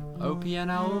OPN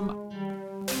album.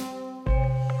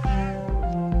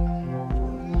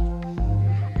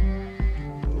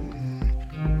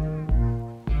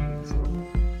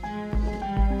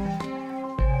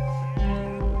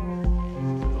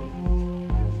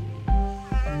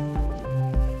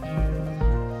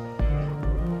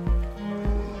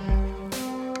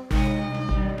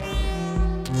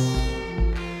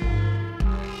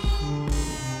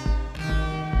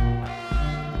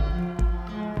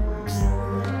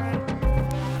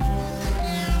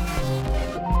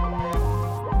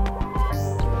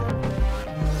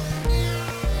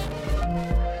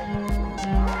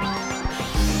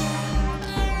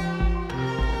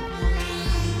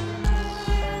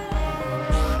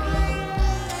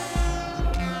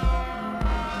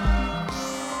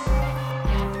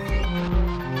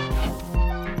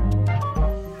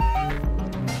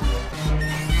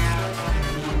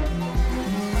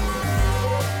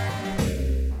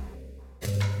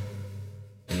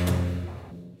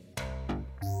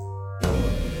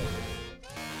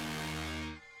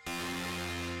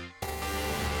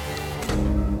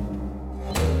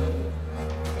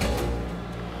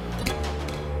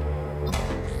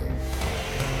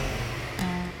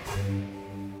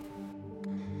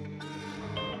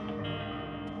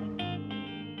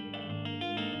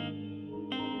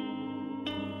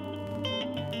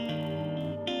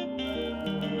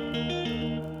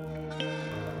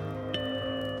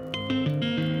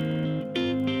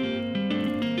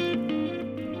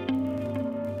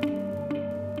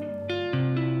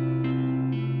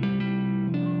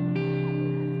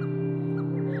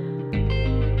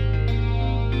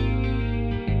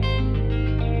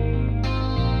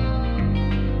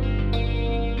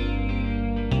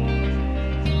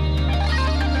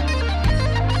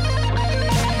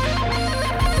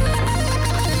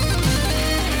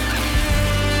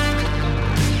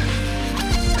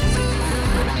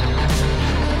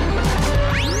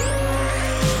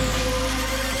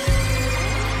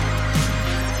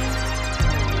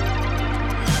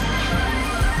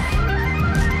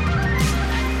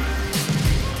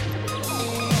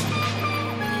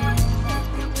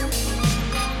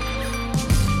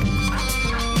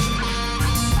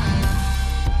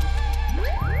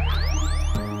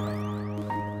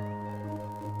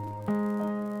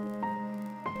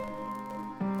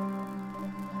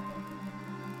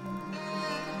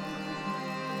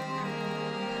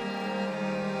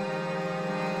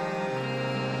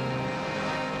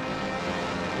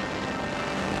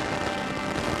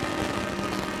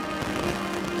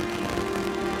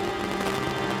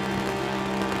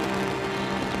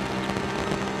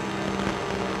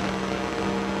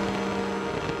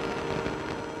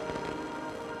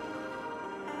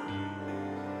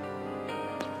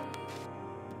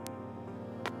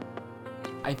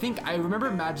 I think I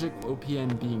remember Magic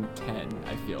OPN being 10,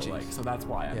 I feel like, so that's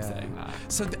why I'm saying that.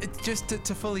 So just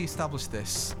to fully establish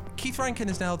this, Keith Rankin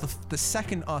is now the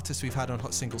second artist we've had on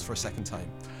Hot Singles for a second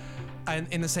time. And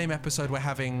in the same episode, we're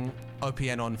having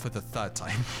OPN on for the third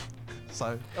time.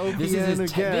 So this is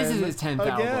his 10th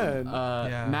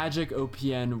album. Magic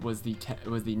OPN was the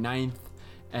 9th,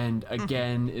 and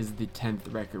again is the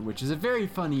 10th record, which is a very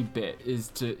funny bit. Is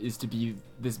to be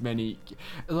this many,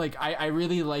 like I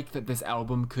really like that this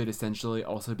album could essentially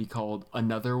also be called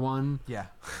Another One. Yeah.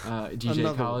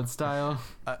 DJ Khaled style.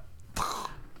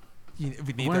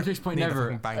 One of Tricks Point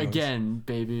Never again,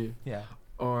 baby. Yeah.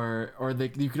 Or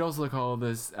you could also call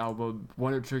this album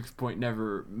One of Tricks Point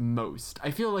Never Most.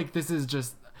 I feel like this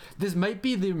might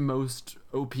be the most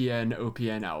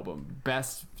OPN album.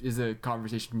 Best is a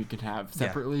conversation we could have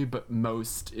separately, but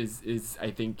most is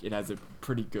I think it has a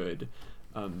pretty good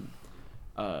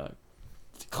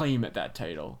claim at that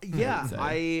title. Yeah,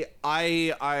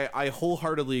 I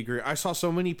wholeheartedly agree. I saw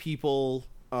so many people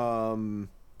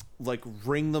like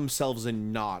wring themselves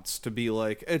in knots to be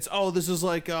like, this is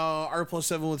like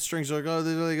R+7 with strings. Like, this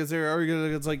is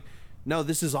like, it's like, no,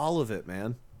 this is all of it,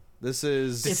 man. It's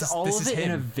all of it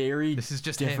in a very this is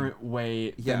just different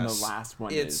way than the last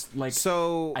one is. Like,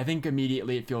 so I think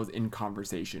immediately it feels in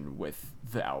conversation with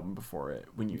the album before it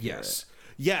when you hear it.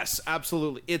 Yes,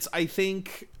 absolutely. I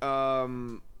think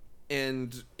and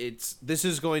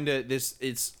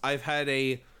I've had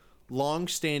a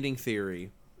long-standing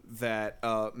theory that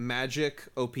Magic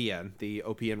OPN, the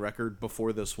OPN record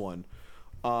before this one,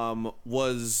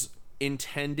 was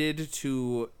intended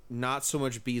to not so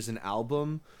much be as an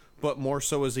album, but more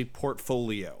so as a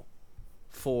portfolio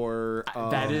for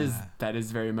that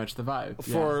is very much the vibe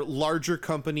for larger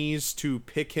companies to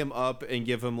pick him up and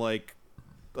give him to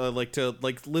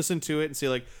listen to it and say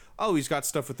like, oh, he's got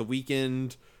stuff with the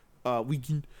Weeknd, and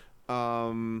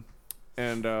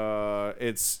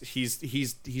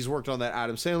he's worked on that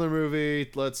Adam Sandler movie.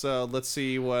 Let's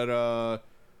see what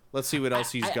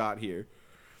else he's got here.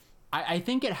 I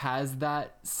think it has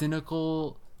that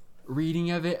cynical reading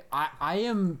of it. I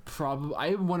am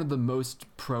one of the most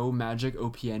pro Magic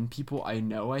OPN people I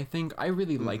know. I think I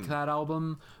really like that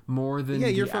album more than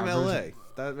you're from LA.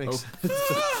 That makes sense.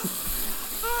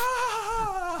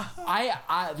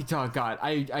 Oh God,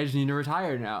 I just need to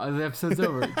retire now. The episode's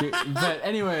over. But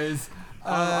anyways,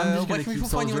 I'm just gonna keep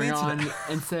soldiering on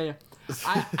and say,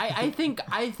 I think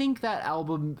that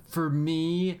album for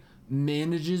me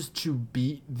manages to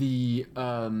beat the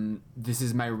This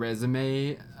Is My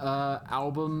Resume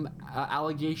album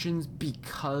allegations,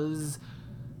 because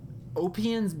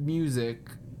OPN's music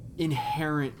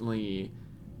inherently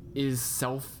is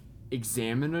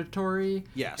self-examinatory.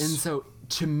 Yes. And so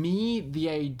to me, the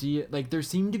idea, like, there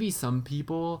seem to be some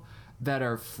people that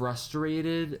are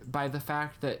frustrated by the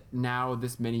fact that now,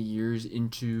 this many years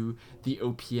into the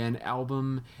OPN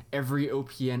album, every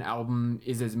OPN album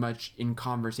is as much in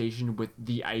conversation with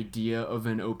the idea of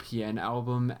an OPN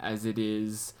album as it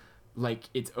is like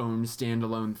its own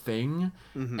standalone thing.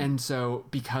 And so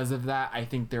because of that, I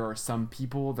think there are some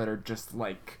people that are just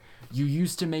like, you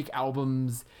used to make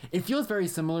albums. It feels very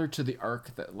similar to the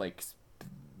arc that like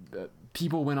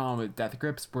people went on with Death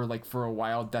Grips, where like for a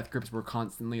while Death Grips were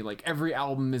constantly like, every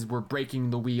album is we're breaking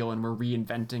the wheel and we're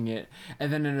reinventing it,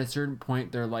 and then at a certain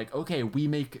point they're like, okay, we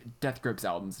make Death Grips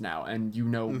albums now, and you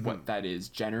know what that is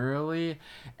generally.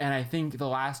 And I think the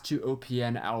last two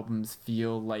OPN albums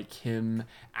feel like him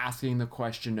asking the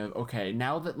question of, okay,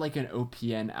 now that like an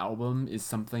OPN album is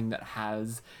something that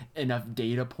has enough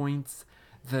data points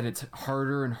that it's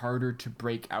harder and harder to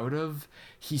break out of,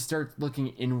 he starts looking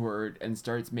inward and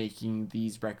starts making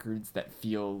these records that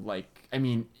feel like, I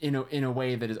mean, in a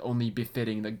way that is only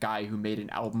befitting the guy who made an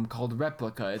album called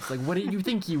Replica. It's like, what did you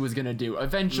think he was gonna do?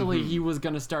 Eventually he was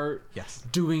gonna start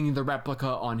doing the replica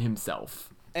on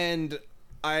himself. And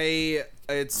I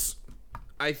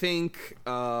think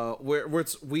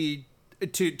to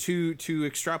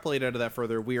extrapolate out of that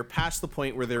further, we are past the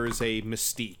point where there is a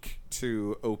mystique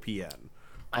to OPN.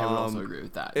 I would also agree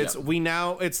with that.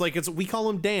 We call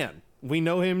him Dan. We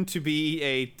know him to be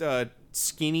a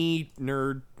skinny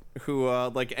nerd who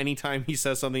like anytime he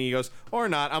says something he goes, or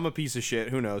not, I'm a piece of shit,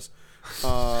 who knows.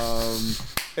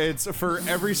 It's for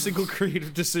every single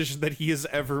creative decision that he has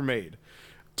ever made.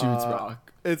 Dude's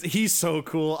rock. He's so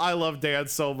cool. I love Dan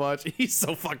so much. He's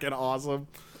so fucking awesome.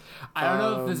 I don't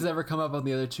know if this has ever come up on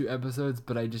the other two episodes,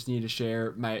 but I just need to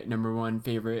share my number one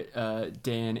favorite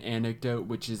Dan anecdote,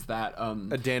 which is that a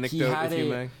Dan-ecdote, if you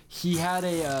may. He had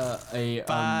a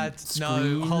bad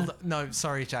screen. No,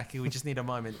 sorry, Jackie. We just need a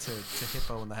moment to hit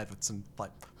Bo on the head with some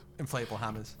like inflatable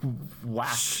hammers.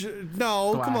 Whack.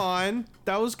 Come on,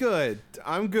 that was good.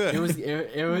 I'm good. It was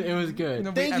good.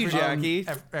 No, Thank you, Jackie.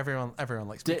 Everyone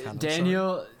likes big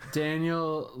hammers.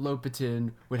 Daniel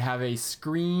Lopatin would have a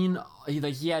screen.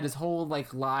 He had his whole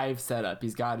like live setup.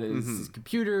 He's got his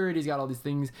computer and he's got all these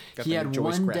things. He had his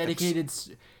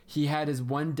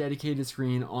one dedicated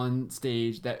screen on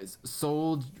stage. That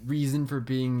sole reason for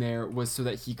being there was so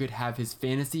that he could have his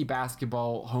fantasy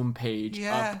basketball homepage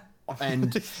up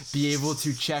and be able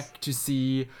to check to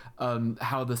see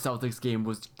how the Celtics game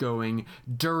was going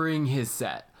during his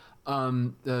set.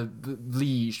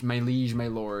 Liege, my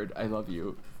lord, I love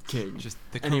you, king. Just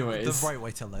the right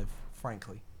way to live,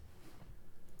 frankly.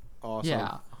 Awesome.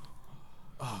 Yeah.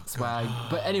 Oh, swag.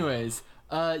 But anyways,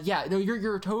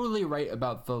 you're totally right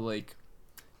about the like.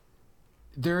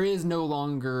 There is no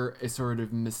longer a sort of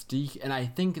mystique, and I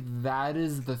think that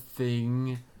is the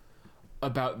thing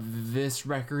about this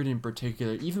record in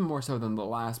particular, even more so than the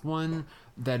last one,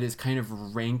 that is kind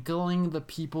of rankling the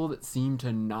people that seem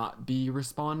to not be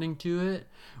responding to it,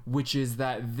 which is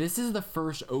that this is the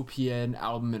first OPN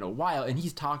album in a while, and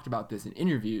he's talked about this in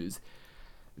interviews,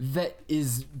 that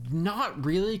is not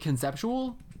really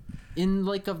conceptual. in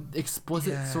like a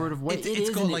explicit sort of way. It is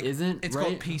and it isn't. It's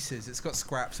right? got pieces. It's got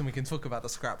scraps, and we can talk about the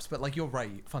scraps. But like you're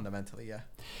right, fundamentally, yeah.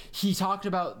 He talked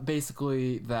about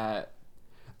basically that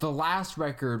the last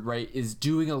record, right, is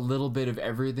doing a little bit of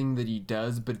everything that he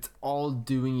does, but it's all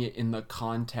doing it in the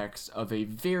context of a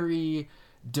very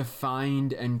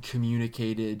defined and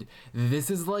communicated, this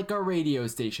is like a radio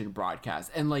station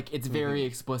broadcast, and like it's very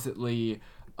explicitly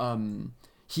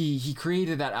he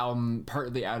created that album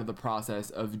partly out of the process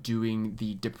of doing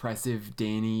the Depressive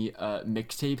Danny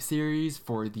mixtape series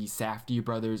for the Safdie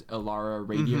Brothers Ilara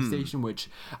radio station, which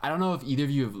I don't know if either of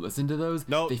you have listened to those.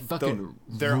 No, they fucking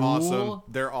they're rule. awesome.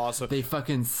 They're awesome. They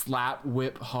fucking slap,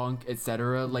 whip, honk,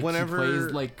 etc. Like Whenever, he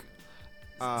plays like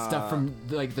stuff from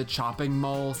like the Chopping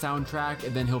Mall soundtrack,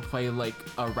 and then he'll play like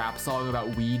a rap song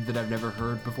about weed that I've never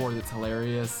heard before that's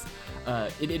hilarious.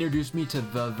 It introduced me to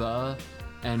the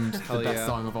and the best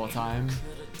song of all time,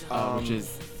 which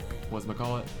is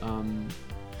whatchamacallit?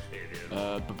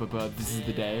 This Is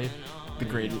the Day.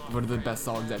 One of the best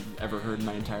songs I've ever heard in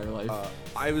my entire life.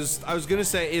 I was gonna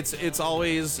say it's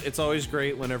always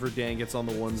great whenever Dan gets on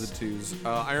the ones and twos.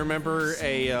 I remember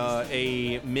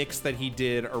a mix that he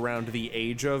did around the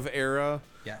Age of era.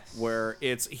 Yes. Where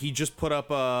he just put up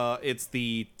it's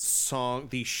the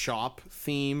shop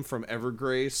theme from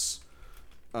Evergrace.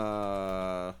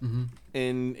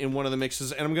 In one of the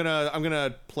mixes, and I'm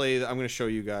gonna show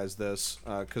you guys this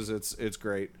because it's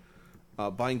great.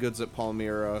 Buying Goods at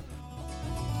Palmyra.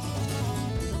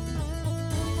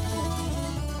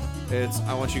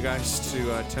 I want you guys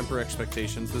to temper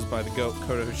expectations. This is by the GOAT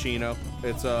Kota Hoshino.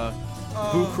 It's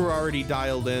who are already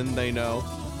dialed in, they know,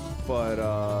 but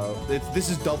this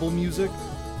is double music.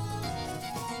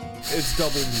 It's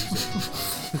double music.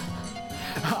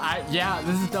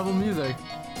 This is double music.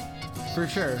 For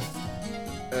sure.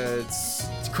 It's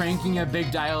cranking a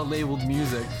big dial labeled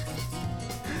music.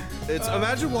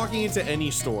 Imagine walking into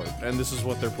any store and this is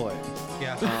what they're playing.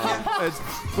 Yeah.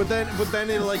 But then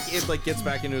it gets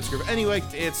back into its groove. Anyway,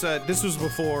 this was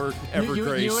before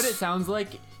Evergrace. You know what it sounds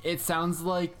like? It sounds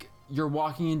like you're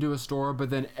walking into a store, but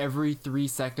then every 3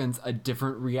 seconds, a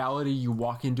different reality. You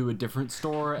walk into a different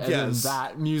store, and then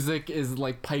that music is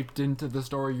like piped into the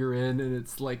store you're in, and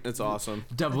it's awesome.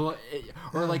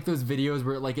 Or like those videos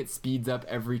where it speeds up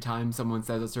every time someone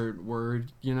says a certain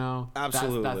word. You know,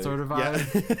 absolutely that sort of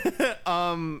vibe.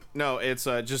 Yeah. No, it's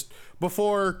just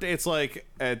before it's like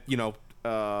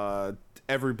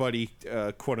everybody,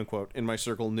 quote unquote, in my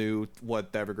circle knew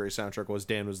what the Evergrace soundtrack was.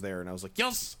 Dan was there, and I was like,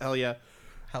 yes, hell yeah.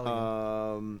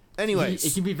 Anyways,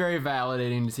 it can be very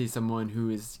validating to see someone who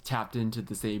is tapped into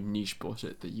the same niche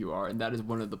bullshit that you are, and that is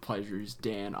one of the pleasures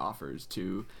Dan offers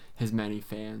to his many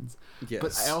fans. Yes.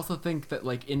 But I also think that,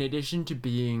 like, in addition to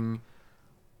being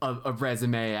a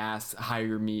resume ass,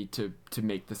 hire me to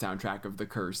make the soundtrack of the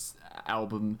Curse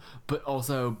album, but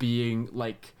also being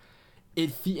like,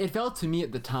 it felt to me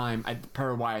at the time,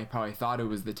 part of why I probably thought it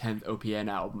was the 10th OPN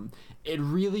album, it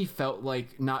really felt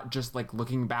like not just like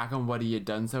looking back on what he had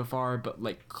done so far, but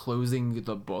like closing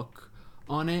the book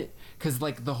on it, because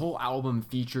like the whole album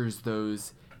features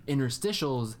those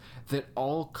interstitials that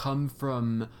all come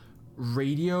from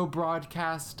radio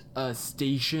broadcast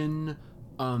station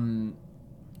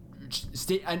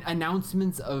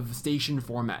announcements of station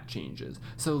format changes.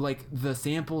 So like the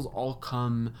samples all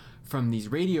come from these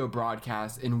radio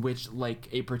broadcasts in which like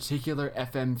a particular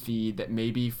FM feed that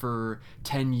maybe for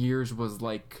 10 years was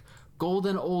like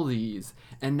golden oldies,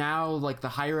 and now like the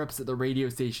higher ups at the radio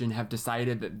station have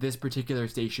decided that this particular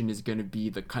station is going to be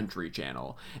the country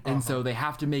channel, and so they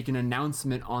have to make an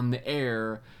announcement on the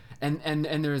air, and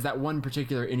there's that one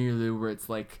particular interlude where it's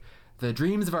like, the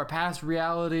dreams of our past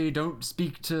reality don't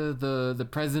speak to the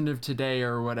present of today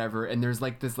or whatever, and there's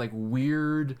like this like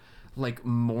weird like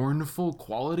mournful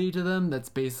quality to them that's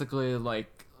basically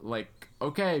like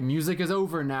okay, music is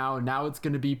over now it's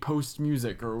gonna be post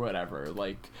music or whatever,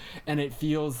 like, and it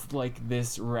feels like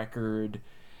this record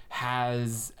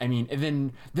has, I mean, and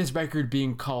then this record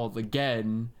being called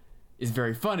Again is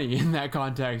very funny in that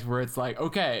context, where it's like,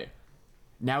 okay,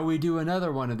 now we do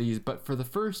another one of these, but for the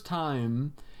first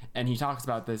time. And he talks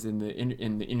about this in the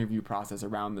interview process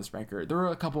around this record. There were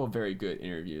a couple of very good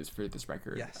interviews for this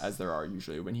record, yes, as there are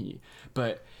usually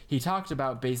but he talked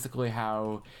about basically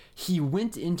how he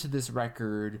went into this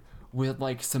record with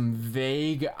like some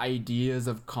vague ideas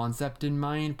of concept in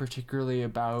mind, particularly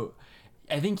about,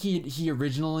 I think he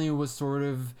originally was sort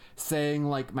of saying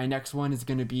like, my next one is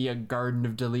going to be a Garden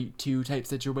of Delete 2 type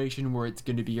situation, where it's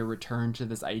going to be a return to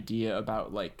this idea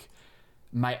about like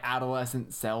my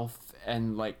adolescent self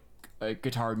and like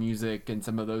guitar music and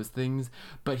some of those things.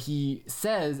 But he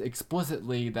says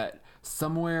explicitly that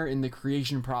somewhere in the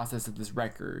creation process of this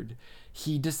record,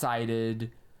 he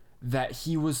decided that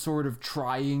he was sort of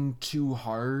trying too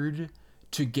hard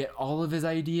to get all of his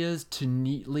ideas to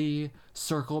neatly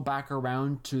circle back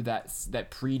around to that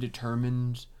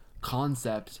predetermined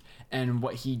concept. And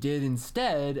what he did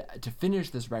instead to finish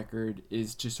this record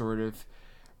is to sort of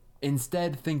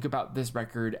instead think about this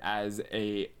record as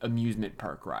a amusement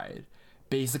park ride.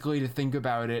 Basically, to think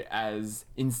about it as,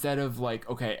 instead of like,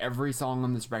 okay, every song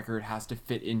on this record has to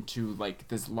fit into like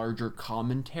this larger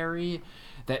commentary,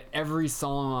 that every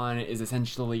song on it is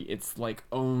essentially its like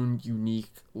own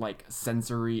unique like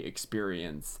sensory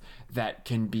experience that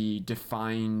can be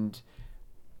defined,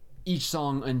 each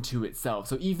song unto itself.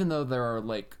 So even though there are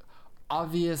like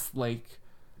obvious like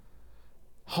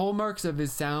hallmarks of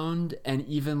his sound and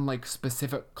even like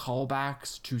specific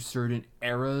callbacks to certain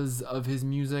eras of his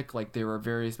music, like there are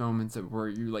various moments where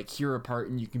you like hear a part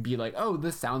and you can be like, oh,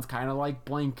 this sounds kind of like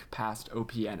blank past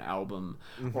OPN album,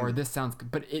 or this sounds,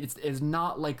 but it's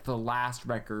not like the last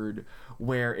record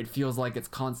where it feels like it's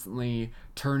constantly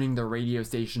turning the radio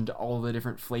station to all the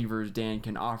different flavors Dan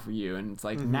can offer you, and it's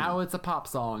like now it's a pop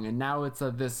song and now it's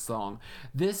a this song.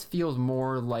 This feels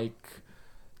more like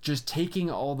just taking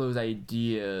all those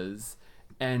ideas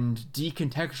and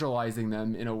decontextualizing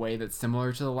them in a way that's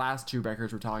similar to the last two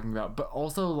records we're talking about, but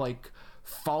also like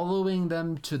following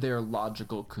them to their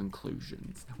logical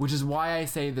conclusions, which is why I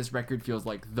say this record feels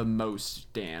like the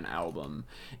most Dan album,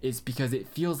 is because it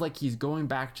feels like he's going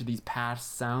back to these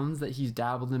past sounds that he's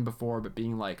dabbled in before, but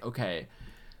being like, okay,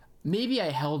 maybe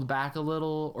I held back a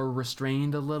little or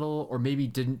restrained a little, or maybe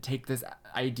didn't take this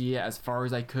idea as far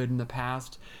as I could in the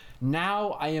past.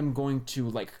 Now I am going to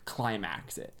like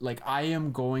climax it. Like I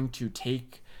am going to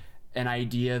take an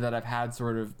idea that I've had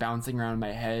sort of bouncing around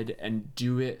my head and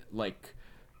do it like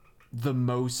the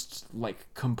most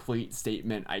like complete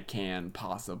statement I can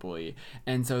possibly.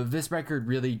 And so this record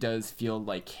really does feel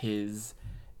like his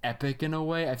epic in a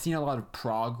way. I've seen a lot of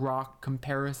prog rock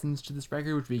comparisons to this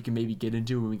record, which we can maybe get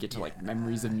into when we get to like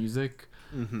Memories of Music.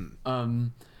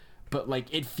 But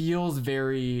like it feels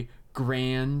very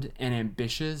grand and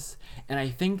ambitious, and I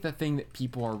think the thing that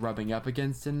people are rubbing up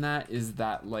against in that is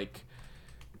that like,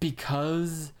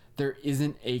 because there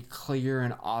isn't a clear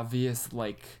and obvious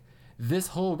like, this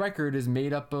whole record is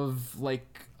made up of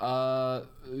like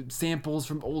samples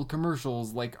from old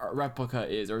commercials like Replica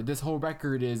is, or this whole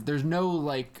record is, there's no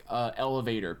like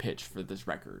elevator pitch for this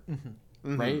record,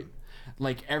 right?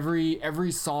 Like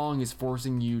every song is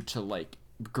forcing you to like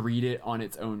greet it on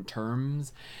its own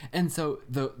terms. And so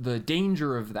the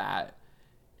danger of that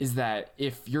is that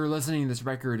if you're listening to this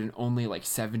record and only like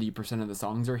 70% of the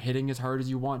songs are hitting as hard as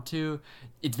you want to,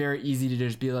 it's very easy to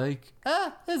just be like,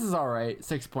 this is all right,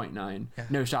 6.9.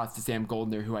 No shots to Sam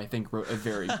Goldner, who I think wrote a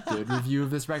very good review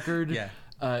of this record.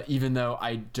 Even though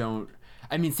I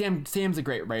mean, Sam's a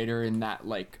great writer in that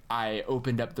like I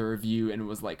opened up the review and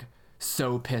was like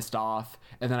so pissed off,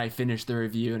 and then I finished the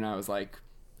review and I was like,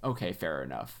 okay, fair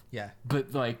enough.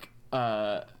 But like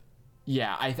I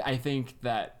think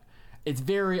that it's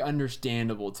very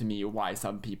understandable to me why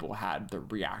some people had the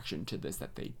reaction to this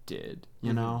that they did,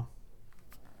 you know?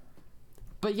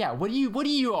 But yeah, what do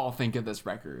you all think of this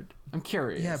record? I'm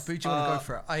curious. Yeah, Boo, do you want to go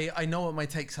for it? I know what my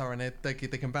takes are on it. They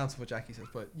can bounce off what Jackie says,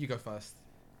 but you go first.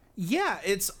 Yeah,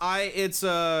 so I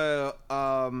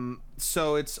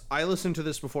listened to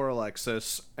this before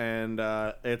Alexis, and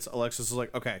Alexis is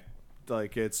like, okay,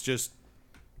 like it's just,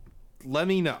 let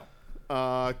me know.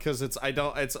 Cause it's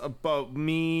about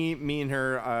me and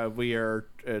her, we are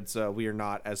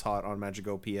not as hot on Magic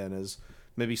OPN as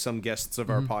maybe some guests of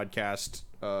our podcast,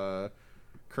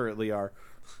 currently are.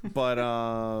 But,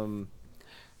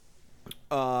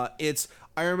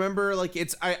 I remember like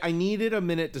I needed a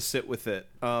minute to sit with it,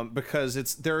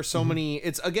 because there are so many,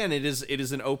 it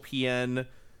is an OPN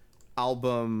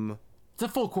album. It's a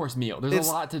full course meal. There's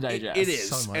a lot to digest. It is.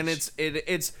 So much. And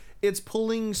it's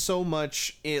pulling so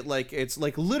much, it's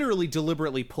like literally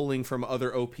deliberately pulling from other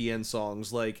OPN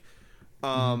songs. Like,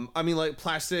 I mean, like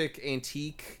Plastic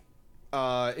Antique,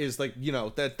 is like, you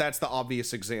know, that's the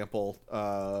obvious example,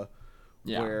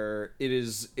 where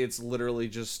it's literally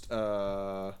just,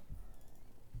 what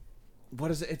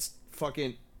is it? It's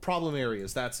fucking Problem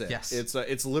Areas. That's it. Yes.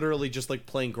 It's literally just like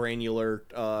playing granular,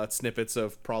 snippets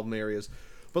of Problem Areas,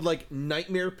 but like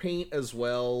Nightmare Paint as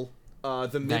well.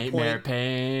 The midpoint,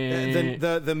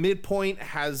 the midpoint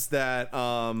has that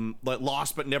like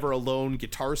Lost But Never Alone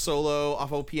guitar solo off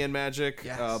OPN Magic,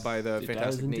 by the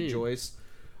fantastic Nate Joyce,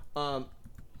 and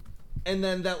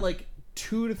then that like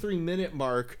 2 to 3 minute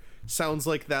mark sounds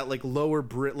like that like lower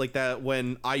Brit, like that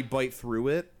when I Bite Through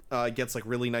It gets like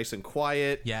really nice and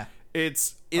quiet,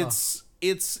 It's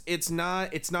not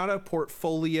a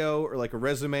portfolio or like a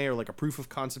resume or like a proof of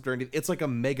concept or anything. It's like a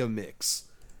mega mix.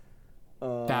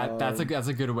 That's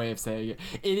a good way of saying it.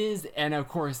 It is, and of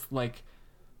course, like,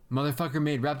 motherfucker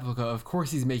made Replica. Of course,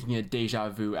 he's making a Deja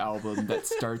Vu album that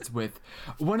starts with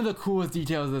one of the coolest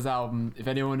details of this album. If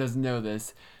anyone doesn't know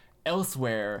this,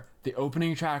 Elsewhere, the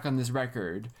opening track on this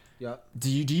record. Yep. Do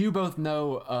you both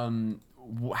know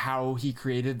how he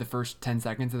created the first 10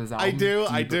 seconds of this album? I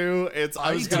do.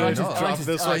 I was gonna just drop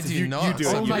this one. You do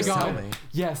it. Oh my god.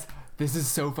 Yes, this is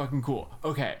so fucking cool.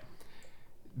 Okay.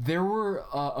 There were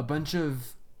a bunch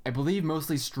of, I believe,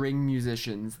 mostly string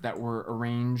musicians that were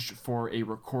arranged for a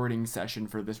recording session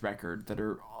for this record that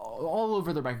are all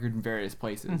over the record in various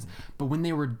places. But when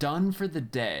they were done for the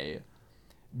day,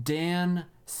 Dan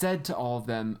said to all of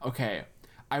them, okay,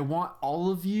 I want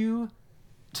all of you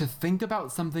to think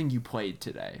about something you played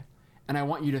today. And I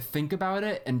want you to think about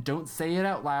it and don't say it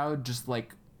out loud. Just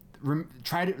like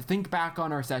try to think back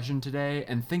on our session today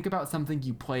and think about something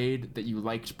you played that you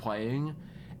liked playing.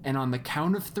 And on the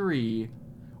count of 3,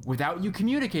 without you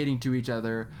communicating to each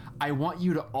other, I want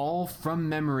you to all from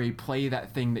memory play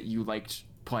that thing that you liked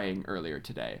playing earlier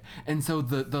today. And so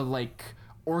the like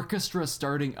orchestra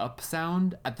starting up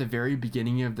sound at the very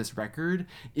beginning of this record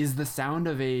is the sound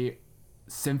of a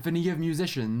symphony of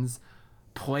musicians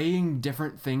playing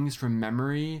different things from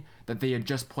memory that they had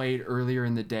just played earlier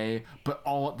in the day, but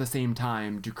all at the same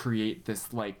time to create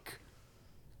this like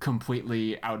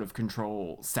completely out of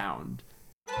control sound.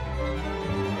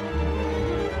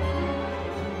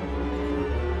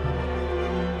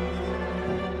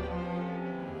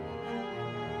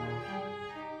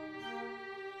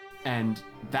 And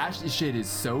that shit is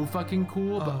so fucking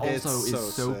cool, but also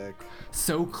is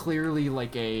so clearly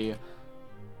like a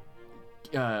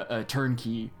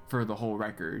turnkey for the whole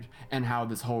record, and how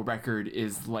this whole record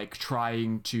is like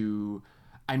trying to,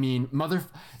 I mean,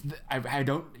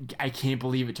 I can't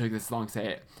believe it took this long to say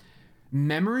it.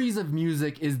 Memories of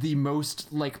Music is the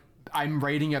most like, I'm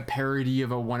writing a parody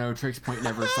of a 1-0 Point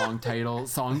Never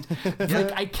song.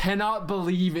 Like, I cannot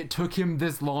believe it took him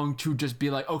this long to just be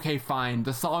like, okay, fine,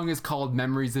 the song is called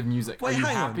Memories of Music. Wait, Are you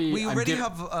hang happy? on. We already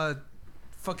have a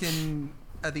fucking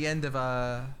at the end of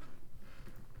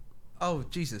oh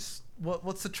Jesus,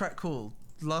 what's the track called?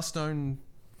 Last Known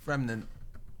Remnant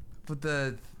with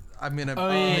the. I'm gonna.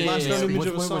 Last Known Image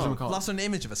of a Song. Last Known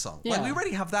Image of a Song. Yeah. Like, we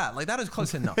already have that. Like, that is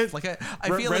close enough. Like, I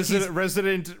feel like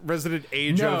resident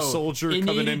age of soldier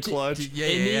coming in clutch. It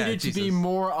needed to be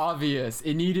more obvious.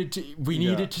 We needed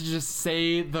to just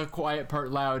say the quiet part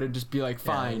loud and just be like,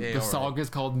 fine. The song is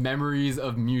called Memories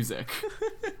of Music.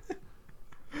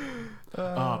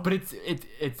 But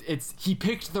it's he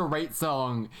picked the right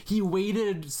song. He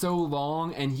waited so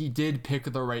long, and he did pick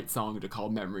the right song to call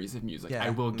Memories of Music. I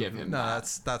will give him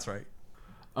that. That's right.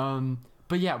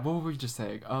 But yeah, what were we just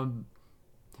saying?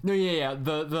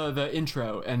 The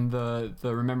intro and the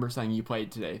Remember Something You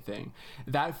Played Today thing.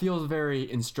 That feels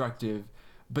very instructive,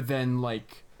 but then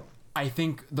like I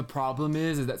think the problem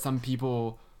is that some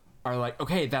people are like,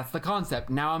 okay, that's the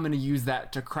concept. Now I'm going to use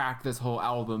that to crack this whole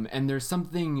album. And there's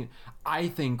something, I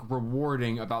think,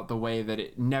 rewarding about the way that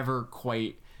it never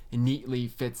quite neatly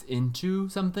fits into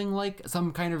something like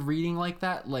some kind of reading like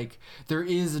that. Like, there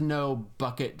is no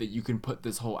bucket that you can put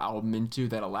this whole album into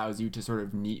that allows you to sort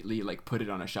of neatly like put it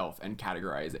on a shelf and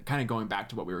categorize it. Kind of going back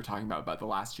to what we were talking about the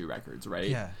last 2 records, right?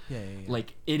 Yeah.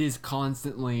 Like, it is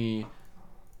constantly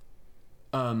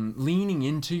leaning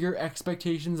into your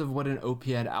expectations of what an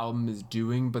OPN album is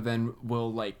doing, but then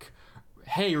will like,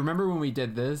 hey, remember when we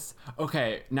did this?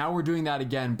 Okay, now we're doing that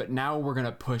again, but now we're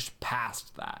gonna push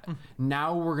past that.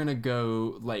 Now we're gonna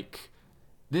go like,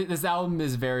 this album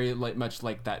is very like much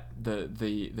like that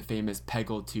the famous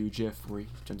Peggle 2 gif where he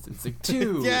jumps in. It's like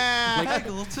 2. Yeah, like,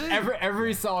 Peggle 2.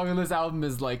 Every song on this album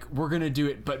is like, we're gonna do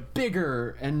it, but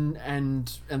bigger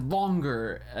and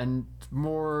longer and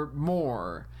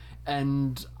more.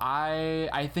 And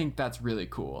I think that's really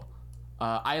cool.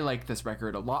 I like this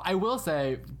record a lot. I will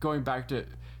say, going back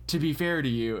to be fair to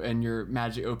you and your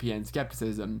Magic OPN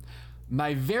skepticism,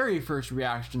 my very first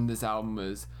reaction to this album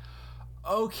was,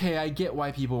 okay, I get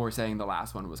why people were saying the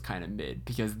last one was kind of mid,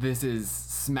 because this is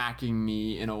smacking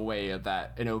me in a way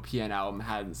that an OPN album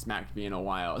hadn't smacked me in a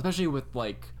while, especially with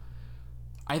like,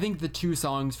 I think the 2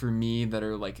 songs for me that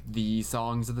are like the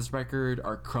songs of this record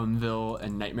are Crumville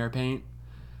and Nightmare Paint.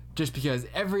 Just because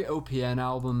every OPN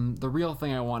album, the real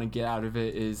thing I want to get out of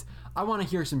it is I want to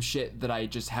hear some shit that I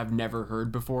just have never heard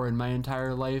before in my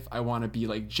entire life. I want to be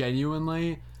like,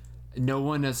 genuinely, no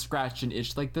one has scratched an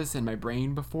itch like this in my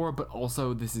brain before, but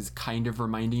also this is kind of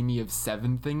reminding me of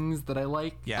 7 things that I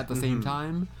like at the same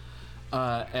time.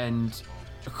 and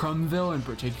Crumville in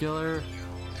particular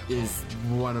is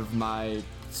one of my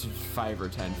 5 or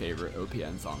 10 favorite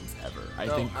OPN songs ever. I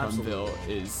think Crumville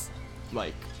is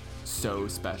like so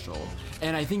special,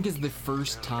 and I think is the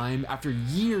first time after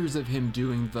years of him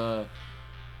doing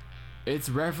it's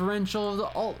referential to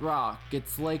alt rock.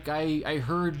 It's like I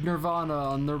heard Nirvana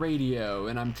on the radio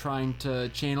and I'm trying to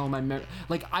channel my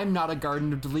like, I'm not a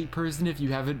Garden of Delete person if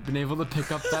you haven't been able to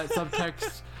pick up that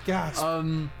subtext. Gasp.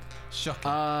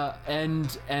 Shocking.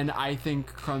 And I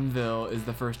think Crumville is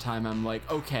the first time I'm like,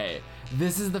 okay,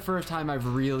 this is the first time I've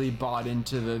really bought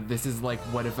into this is like,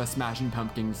 what if a Smashing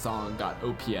Pumpkins song got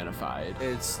OPNified?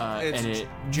 It's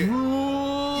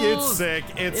rules. It's sick.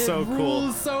 It's so cool.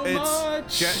 Rules so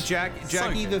much. Jackie. So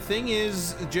the thing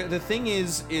is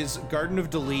Garden of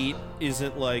Delete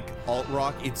isn't like alt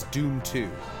rock. It's Doom 2.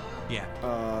 Yeah.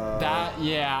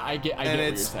 I get what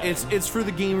you're saying. It's for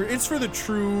the gamer. It's for the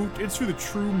true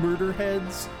murder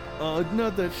heads.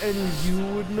 Not that any of you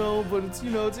would know, but it's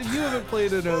if you haven't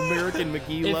played an American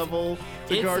McGee level,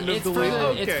 the Garden of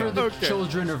Delete. It's for the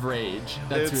children of rage.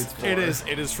 That's who it's for.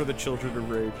 It is for the children of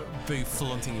rage. Boo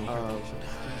flaunting your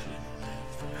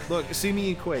Look, see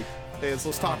me in Quake.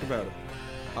 Let's talk about it.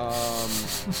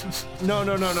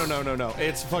 No.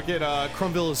 It's fucking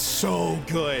Crumville is so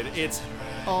good. It's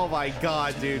oh my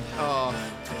god, dude.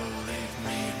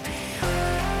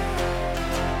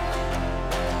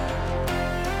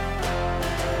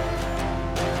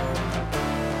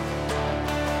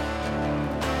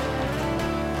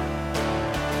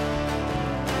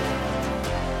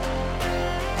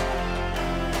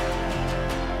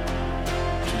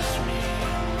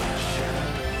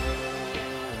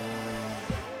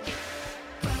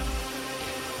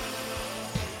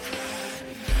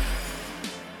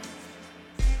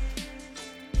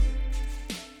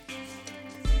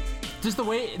 Just the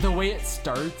way it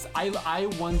starts. I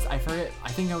forget. I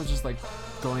think I was just like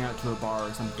going out to a bar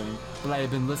or something, but I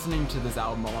had been listening to this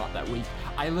album a lot that week.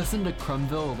 I listened to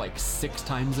Crumville like 6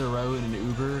 times in a row in an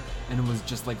Uber and was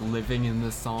just like living in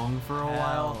this song for a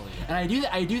while. And I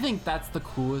do think that's the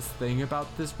coolest thing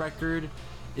about this record,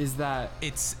 is that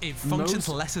it functions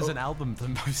less as an album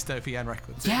than most OPN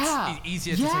records. Yeah, it's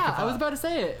easier to take apart. I was about to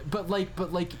say it, but like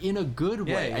in a good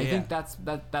way. Yeah, I think that's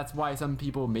why some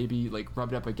people maybe like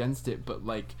rubbed up against it. But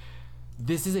like,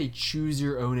 this is a choose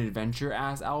your own adventure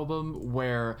ass album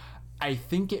where I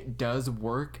think it does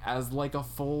work as like a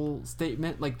full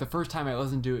statement. Like the first time I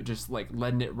listened to it, just like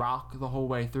letting it rock the whole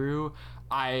way through,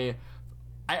 I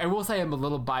will say I'm a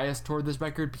little biased toward this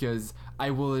record because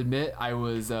I will admit I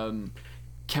was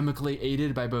chemically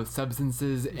aided by both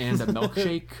substances and a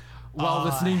milkshake while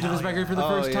listening to this record for the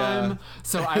first time.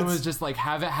 So I was just like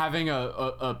having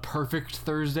a perfect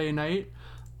Thursday night.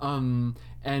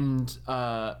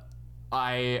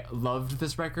 I loved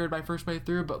this record my first way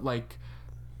through, but like,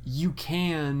 you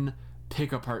can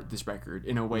pick apart this record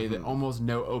in a way that almost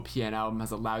no OPN album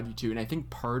has allowed you to. And I think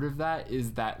part of that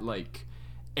is that like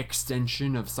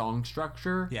extension of song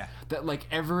structure. Yeah. That like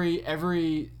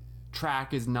every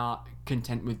track is not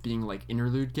content with being like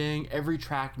interlude gang. Every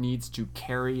track needs to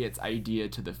carry its idea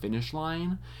to the finish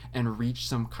line and reach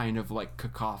some kind of like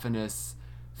cacophonous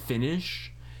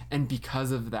finish. And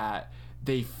because of that,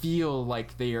 they feel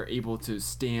like they are able to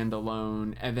stand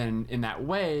alone. And then in that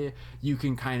way, you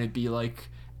can kind of be like,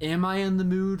 am I in the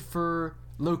mood for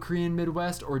Low Korean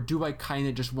Midwest, or do I kind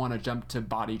of just want to jump to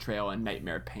Body Trail and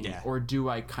Nightmare Paint? Yeah. Or do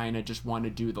I kind of just want to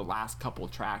do the last couple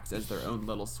tracks as their own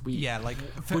little suite? Yeah, like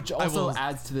which also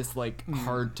adds to this like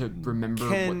hard to remember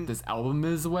what this album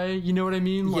is way. You know what I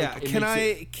mean? Like,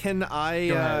 yeah.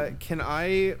 Can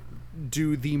I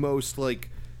do the most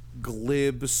like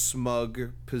glib,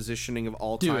 smug positioning of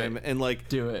all time and like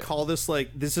call this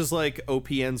like this is like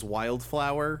OPN's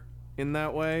Wildflower in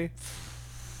that way?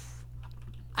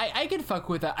 I can fuck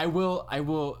with that. I will. I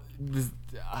don't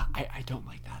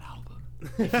like that album.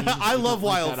 I love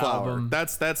Wildflower.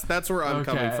 That's where I'm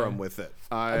coming from with it.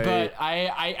 But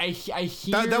I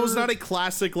hear that was not a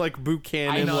classic like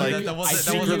Buchanan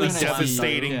secretly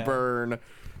devastating burn.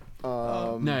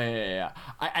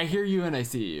 I hear you and I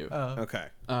see you. Okay.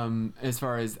 As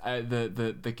far as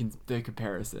the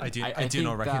comparison, I do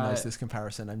not recognize this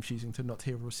comparison. I'm choosing to not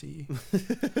hear or see you.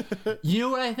 You know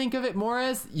what I think of it more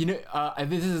as? You know,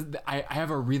 I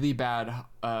have a really bad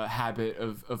habit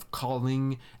of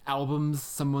calling albums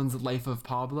someone's Life of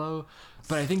Pablo,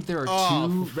 but I think there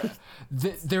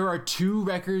are two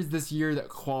records this year that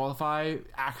qualify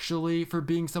actually for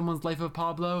being someone's Life of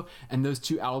Pablo, and those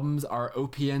two albums are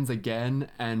OPN's Again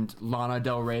and Lana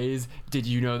Del Rey's Did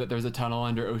You Know That There's a Tunnel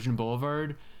Under Ocean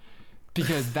Boulevard?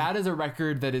 Because that is a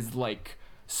record that is like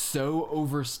so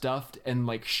overstuffed and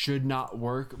like should not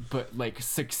work, but like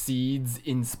succeeds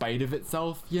in spite of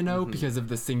itself, you know, because of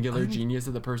the singular genius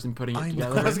of the person putting it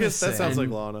together. I was gonna say, that sounds like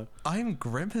Lana. I'm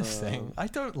grimacing. I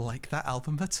don't like that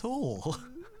album at all.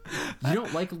 You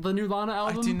don't like the new Lana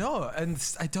album? I do not,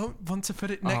 and I don't want to put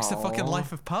it next to fucking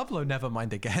Life of Pablo. Never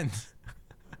mind again.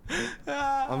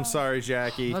 I'm sorry,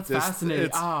 Jackie. That's fascinating.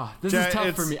 This is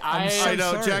tough for me. I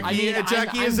know, Jackie.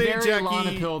 Jackie is a very Jackie.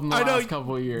 Lana-pilled in the last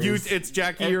couple of years. It's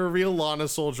Jackie. You're a real Lana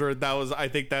soldier. I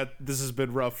think that this has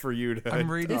been rough for you. I'm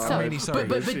really sorry.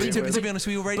 But to be honest,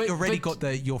 we already got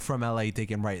the "you're from LA"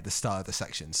 digging right at the start of the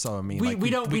section. So I mean, we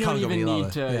don't even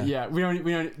need to. Yeah, we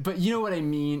don't. But you know what I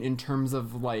mean in terms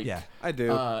of like. Yeah, I do.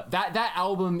 That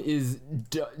album is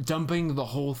dumping the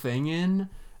whole thing in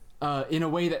a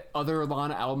way that other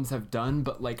Lana albums have done,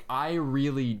 but like I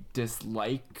really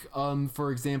dislike,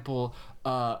 for example,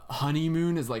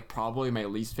 Honeymoon is like probably my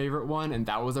least favorite one, and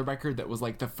that was a record that was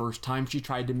like the first time she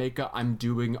tried to make a I'm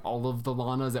doing all of the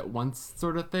Lanas at once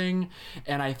sort of thing,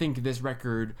 and I think this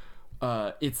record,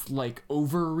 it's like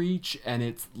overreach, and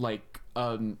it's like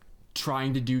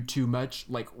trying to do too much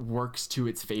like works to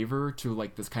its favor, to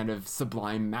like this kind of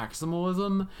sublime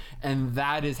maximalism, and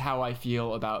that is how I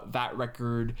feel about that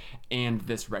record and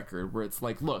this record, where it's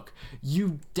like, look,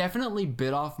 you definitely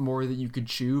bit off more than you could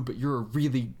chew, but you're a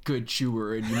really good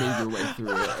chewer and you made your way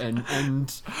through it, and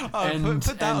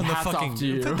put that on the hats fucking off to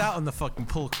you. put that on the fucking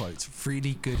pull quotes.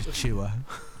 Really good chewer.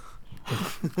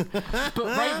 But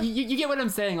right, you get what I'm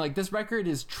saying. Like, this record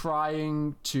is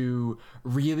trying to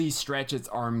really stretch its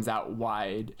arms out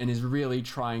wide and is really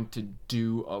trying to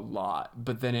do a lot,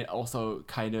 but then it also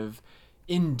kind of,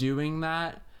 in doing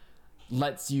that,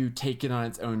 lets you take it on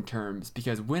its own terms,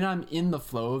 because when I'm in the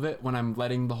flow of it, when I'm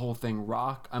letting the whole thing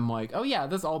rock, I'm like, oh yeah,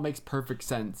 this all makes perfect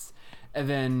sense. And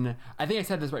then I think I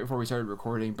said this right before we started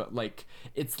recording, but like,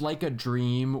 it's like a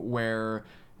dream where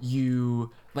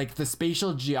you, like, the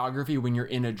spatial geography when you're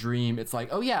in a dream, it's like,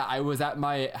 oh yeah, I was at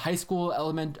my high school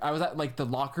I was at like the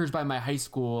lockers by my high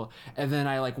school, and then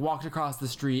I like walked across the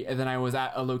street, and then I was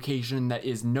at a location that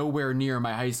is nowhere near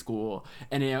my high school,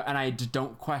 and I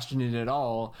don't question it at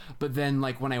all. But then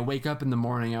like when I wake up in the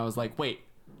morning, I was like, wait,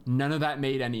 none of that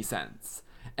made any sense.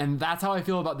 And that's how I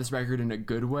feel about this record, in a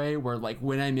good way, where like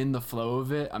when I'm in the flow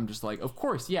of it, I'm just like, of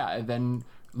course, yeah. And then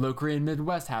Low Korean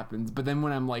Midwest happens, but then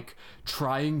when I'm like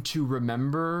trying to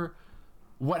remember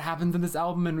what happens in this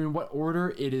album and in what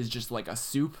order, it is just like a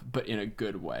soup, but in a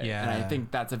good way. Yeah. And I think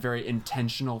that's a very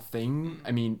intentional thing.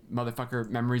 I mean, motherfucker,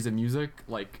 Memories of Music,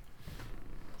 like,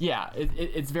 yeah,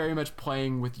 it's very much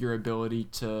playing with your ability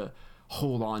to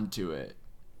hold on to it.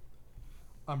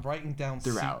 I'm writing down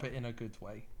throughout. soup, but in a good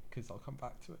way, because I'll come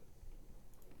back to it.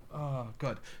 Oh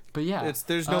god. But yeah,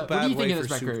 there's no bad way for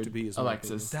soup soup to be,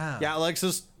 Alexis. Damn. Yeah,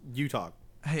 Alexis, you talk.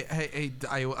 Hey,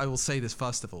 I will say this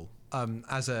first of all.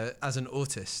 As an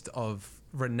autist of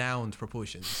renowned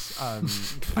proportions,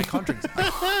 I can't drink.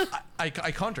 I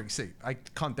can't drink soup. I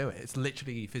can't do it. It's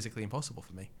literally physically impossible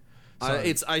for me. So,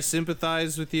 I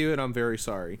sympathize with you, and I'm very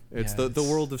sorry. It's Yeah, the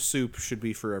world of soup should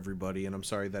be for everybody, and I'm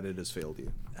sorry that it has failed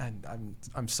you. and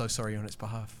I'm so sorry on its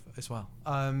behalf as well.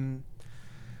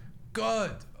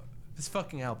 God, this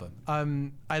fucking album.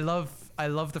 I love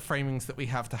the framings that we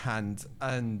have to hand,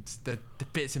 and the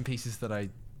bits and pieces that I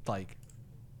like.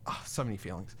 Oh, so many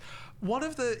feelings.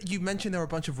 You mentioned there were a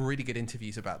bunch of really good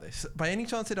interviews about this. By any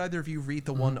chance, did either of you read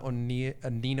the one on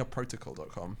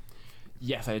NinaProtocol.com?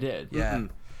 Yes, I did. Yeah. Mm-hmm.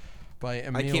 By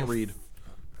Emil. I can't read.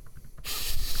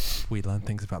 We learn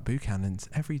things about Buchanans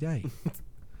every day.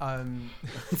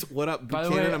 What up, By the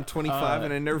Buchanan? way, I'm 25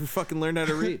 and I never fucking learned how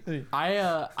to read.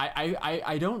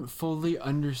 I don't fully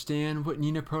understand what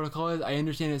Nina Protocol is. I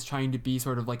understand it's trying to be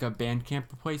sort of like a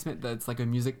Bandcamp replacement that's like a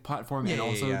music platform and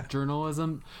also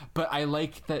journalism. But I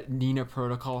like that Nina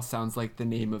Protocol sounds like the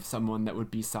name of someone that would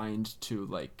be signed to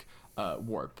like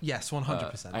Warp. Yes,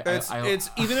 100%.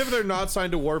 It's even if they're not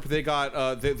signed to Warp, they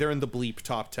got they're in the Bleep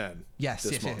top 10. Yes,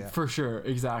 this month. yeah. For sure,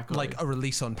 exactly. Like a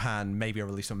release on Pan, maybe a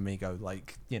release on Migo,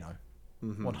 like, you know,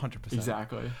 100%.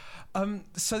 Exactly.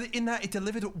 So in that, it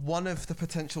delivered one of the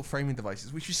potential framing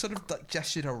devices, which you sort of like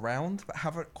gestured around, but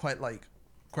haven't quite like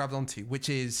grabbed onto, which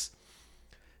is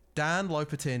Dan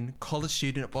Lopatin, college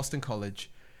student at Boston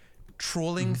College,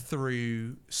 trawling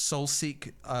through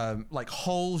Soulseek, like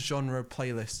whole genre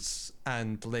playlists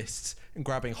and lists, and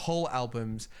grabbing whole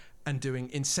albums and doing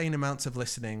insane amounts of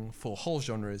listening for whole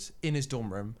genres in his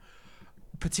dorm room,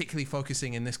 particularly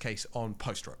focusing in this case on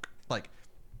post-rock, like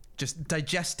just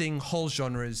digesting whole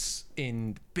genres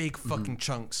in big fucking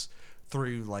chunks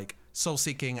through like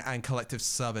soul-seeking and collective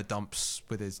server dumps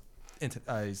with his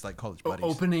his like college buddies.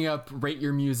 Opening up Rate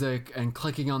Your Music and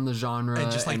clicking on the genre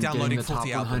and just like downloading the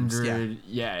 40 top albums. 100.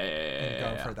 Yeah. And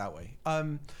Going for it that way.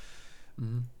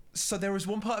 So there was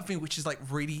one part of me which is like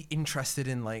really interested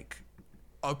in like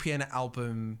OPN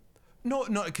album.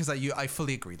 Not because I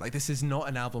fully agree. Like this is not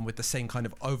an album with the same kind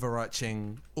of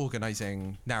overarching,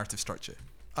 organizing narrative structure.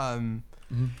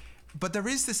 But there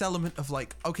is this element of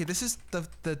like, okay, this is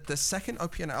the second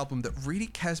OPN album that really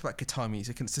cares about guitar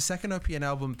music, and it's the second OPN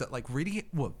album that like really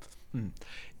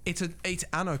it's an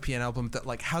OPN album that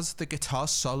like has the guitar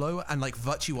solo and like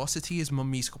virtuosity as my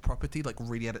musical property like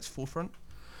really at its forefront,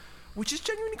 which is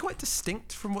genuinely quite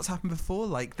distinct from what's happened before.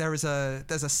 Like there's a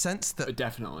sense that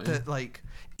definitely that like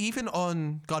even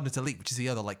on Garden of Delete, which is the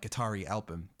other like guitar-y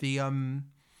album, the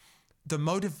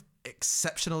mode of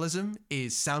exceptionalism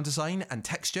is sound design and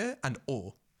texture and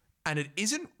awe, and it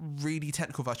isn't really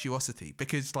technical virtuosity,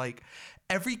 because like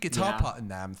every guitar part in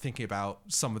there, I'm thinking about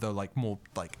some of the like more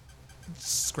like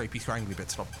scrapey scrangly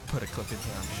bits. I'll put a clip in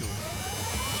here, I'm sure.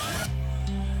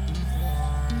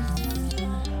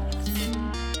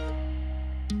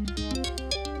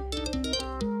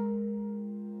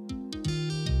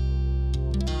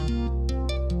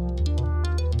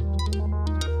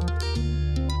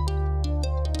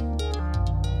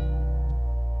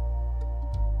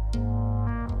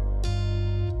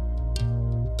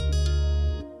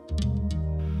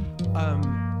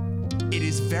 It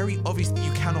is very obvious that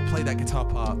you cannot play that guitar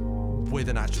part with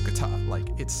an actual guitar. Like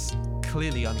it's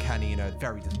clearly uncanny in a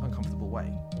very uncomfortable way.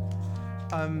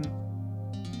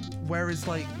 Whereas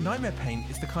like Nightmare Paint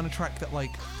is the kind of track that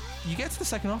like you get to the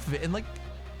second half of it and like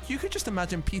you could just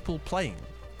imagine people playing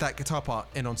that guitar part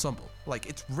in ensemble. Like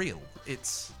it's real.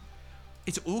 It's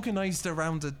organized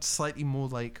around a slightly more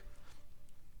like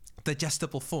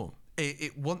digestible form.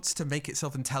 It wants to make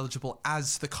itself intelligible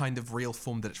as the kind of real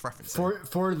form that it's referencing.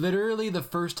 For literally the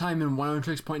first time in One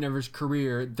Tricks Point Never's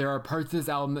career, there are parts of this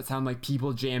album that sound like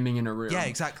people jamming in a room. Yeah,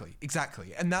 exactly.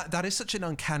 And that is such an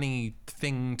uncanny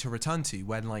thing to return to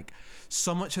when like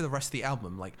so much of the rest of the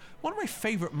album, like one of my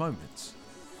favorite moments,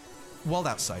 Wild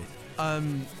Outside,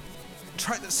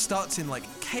 track that starts in like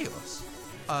chaos,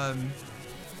 and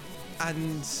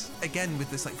again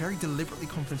with this like very deliberately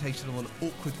confrontational and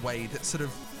awkward way that sort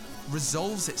of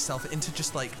resolves itself into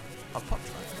just like a pop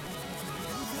track.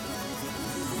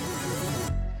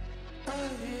 I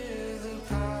hear the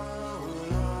power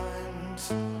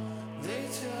lines. They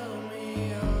tell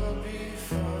me I'll be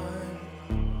fine.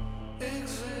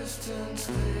 Existence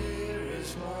clear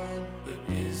is mine, but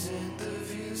isn't the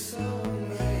view so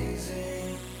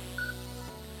amazing?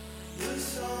 The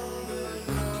songbird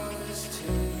calls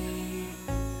to me.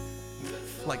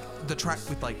 Like the track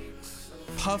with like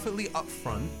perfectly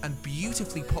upfront and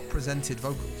beautifully pop presented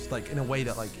vocals, like in a way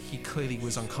that like he clearly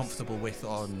was uncomfortable with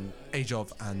on Age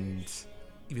of and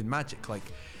even Magic. Like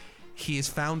he has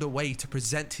found a way to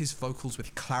present his vocals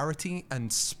with clarity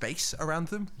and space around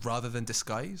them rather than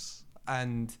disguise.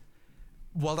 And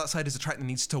Wild Outside is a track that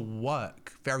needs to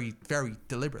work very, very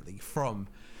deliberately from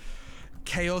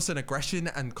chaos and aggression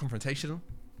and confrontational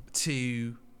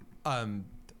to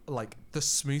like the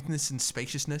smoothness and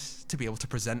spaciousness to be able to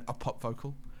present a pop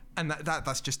vocal. And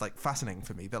that's just like fascinating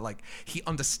for me, that like he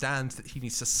understands that he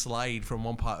needs to slide from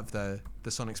one part of the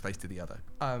sonic space to the other.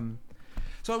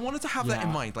 So I wanted to have that in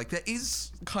mind. Like there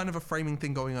is kind of a framing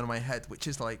thing going on in my head, which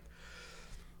is like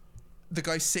the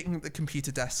guy sitting at the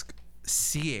computer desk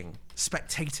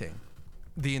spectating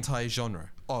the entire genre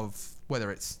of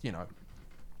whether it's, you know,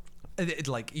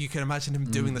 like you can imagine him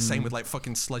doing the same with like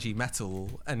fucking sludgy metal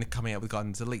and coming out with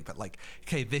Garden of Delete, but like,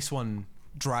 okay, this one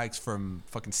drags from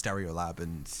fucking Stereolab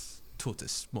and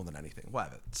Tortoise more than anything.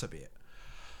 Whatever, so be it.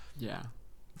 Yeah.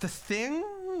 The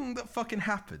thing that fucking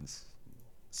happens,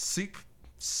 soup,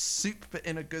 but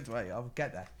in a good way. I'll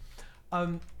get there.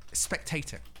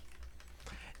 Spectating.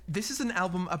 This is an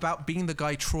album about being the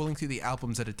guy trawling through the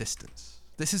albums at a distance.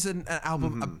 This is an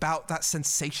album about that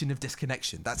sensation of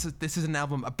disconnection. This is an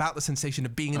album about the sensation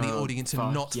of being in the audience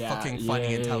and not fucking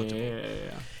finding it intelligible.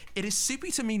 Yeah. It is soupy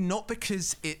to me not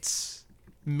because it's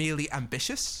merely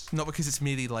ambitious, not because it's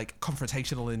merely like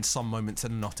confrontational in some moments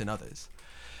and not in others.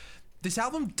 This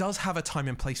album does have a time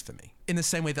and place for me, in the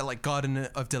same way that like Garden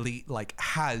of Delete like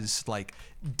has like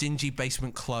dingy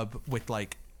basement club with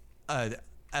like a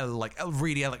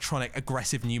really electronic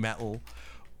aggressive new metal.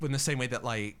 In the same way that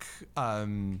like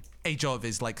Age of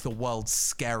is like the world's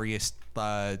scariest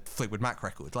Fleetwood Mac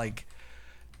record. Like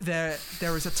there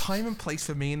is a time and place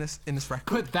for me in this record.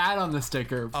 Put that on the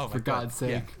sticker, for God's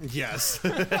sake. Yeah. Yes.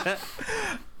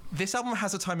 This album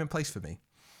has a time and place for me,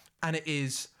 and it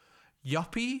is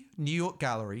Yuppie New York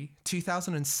Gallery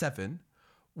 2007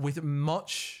 with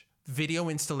much video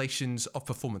installations of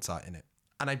performance art in it.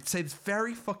 And I'd say this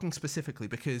very fucking specifically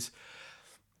because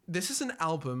this is an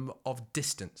album of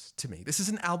distance to me. This is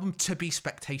an album to be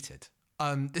spectated.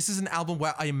 This is an album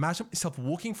where I imagine myself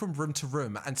walking from room to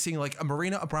room and seeing like a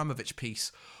Marina Abramovic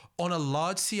piece on a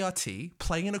large CRT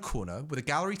playing in a corner with a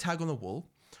gallery tag on the wall,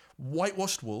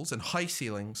 whitewashed walls and high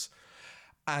ceilings,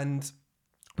 and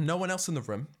no one else in the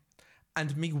room,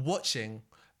 and me watching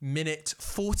minute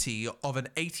 40 of an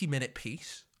 80-minute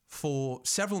piece for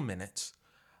several minutes,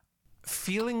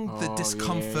 feeling the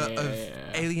discomfort of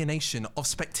alienation of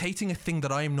spectating a thing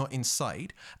that I am not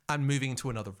inside and moving into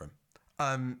another room.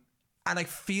 And I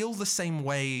feel the same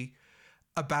way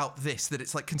about this, that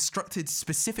it's like constructed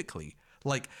specifically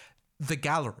like the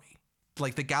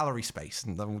gallery space,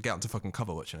 and then we'll get onto fucking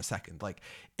Coverwatch in a second. Like,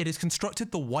 it is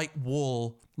constructed the white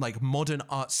wall, like modern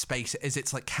art space as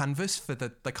its like canvas for the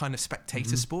kind of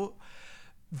spectator sport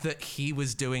that he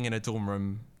was doing in a dorm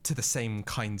room to the same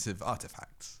kinds of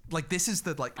artifacts. Like, this is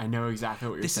the like. I know exactly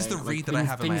what you're saying. This is the read like, that I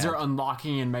have in my head. Things are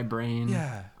unlocking in my brain.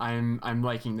 Yeah. I'm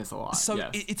liking this a lot. So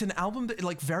yes. it's an album that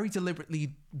like very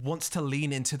deliberately wants to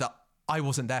lean into the I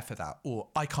wasn't there for that, or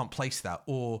I can't place that,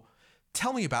 or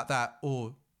tell me about that,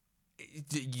 or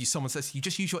someone says you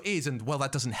just use your ears and well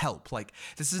that doesn't help. Like,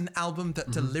 this is an album that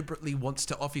deliberately wants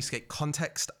to obfuscate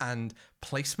context and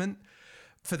placement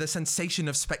for the sensation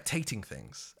of spectating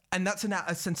things, and that's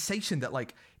a sensation that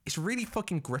like it's really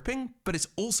fucking gripping, but it's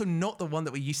also not the one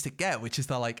that we used to get, which is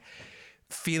the like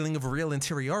feeling of real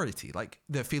interiority, like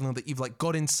the feeling that you've like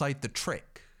got inside the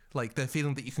trick, like the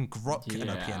feeling that you can grok an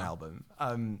OPN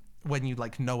album when you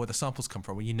like know where the samples come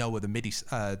from, when you know where the MIDI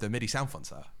sound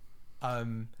fonts are.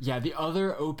 The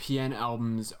other OPN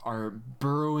albums are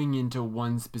burrowing into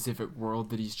one specific world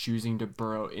that he's choosing to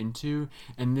burrow into,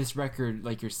 and this record,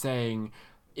 like you're saying,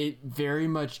 it very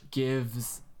much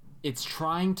it's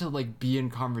trying to like be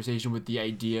in conversation with the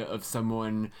idea of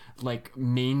someone like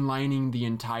mainlining the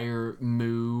entire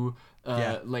Moo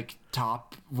like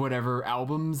top whatever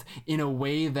albums in a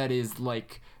way that is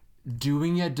like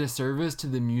doing a disservice to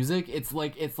the music. It's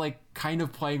like kind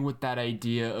of playing with that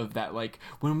idea of that, like,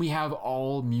 when we have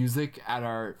all music at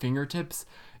our fingertips,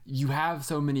 you have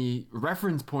so many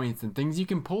reference points and things you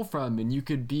can pull from, and you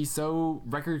could be so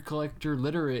record collector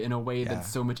literate in a way that's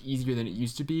so much easier than it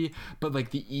used to be. But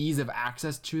like the ease of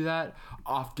access to that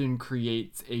often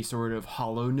creates a sort of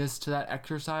hollowness to that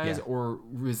exercise, or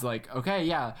is like, okay,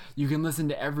 yeah, you can listen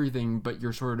to everything, but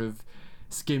you're sort of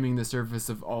skimming the surface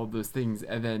of all those things.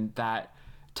 And then that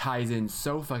ties in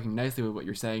so fucking nicely with what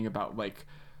you're saying about like,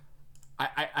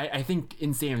 I think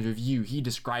in Sam's review he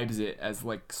describes it as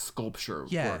like sculpture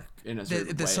work in a certain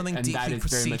way. There's something and deeply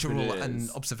procedural procedural and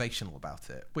observational about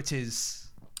it, which is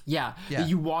that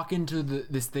you walk into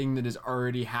this thing that is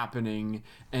already happening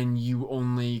and you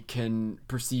only can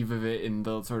perceive of it in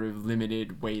the sort of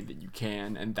limited way that you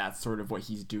can, and that's sort of what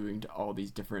he's doing to all these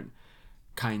different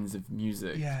kinds of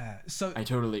music. So I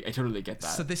totally get that.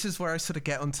 So this is where I sort of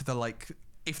get onto the like,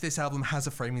 if this album has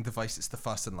a framing device, it's the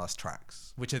first and last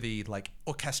tracks, which are the like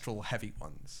orchestral heavy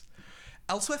ones.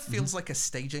 Elsewhere feels like a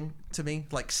staging to me,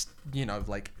 like, you know,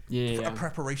 like a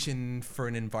preparation for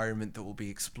an environment that will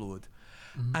be explored.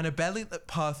 And A Barely Lit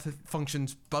Path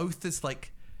functions both as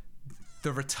like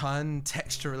the return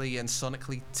texturally and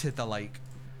sonically to the like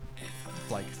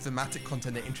thematic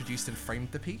content that introduced and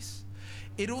framed the piece.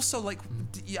 It also like,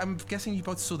 I'm guessing you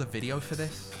both saw the video for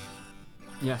this.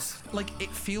 Yes. Like, it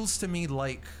feels to me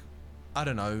like, I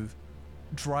don't know,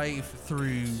 drive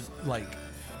through like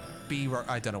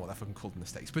I don't know what they're fucking called in the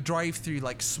States, but drive through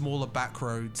like smaller back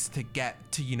roads to get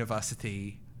to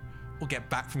university, or get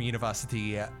back from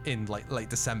university in like late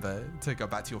December to go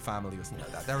back to your family or something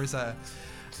like that. There is a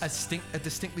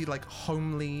distinctly like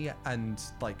homely, and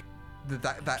like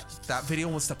that video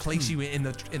wants to place you in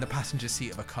the passenger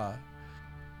seat of a car.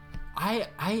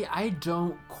 I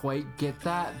don't quite get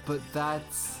that, but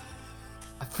that's,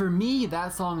 for me,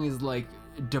 that song is like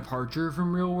departure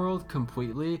from real world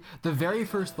completely. The very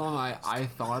first song I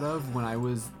thought of when I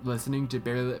was listening to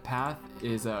Barely Lit Path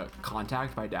is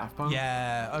Contact by Daft Punk.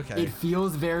 Yeah, okay. It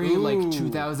feels very like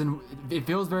 2000. It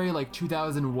feels very like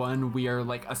 2001. We are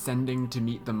like ascending to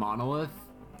meet the monolith.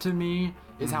 To me,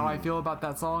 is how I feel about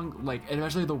that song. Like,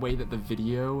 especially the way that the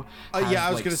video has,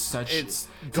 I was like, gonna such it's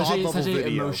such a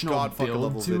video. emotional God fucking build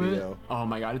level to video. it. Oh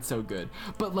my god, it's so good.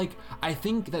 But like, I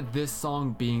think that this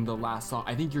song being the last song,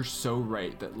 I think you're so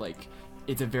right that like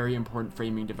it's a very important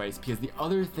framing device, because the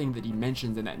other thing that he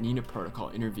mentions in that Nina Protocol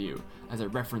interview as a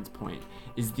reference point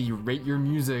is the rate your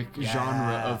music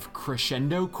genre of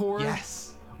crescendo core.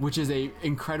 Yes. Which is a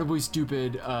incredibly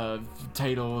stupid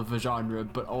title of a genre,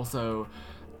 but also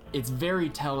it's very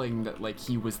telling that like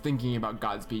he was thinking about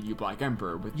Godspeed You Black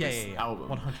Emperor with this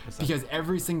album. 100%. Because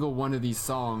every single one of these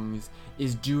songs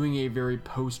is doing a very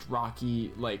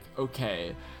post-rocky, like,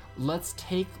 okay, let's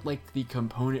take like the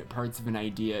component parts of an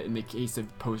idea in the case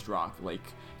of post-rock, like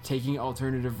taking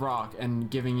alternative rock and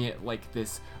giving it like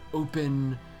this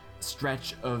open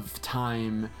stretch of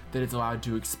time that it's allowed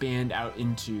to expand out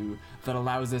into, that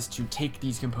allows us to take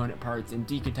these component parts and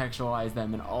decontextualize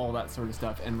them and all that sort of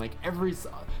stuff. And like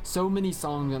so many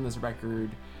songs on this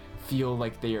record feel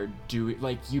like they are doing,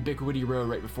 like Ubiquity Road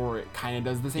right before it kind of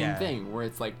does the same thing, where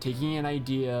it's like taking an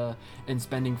idea and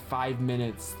spending 5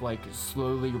 minutes like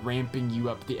slowly ramping you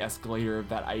up the escalator of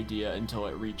that idea until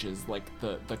it reaches like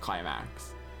the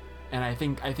climax. And I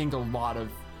think a lot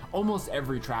of, almost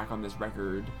every track on this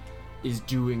record is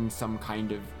doing some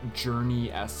kind of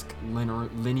journey-esque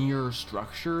linear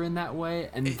structure in that way,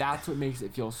 and that's what makes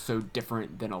it feel so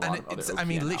different than a lot of other OPN I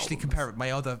mean, literally albums. compare it. My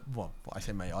other, well, I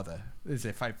say my other, is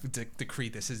if I decree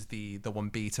this as the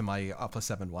 1B to my Upper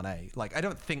 7 1A. Like, I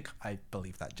don't think I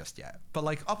believe that just yet. But,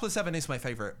 like, Upper 7 is my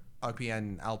favorite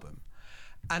OPN album.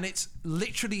 And it's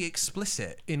literally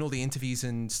explicit in all the interviews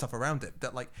and stuff around it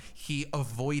that, like, he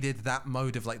avoided that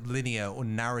mode of, like, linear or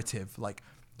narrative, like,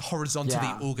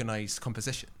 horizontally organized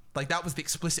composition. Like, that was the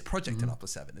explicit project in Upper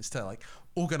 7, is to, like,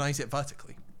 organize it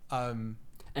vertically. And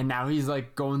now he's,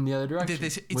 like, going the other direction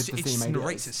with the same ideas.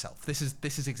 Narrates itself. This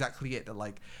is exactly it. That,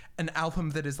 like, an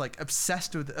album that is, like,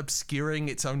 obsessed with obscuring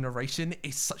its own narration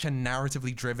is such a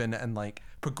narratively driven and, like,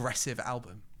 progressive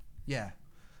album. Yeah.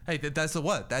 Hey, there's the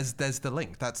word. There's the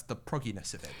link. That's the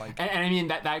progginess of it. Like, and I mean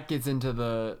that gets into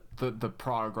the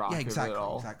prog rock of it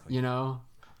all. Exactly. You know,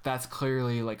 that's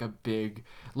clearly like a big,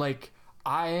 like,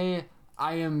 I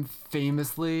am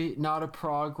famously not a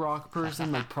prog rock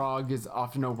person. Like, prog is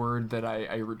often a word that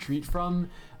I retreat from,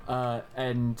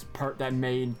 and part that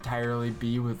may entirely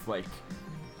be with like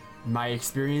my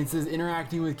experiences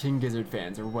interacting with King Gizzard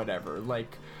fans or whatever.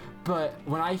 Like, but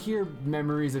when I hear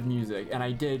Memories of Music, and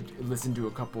I did listen to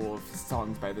a couple of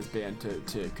songs by this band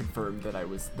to confirm that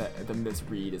the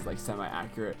misread is like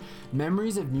semi-accurate.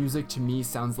 Memories of Music to me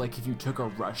sounds like if you took a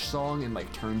Rush song and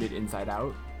like turned it inside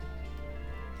out.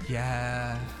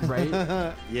 yeah. Right?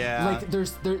 Yeah. Like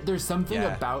there's something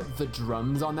about the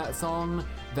drums on that song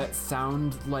that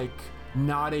sound like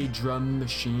not a drum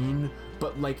machine,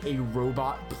 but like a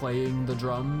robot playing the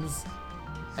drums.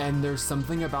 And there's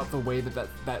something about the way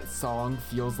that song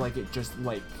feels like it just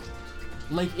like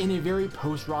in a very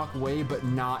post-rock way, but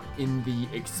not in the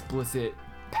explicit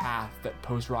path that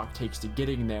post-rock takes to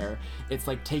getting there. It's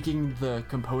like taking the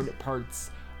component parts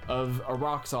of a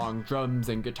rock song, drums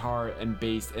and guitar and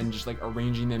bass, and just like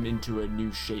arranging them into a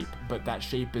new shape. But that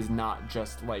shape is not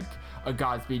just like a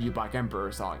Godspeed You Black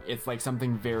Emperor song. It's like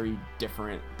something very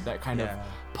different that kind of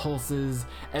pulses,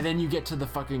 and then you get to the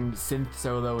fucking synth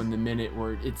solo in the minute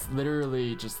where it's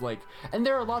literally just like, and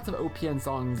there are lots of OPN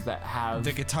songs that have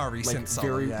The guitar-y like synth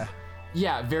solo,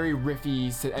 very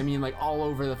riffy. I mean, like all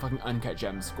over the fucking Uncut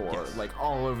Gems score, like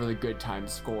all over the Good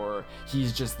Times score.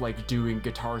 He's just like doing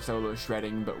guitar solo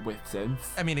shredding, but with synths.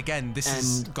 I mean, again, this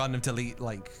is Gundam Delete,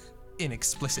 like, in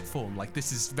explicit form. Like,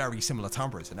 this is very similar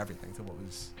timbres and everything to what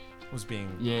was being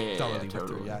thoroughly ripped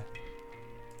through. God,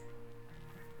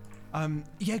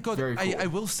 Very cool. I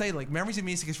will say, like, Memories of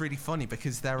Music is really funny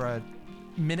because there are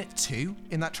minute 2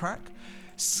 in that track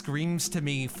screams to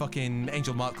me fucking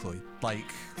Angel Markloy, like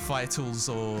Fire Tools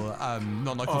or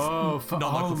not local.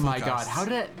 Oh my god, how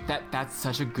did that's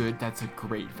a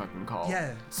great fucking call.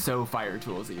 Yeah, so Fire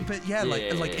Toolsy. But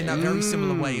like in that very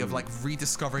similar way of like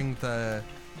rediscovering the,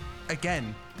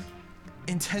 again,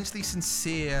 intensely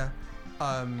sincere,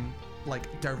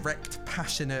 like direct,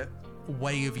 passionate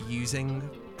way of using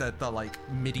the like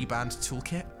MIDI band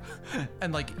toolkit,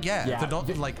 and like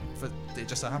it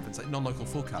just so happens like Non-Local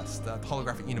Forecast, the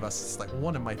Holographic Universe is like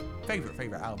one of my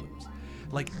favorite albums.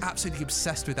 Like, absolutely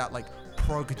obsessed with that like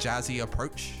prog jazzy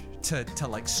approach to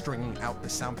like stringing out the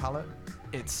sound palette.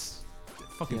 It's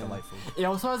fucking delightful. It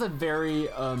also has a very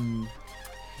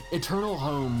Eternal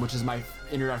Home, which is my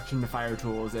introduction to Fire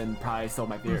Tools and probably still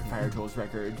my favorite Fire Tools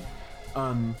record.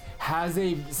 Has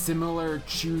a similar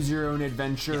choose your own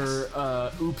adventure,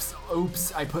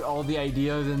 oops, I put all the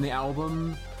ideas in the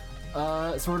album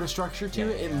sort of structure to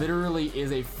it. It literally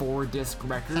is a 4-disc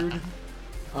record.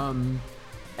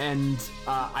 And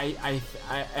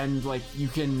like you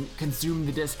can consume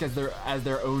the disc as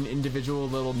their own individual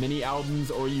little mini albums,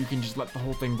 or you can just let the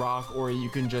whole thing rock, or you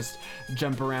can just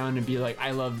jump around and be like,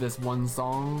 I love this one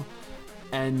song.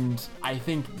 And I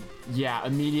think,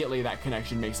 immediately that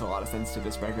connection makes a lot of sense to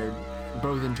this record,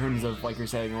 both in terms of, like you're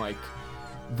saying, like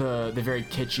the very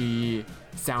kitschy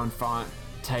sound font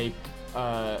type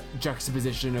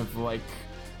juxtaposition of like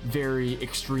very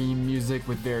extreme music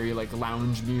with very like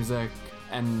lounge music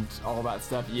and all that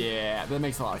stuff. Yeah, that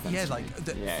makes a lot of sense. Yeah, like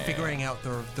figuring out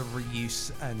the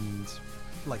reuse and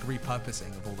like repurposing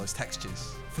of all those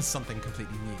textures for something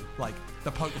completely new. Like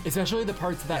especially the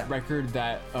parts of that record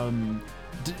that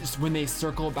when they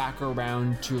circle back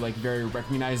around to like very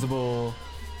recognizable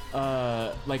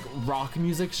like rock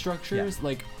music structures. Yeah.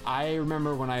 Like I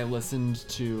remember when I listened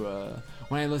to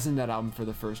that album for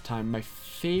the first time, my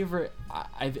favorite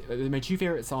my two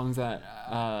favorite songs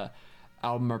that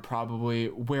album are probably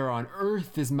Where on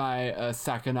Earth Is My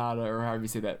Sakanada, or however you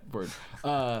say that word,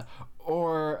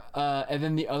 and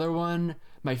then the other one,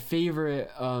 my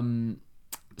favorite song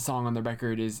on the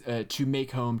record is To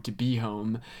Make Home to Be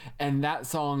Home, and that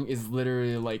song is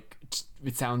literally like,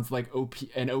 it sounds like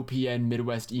an OPN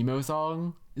Midwest emo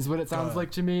song is what it sounds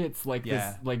like to me. It's like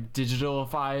this like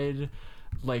digitalified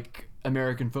like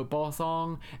American football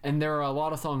song, and there are a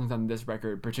lot of songs on this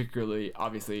record, particularly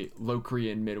obviously low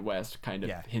Korean Midwest kind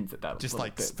of hints at that, just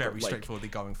like bit, very straightforwardly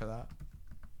going for that.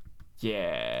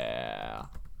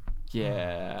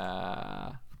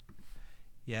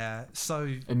 Yeah,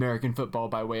 so American football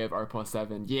by way of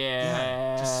R+7.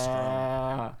 Just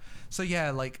strong. So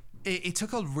yeah, like it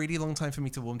took a really long time for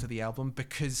me to warm to the album,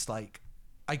 because like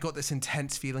I got this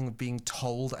intense feeling of being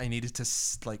told I needed to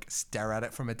like stare at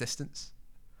it from a distance.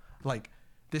 Like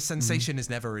this sensation has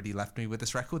never really left me with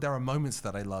this record. There are moments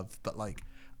that I love, but like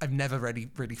I've never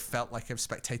really felt like I've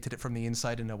spectated it from the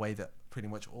inside in a way that pretty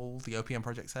much all the OPM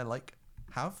projects I like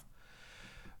have.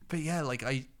 But yeah, like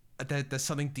there's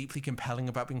something deeply compelling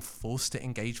about being forced to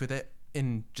engage with it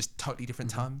in just totally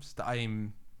different terms that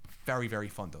I'm very, very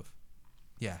fond of.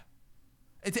 Yeah.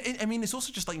 I mean, it's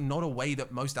also just like not a way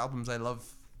that most albums I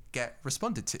love get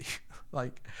responded to.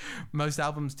 Like most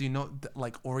albums do not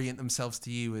like orient themselves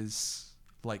to you as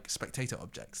like spectator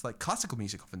objects. Like classical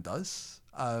music often does.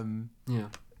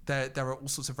 There are all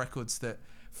sorts of records that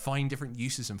find different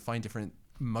uses and find different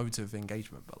modes of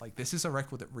engagement, but like this is a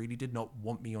record that really did not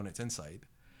want me on its inside,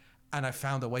 and I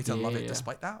found a way to love it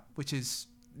despite that, which is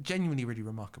genuinely really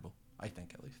remarkable, I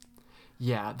think, at least.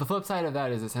 Yeah, the flip side of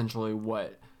that is essentially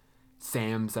what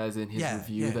Sam says in his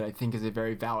review that I think is a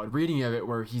very valid reading of it,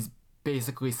 where he's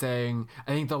basically saying,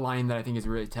 I think the line that I think is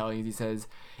really telling is he says,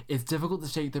 "It's difficult to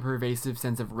shake the pervasive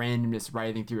sense of randomness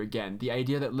writhing through again. The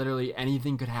idea that literally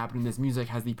anything could happen in this music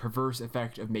has the perverse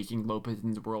effect of making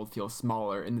Lopez's world feel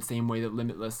smaller, in the same way that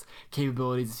limitless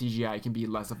capabilities of CGI can be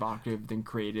less evocative than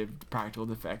creative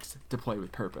practical effects deployed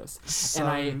with purpose." And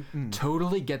I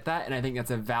totally get that, and I think that's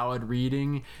a valid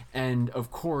reading. And of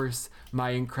course,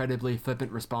 my incredibly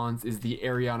flippant response is the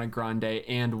Ariana Grande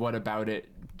 "and what about it"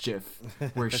 gif,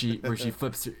 where she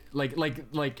flips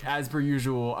like as per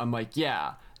usual. I'm like,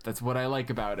 yeah, that's what I like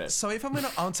about it. So if I'm going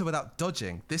to answer without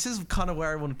dodging, this is kind of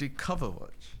where I want to do cover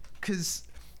watch, because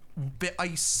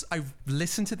I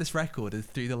listened to this record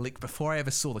through the link before I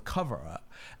ever saw the cover art,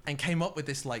 and came up with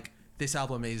this like, this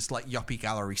album is like yuppie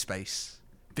gallery space,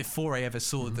 before I ever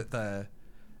saw that the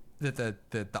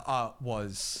art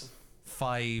was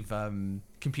 5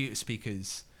 computer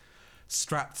speakers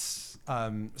strapped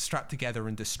together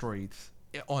and destroyed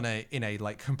in a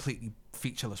like completely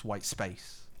featureless white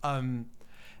space.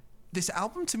 This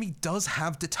album to me does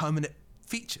have determinate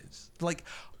features. Like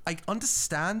I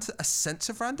understand a sense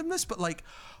of randomness, but like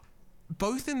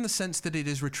both in the sense that it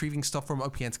is retrieving stuff from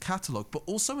OPN's catalog, but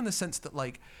also in the sense that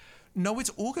like, no,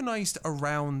 it's organized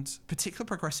around particular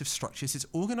progressive structures. It's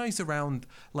organized around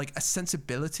like a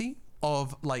sensibility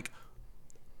of like,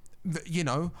 you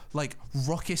know, like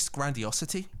rockist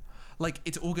grandiosity. Like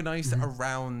it's organized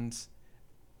around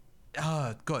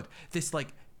this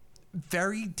like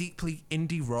very deeply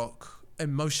indie rock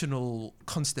emotional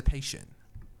constipation.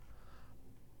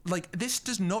 Like this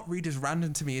does not read as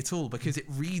random to me at all, because it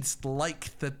reads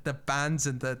like the bands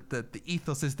and the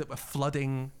ethoses that were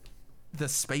flooding the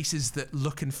spaces that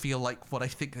look and feel like what I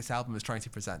think this album is trying to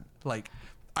present. Like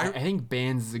I think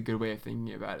bands is a good way of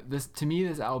thinking about it. This, to me,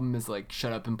 this album is like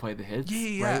shut up and play the hits.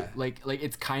 Right? Like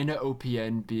it's kind of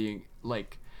OPN being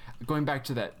like, going back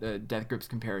to that Death Grips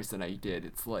comparison I did.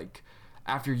 It's like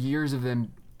after years of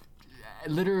them,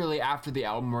 literally after the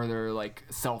album where they're like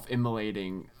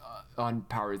self-immolating on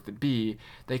Powers That Be,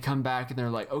 they come back and they're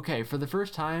like, okay, for the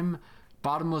first time,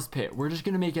 Bottomless Pit, we're just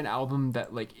gonna make an album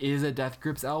that like is a Death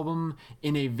Grips album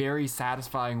in a very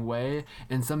satisfying way.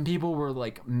 And some people were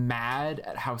like mad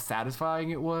at how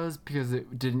satisfying it was, because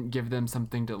it didn't give them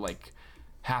something to like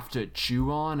have to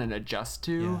chew on and adjust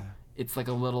to it's like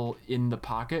a little in the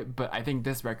pocket, but I think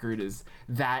this record is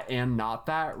that and not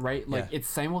that, right? Like it's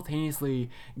simultaneously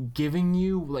giving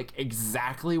you like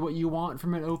exactly what you want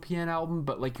from an OPN album,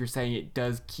 but like you're saying, it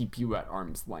does keep you at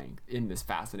arm's length in this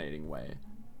fascinating way.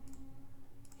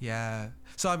 Yeah.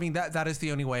 So I mean that is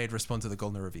the only way I'd respond to the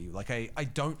Golden review. Like I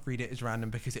don't read it as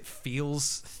random because it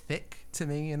feels thick to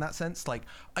me in that sense. Like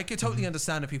I could totally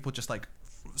understand if people just like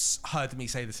heard me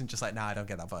say this and just like, nah, I don't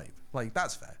get that vibe. Like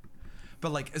that's fair.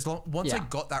 But like once I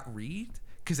got that read,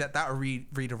 because that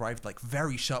read arrived like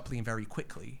very sharply and very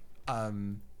quickly,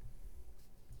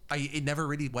 it never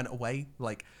really went away.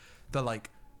 Like the like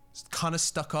kind of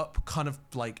stuck up, kind of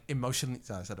like emotionally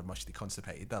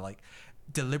constipated. They're like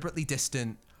deliberately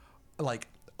distant, like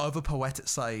over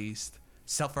poeticized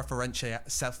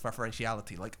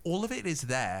self-referentiality. Like all of it is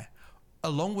there,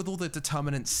 along with all the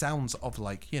determinant sounds of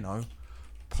like, you know,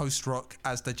 post-rock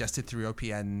as digested through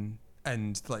OPN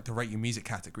and like the Rate Your Music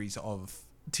categories of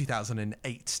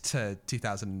 2008 to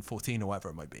 2014 or whatever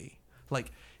it might be.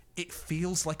 Like it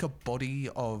feels like a body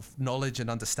of knowledge and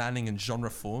understanding and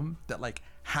genre form that like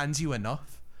hands you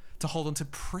enough to hold on to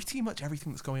pretty much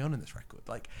everything that's going on in this record.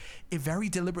 Like it very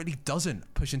deliberately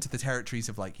doesn't push into the territories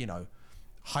of like, you know,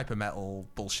 hyper metal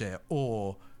bullshit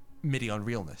or MIDI on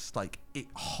realness. Like it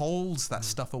holds that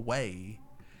stuff away,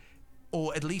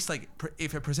 or at least like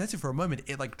if it presents it for a moment,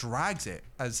 it like drags it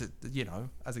as it, you know,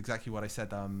 as exactly what I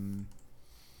said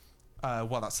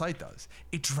what that side does.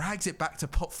 It drags it back to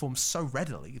pop form so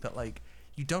readily that like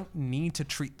you don't need to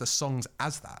treat the songs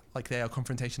as that. Like they are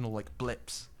confrontational like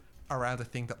blips around a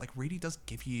thing that like really does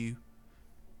give you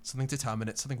something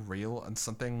determinate, something real, and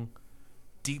something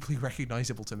deeply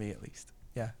recognizable to me at least.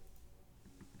 Yeah.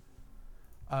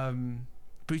 But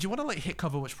do you want to like hit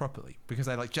cover watch properly? Because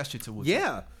I like gestured towards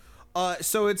it.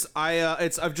 So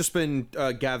I've just been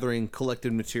gathering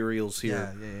collected materials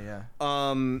here. Yeah.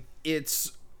 I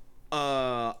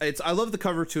love the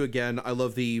cover too. Again, I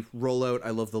love the rollout. I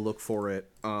love the look for it.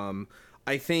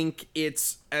 I think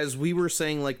it's, as we were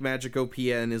saying, like Magic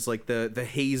OPN is like the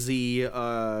hazy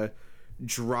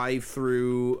drive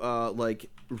through like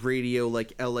radio,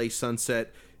 like LA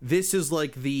sunset. This is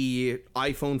like the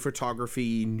iPhone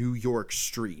photography New York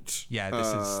street. Yeah,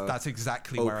 that's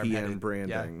exactly where I'm headed. OPN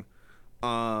branding.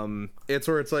 Yeah. It's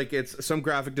where it's some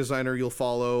graphic designer you'll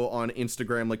follow on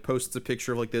Instagram like posts a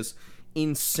picture of like this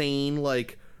insane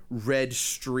like red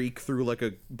streak through like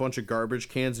a bunch of garbage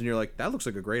cans, and you're like, that looks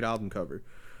like a great album cover.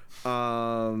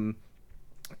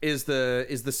 Is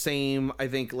the same, I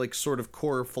think, like sort of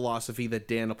core philosophy that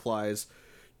Dan applies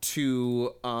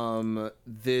to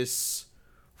this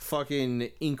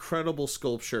fucking incredible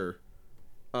sculpture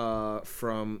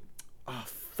from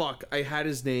I had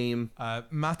his name.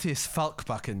 Matthias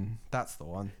Falkbakken, that's the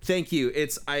one. Thank you.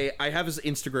 It's I have his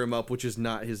Instagram up, which is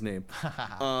not his name.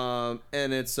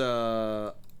 And it's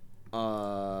at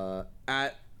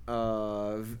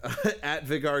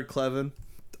Vigard Clevin.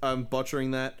 I'm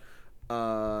butchering that.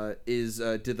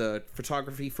 Did the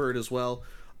photography for it as well.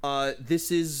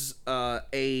 This is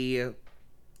a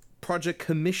project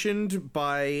commissioned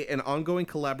by an ongoing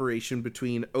collaboration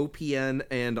between OPN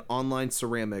and Online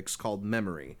Ceramics called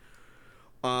Memory,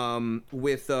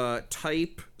 with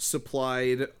type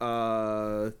supplied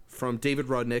from David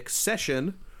Rudnick,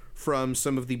 session from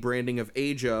some of the branding of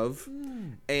Age of,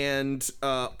 and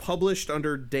published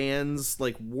under Dan's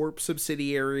like Warp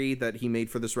subsidiary that he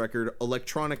made for this record,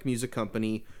 Electronic Music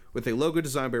Company, with a logo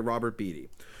designed by Robert Beatty.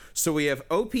 So we have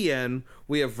OPN,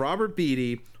 we have Robert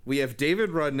Beatty, we have David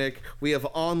Rudnick, we have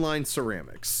Online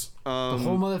Ceramics. The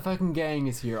whole motherfucking gang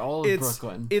is here, all of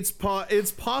Brooklyn. It's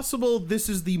possible this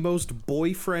is the most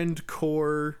boyfriend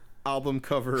core album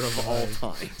cover of all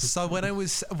time. So but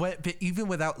even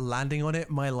without landing on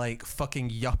it, my like fucking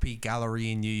yuppie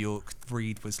gallery in New York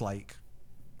read was like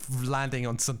landing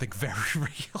on something very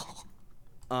real.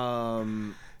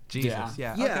 Jesus,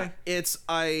 yeah. Okay. It's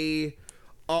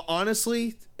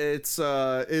honestly, it's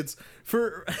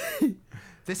for.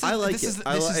 This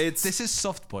is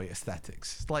soft boy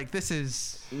aesthetics. Like this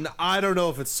is. No, I don't know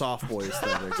if it's soft boy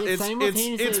aesthetics.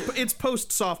 it's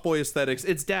post soft boy aesthetics.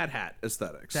 It's dad hat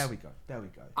aesthetics. There we go.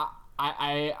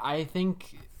 I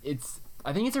think it's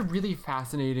a really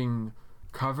fascinating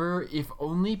cover, if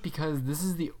only because this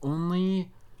is the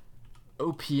only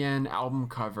OPN album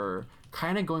cover,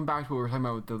 kind of going back to what we were talking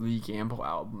about with the Lee Gamble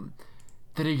album,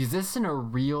 that exists in a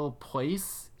real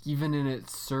place, even in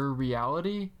its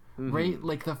surreality, right?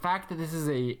 Like the fact that this is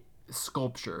a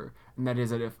sculpture, and that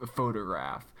is a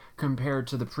photograph, compared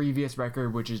to the previous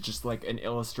record, which is just like an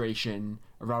illustration,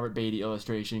 a Robert Beatty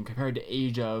illustration, compared to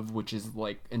Age of, which is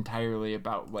like entirely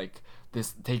about like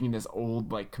this, taking this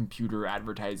old like computer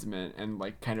advertisement and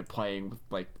like kind of playing with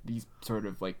like these sort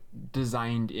of like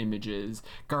designed images.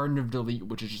 Garden of Delete,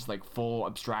 which is just like full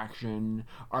abstraction.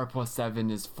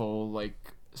 R+7 is full like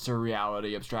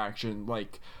surreality abstraction.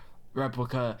 Like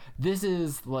Replica, this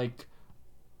is like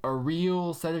a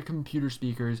real set of computer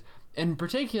speakers. In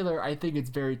particular, I think it's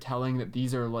very telling that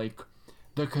these are like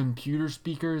the computer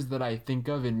speakers that I think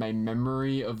of in my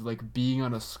memory of like being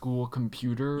on a school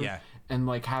computer. Yeah. And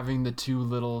like having the two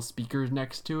little speakers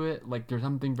next to it. Like there's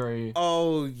something very...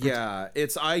 Oh yeah,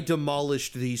 I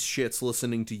demolished these shits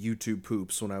listening to YouTube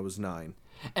poops when I was 9.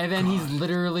 And then he's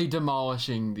literally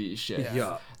demolishing these shit.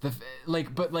 Yeah.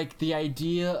 But like the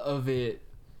idea of it,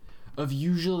 of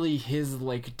usually his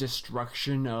like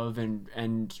destruction of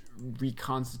and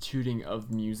reconstituting of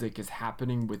music is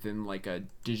happening within like a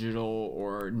digital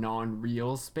or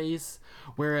non-real space,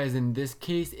 whereas in this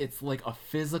case it's like a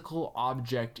physical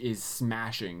object is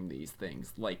smashing these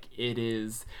things. Like it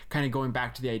is kind of going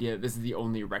back to the idea that this is the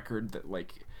only record that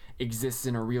like exists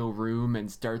in a real room and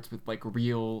starts with like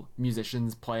real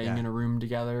musicians playing in a room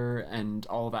together and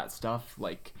all that stuff.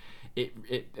 Like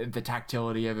it the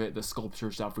tactility of it, the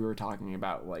sculpture stuff we were talking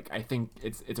about, like I think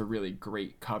it's a really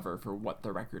great cover for what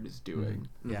the record is doing.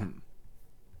 Yeah.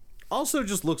 Also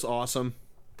just looks awesome.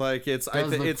 Like it's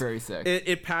very sick.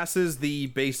 It passes the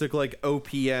basic like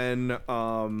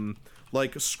OPN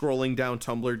like scrolling down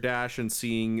Tumblr Dash and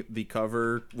seeing the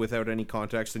cover without any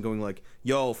context and going like,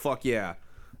 yo, fuck yeah.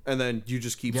 And then you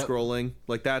just keep scrolling.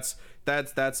 Like that's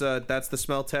the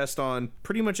smell test on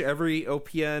pretty much every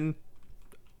OPN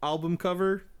album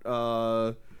cover.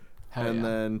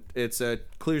 Then it's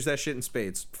clears that shit in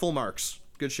spades. Full marks.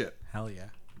 Good shit. Hell yeah.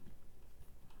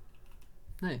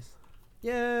 Nice.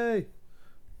 Yay.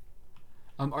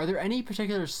 Are there any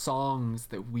particular songs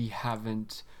that we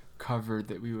haven't covered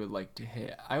that we would like to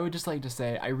hit? I would just like to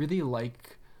say I really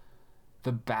like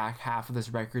the back half of this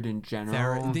record in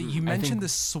general. You mentioned the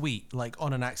suite, like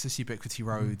On an Axis, Ubiquity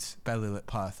Road, Barely Lit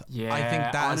Path. Yeah, I think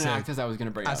that On an Axis I was going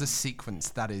to bring as up. a sequence,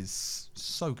 that is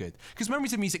so good. Because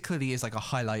Memories of Music clearly is like a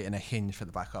highlight and a hinge for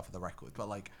the back half of the record, but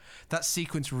like that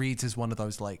sequence reads as one of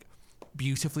those like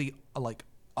beautifully like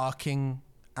arcing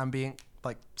ambient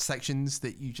like sections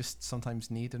that you just sometimes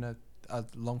need in a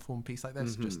long form piece like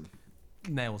this. Just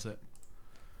nails it.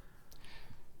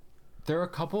 There are a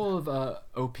couple of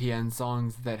OPN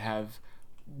songs that have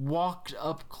walked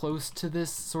up close to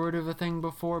this sort of a thing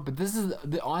before, but this is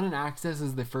the On an Axis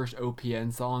is the first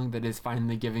OPN song that is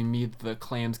finally giving me the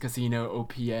Clams Casino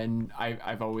OPN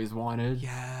I've always wanted.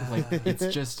 Yeah. Like it's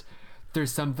just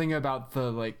there's something about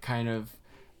the like kind of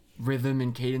rhythm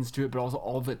and cadence to it, but also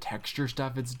all the texture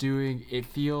stuff it's doing. It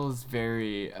feels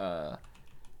very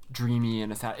dreamy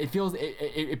and a sad. It feels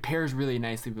it pairs really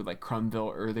nicely with like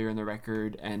Crumville earlier in the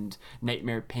record and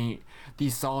Nightmare Paint.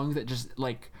 These songs that just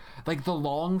like the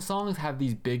long songs have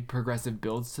these big progressive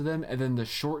builds to them, and then the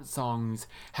short songs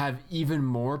have even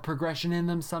more progression in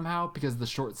them somehow, because the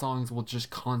short songs will just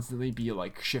constantly be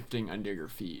like shifting under your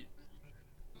feet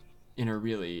in a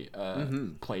really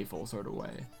playful sort of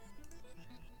way.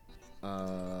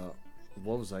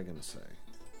 What was I gonna say?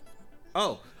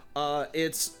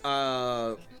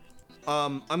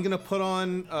 I'm gonna put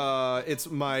on it's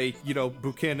my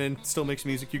Buchanan Still Makes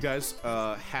Music, you guys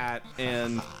hat,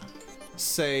 and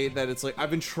say that it's like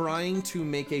I've been trying to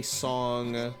make a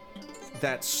song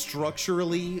that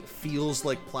structurally feels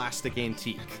like Plastic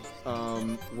Antique,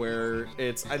 where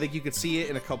it's, I think you could see it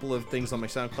in a couple of things on my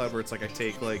SoundCloud, where it's like I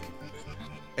take like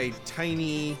a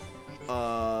tiny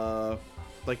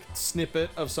like snippet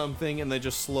of something and then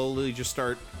just slowly just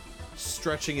start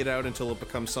stretching it out until it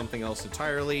becomes something else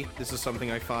entirely. This is something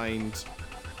I find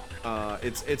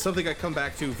it's something I come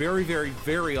back to very, very,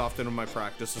 very often in my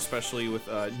practice, especially with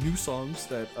new songs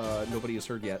that nobody has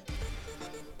heard yet.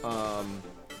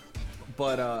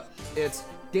 But it's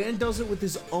Dan does it with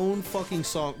his own fucking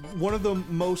song, one of the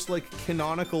most like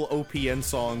canonical OPN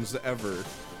songs ever,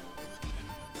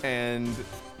 and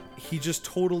he just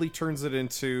totally turns it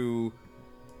into,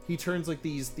 he turns like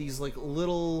these like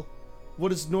little,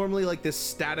 what is normally like this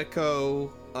statico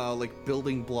like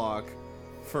building block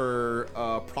for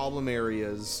problem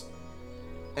areas,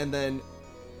 and then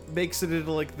makes it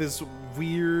into like this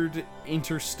weird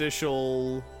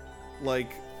interstitial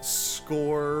like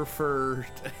score for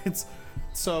it's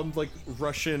some like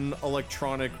Russian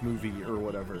electronic movie or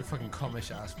whatever. Fucking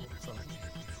comish ass.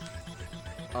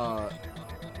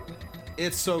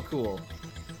 It's so cool.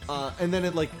 And then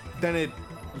it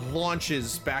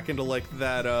launches back into like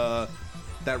that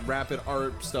rapid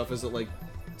art stuff as it like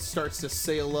starts to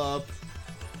sail up,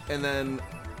 and then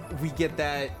we get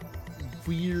that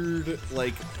weird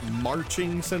like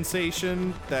marching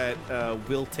sensation that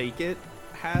Will Take It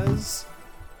has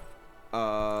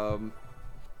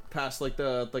past like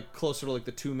the closer to like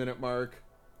the 2-minute mark,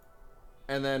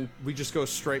 and then we just go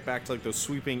straight back to like those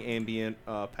sweeping ambient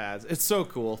pads. It's so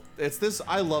cool.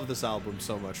 I love this album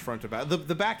so much front to back.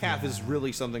 The back half is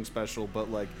really something special, but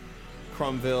like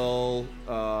Crumville,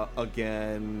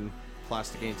 again,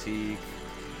 Plastic Antique,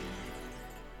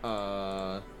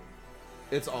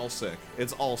 it's all sick.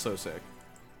 It's all so sick.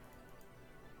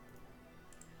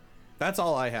 That's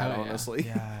all I had, honestly.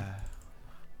 Yeah.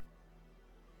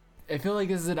 I feel like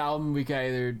this is an album we could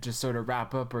either just sort of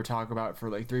wrap up or talk about for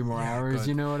like 3 more hours. good.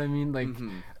 You know what I mean? Like,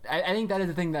 I think that is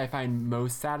the thing that I find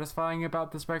most satisfying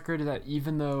about this record, is that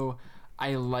even though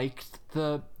I liked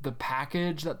the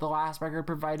package that the last record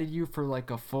provided you for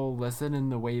like a full listen,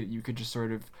 and the way that you could just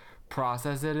sort of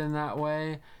process it in that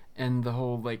way, and the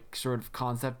whole like sort of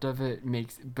concept of it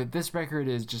but this record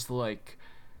is just like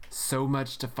so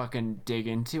much to fucking dig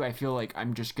into. I feel like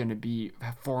I'm just gonna be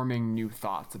forming new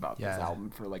thoughts about this album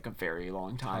for like a very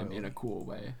long time in a cool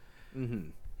way.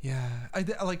 Yeah,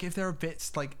 like if there are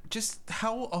bits like just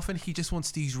how often he just wants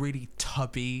these really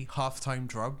tubby halftime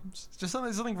drums. Just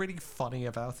something really funny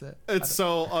about it. It's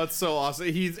so awesome.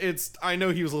 I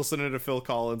know he was listening to Phil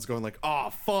Collins going like,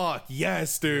 "Oh fuck,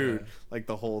 yes, dude!" Like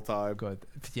the whole time. Good.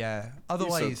 Yeah.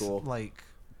 Otherwise, cool. like,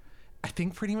 I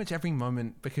think pretty much every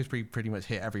moment, because we pretty much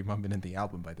hit every moment in the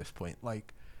album by this point.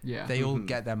 Like, they all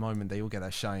get their moment. They all get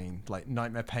their shine. Like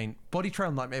Nightmare Paint, Body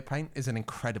Trail, Nightmare Paint is an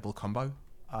incredible combo.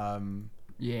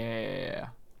 Yeah.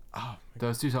 Oh,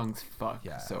 those two songs fuck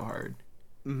so hard.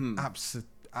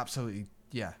 Absolutely.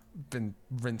 Yeah. Been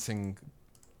rinsing.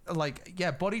 Like, yeah,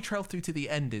 Body Trail through to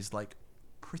the end is like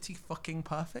pretty fucking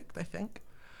perfect, I think.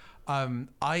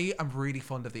 I am really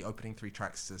fond of the opening 3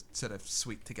 tracks to sort of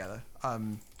sweep together.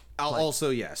 Also,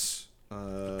 yes.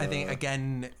 I think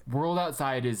again, World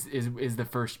Outside is the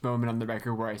first moment on the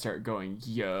record where I start going,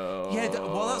 yo. Yeah,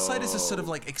 World Outside is a sort of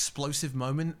like explosive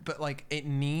moment, but like it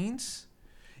needs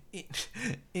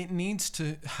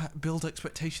to build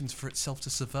expectations for itself to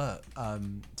subvert,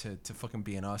 to fucking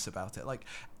be an arse about it. Like,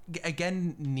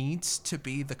 again, needs to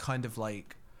be the kind of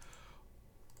like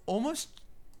almost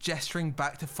gesturing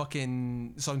back to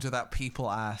fucking songs of that people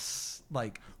ass,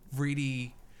 like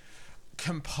really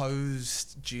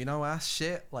composed Juno ass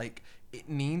shit. Like, it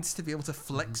needs to be able to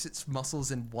flex its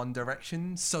muscles in one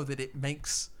direction so that it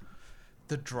makes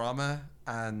the drama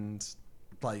and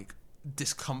like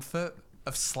discomfort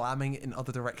of slamming in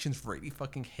other directions really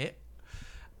fucking hit.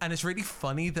 And it's really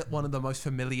funny that one of the most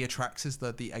familiar tracks is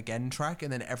the Again track,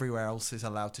 and then everywhere else is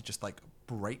allowed to just like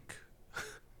break.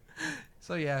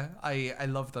 So yeah, I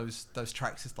love those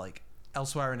tracks as like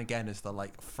Elsewhere and Again as the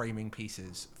like framing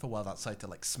pieces for World Outside to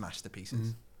like smash the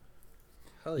pieces.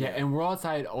 Hell yeah. And World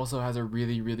Outside also has a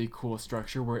really, really cool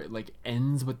structure where it like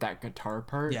ends with that guitar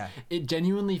part. Yeah. It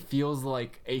genuinely feels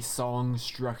like a song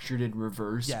structured in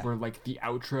reverse, where like the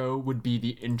outro would be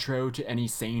the intro to any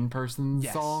sane person's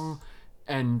song.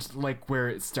 And like where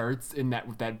it starts in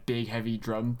that big heavy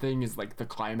drum thing is like the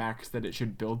climax that it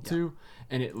should build to,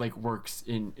 and it like works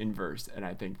in verse, and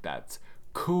I think that's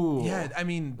cool. Yeah, I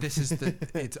mean, this is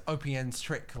it's OPN's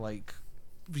trick. Like,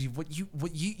 what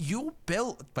you're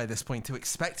built by this point to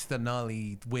expect the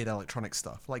gnarly, weird electronic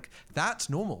stuff. Like, that's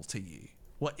normal to you.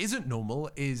 What isn't normal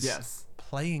is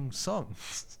playing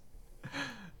songs.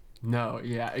 No,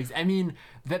 yeah. I mean,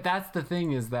 that's the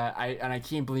thing, is that I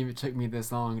can't believe it took me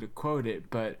this long to quote it,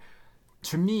 but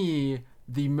to me,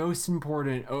 the most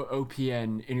important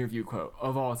OPN interview quote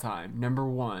of all time, number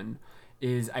 1,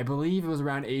 is, I believe it was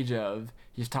around Age of,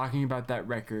 he's talking about that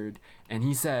record, and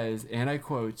he says, and I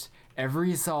quote,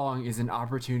 "Every song is an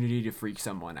opportunity to freak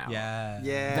someone out." Yeah.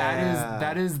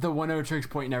 That is the 10 Tricks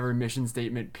Point Never mission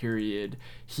statement, period.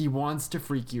 He wants to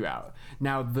freak you out.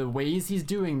 Now, the ways he's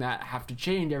doing that have to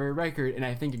change every record, and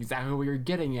I think exactly what you're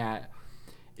getting at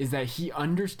is that he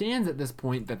understands at this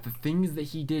point that the things that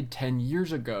he did 10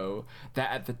 years ago,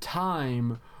 that at the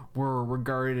time were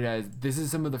regarded as, this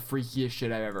is some of the freakiest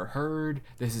shit I've ever heard,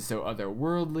 this is so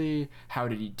otherworldly, how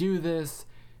did he do this?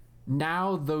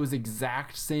 Now those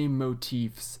exact same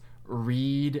motifs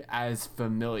read as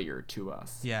familiar to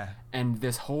us. Yeah. And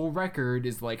this whole record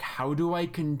is like, how do I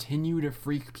continue to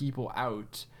freak people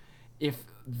out if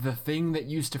the thing that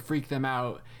used to freak them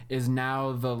out is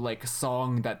now the like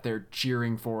song that they're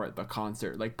cheering for at the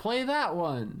concert? Like, play that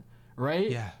one, right?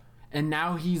 Yeah. And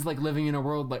now he's like living in a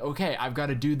world like, okay, I've got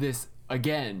to do this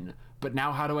again, but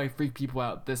now how do I freak people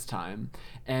out this time?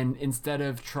 And instead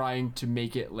of trying to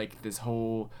make it like this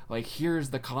whole, like,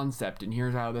 here's the concept and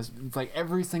here's how this, it's like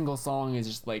every single song is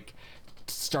just like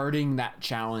starting that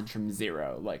challenge from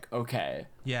zero. Like, okay,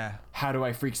 Yeah. how do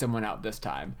I freak someone out this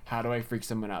time? How do I freak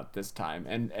someone out this time?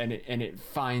 And it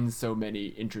finds so many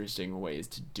interesting ways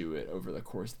to do it over the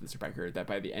course of this record that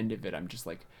by the end of it, I'm just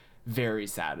like very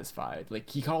satisfied. Like,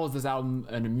 he calls this album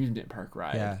an amusement park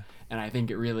ride. Yeah. And I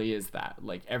think it really is that.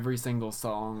 Like, every single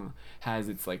song has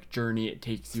its like journey it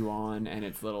takes you on and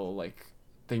its little like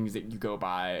things that you go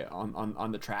by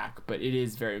on the track. But it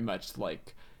is very much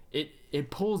like it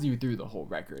pulls you through the whole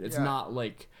record. It's not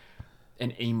like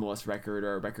an aimless record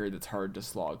or a record that's hard to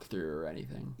slog through or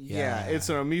anything. Yeah, it's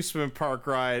an amusement park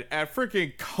ride at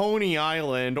freaking Coney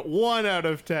Island. 1 out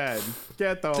of 10.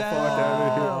 Get the fuck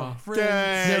out of here.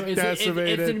 Dang,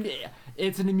 decimated.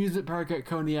 It's an amusement park at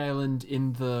Coney Island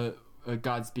in the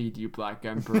Godspeed You Black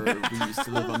Emperor we used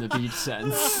to live on the beach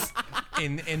sense.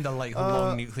 In the like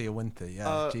long nuclear winter,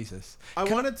 Jesus. I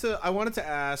wanted to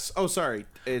ask. Oh, sorry.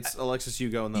 It's Alexis. You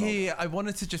go and then. Yeah, I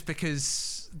wanted to, just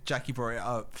because Jackie brought it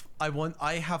up.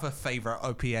 I have a favorite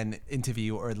OPN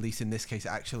interview, or at least in this case,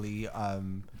 actually,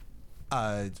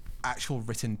 actual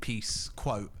written piece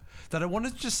quote that I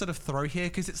wanted to just sort of throw here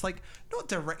because it's like not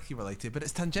directly related, but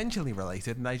it's tangentially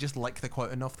related, and I just like the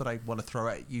quote enough that I want to throw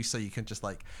it at you so you can just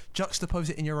like juxtapose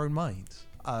it in your own mind.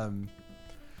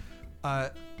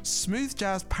 Smooth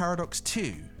Jazz Paradox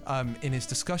 2, in his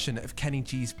discussion of Kenny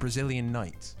G's Brazilian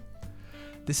Night.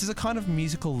 This is a kind of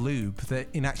musical lube that,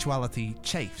 in actuality,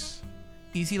 chafes.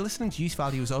 Easy listening's use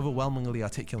value is overwhelmingly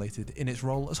articulated in its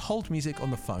role as hold music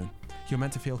on the phone. You're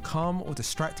meant to feel calm or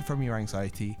distracted from your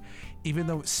anxiety, even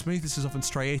though its smoothness is often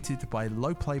striated by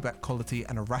low playback quality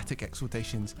and erratic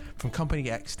exhortations from Company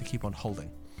X to keep on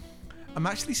holding. I'm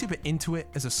actually super into it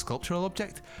as a sculptural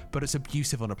object, but it's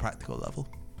abusive on a practical level.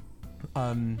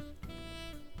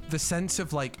 The sense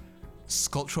of like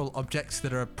sculptural objects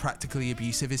that are practically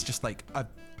abusive is just like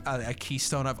a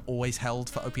keystone I've always held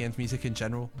for OPN's music in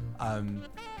general.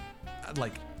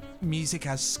 Like music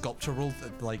as sculptural,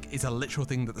 like, is a literal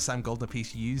thing that the Sam Goldner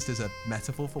piece used as a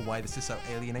metaphor for why this is so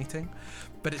alienating,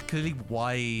 but it's clearly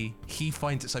why he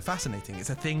finds it so fascinating.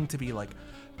 It's a thing to be like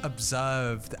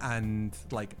observed and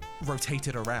like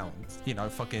rotated around, you know,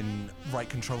 fucking right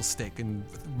control stick and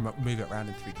move it around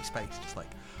in 3D space. Just like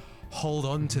hold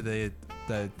on to the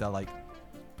like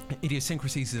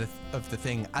idiosyncrasies of the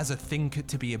thing as a thing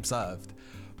to be observed,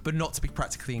 but not to be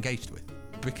practically engaged with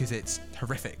because it's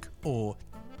horrific or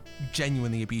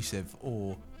genuinely abusive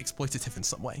or exploitative in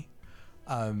some way.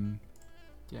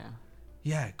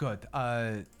 Yeah, good.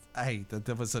 Hey,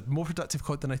 there was a more productive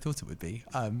quote than I thought it would be.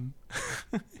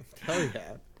 Hell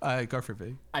yeah. Go for it,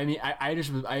 B. I mean,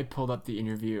 I pulled up the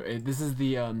interview. This is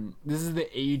the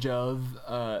Age of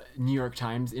New York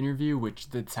Times interview,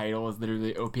 which the title is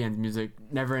literally OPN's music,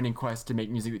 never-ending quest to make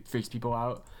music that freaks people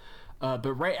out.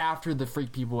 But right after the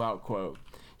freak people out quote,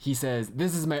 he says,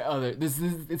 "This is my other."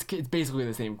 It's basically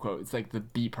the same quote. It's like the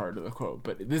B part of the quote,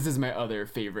 but this is my other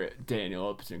favorite Daniel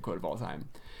Upton quote of all time.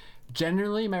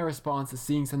 Generally, my response to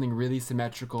seeing something really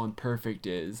symmetrical and perfect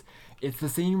is, it's the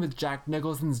scene with Jack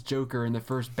Nicholson's Joker in the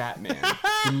first Batman,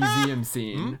 the museum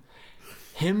scene.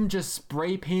 Him just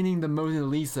spray painting the Mona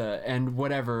Lisa and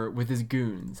whatever with his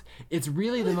goons. It's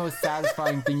really the most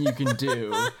satisfying thing you can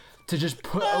do to just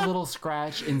put a little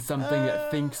scratch in something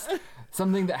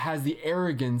that has the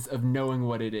arrogance of knowing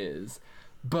what it is.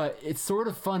 But it's sort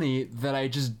of funny that I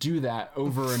just do that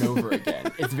over and over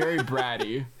again. It's very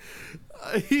bratty.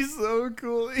 He's so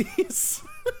cool.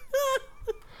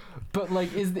 But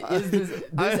like, is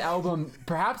this album,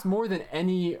 perhaps more than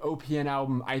any OPN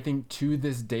album, I think to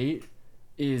this date,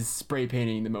 is spray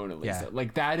painting the Mona Lisa. Yeah.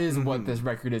 Like that is what this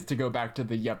record is. To go back to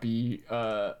the yuppie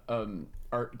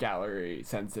art gallery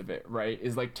sense of it, right?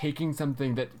 Is like taking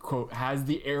something that quote has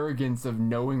the arrogance of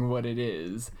knowing what it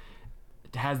is.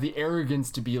 Has the arrogance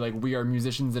to be like, we are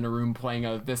musicians in a room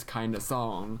playing this kind of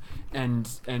song, and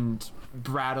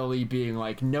brattily being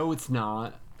like, no, it's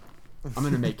not. I'm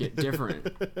gonna make it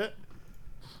different.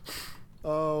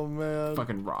 Oh man,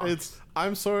 fucking rock. It's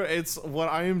what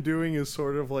I am doing is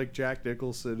sort of like Jack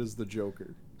Nicholson is the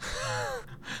Joker.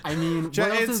 I mean, what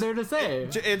else is there to say?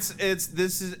 It's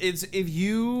if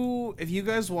you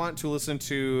guys want to listen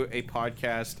to a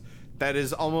podcast that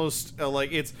is almost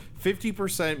like it's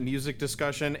 50% music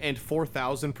discussion and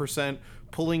 4,000%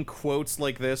 pulling quotes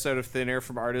like this out of thin air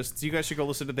from artists, you guys should go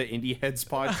listen to the Indie Heads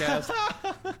podcast.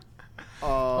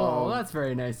 Oh, that's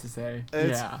very nice to say.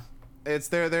 Yeah. It's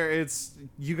there. It's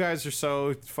you guys are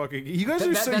so fucking. You guys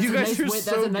are That's so. a You guys nice are way,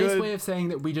 so that's a nice good. way of saying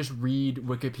that we just read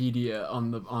Wikipedia on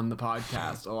the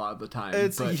podcast a lot of the time.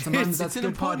 It's- but it's- sometimes it's that's an good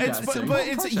important- It's, podcasting. but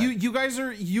it's you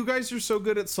guys are so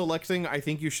good at selecting. I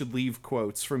think you should leave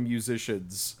quotes from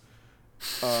musicians.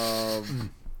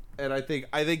 And I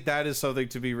think that is something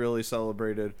to be really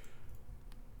celebrated.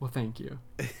 Well, thank you.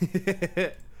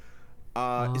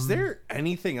 Is there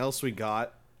anything else we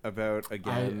got about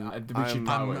again? We should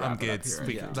probably I'm wrap it up good. here,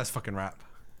 We- Let's fucking wrap.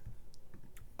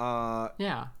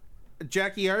 yeah.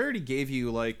 Jackie, I already gave you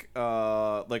like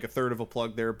a third of a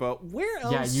plug there, but where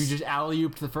else? Yeah, you just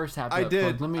alley-ooped the first half of I that did,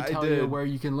 plug. Let me I tell you did. where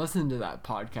you can listen to that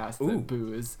podcast Ooh. that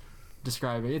Boo is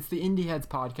describing. It's the Indie Heads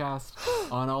podcast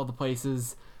on all the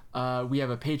places. We have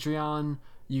a Patreon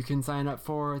you can sign up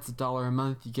for. It's $1 a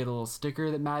month. You get a little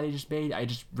sticker that Maddie just made. I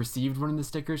just received one of the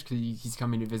stickers because he's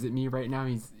coming to visit me right now.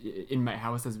 He's in my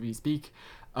house as we speak.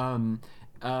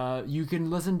 You can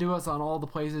listen to us on all the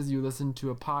places you listen to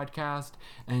a podcast,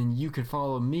 and you can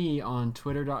follow me on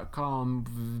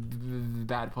twitter.com,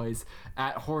 bad place,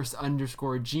 at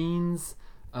horse_jeans.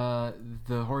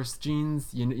 The horse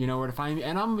jeans, you know where to find me.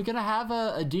 And I'm gonna have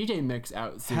a DJ mix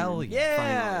out soon. Hell yeah.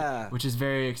 Finally, which is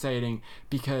very exciting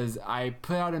because I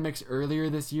put out a mix earlier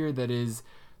this year that is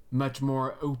much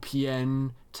more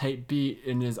OPN type beat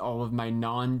and is all of my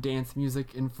non-dance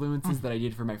music influences that I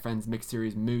did for my friend's mix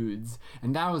series Moods,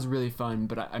 and that was really fun.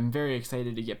 But I'm very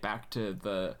excited to get back to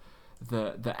the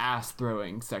ass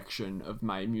throwing section of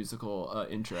my musical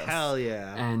interest. Hell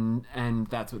yeah. And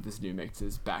that's what this new mix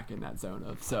is, back in that zone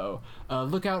of. So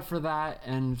look out for that,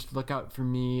 and look out for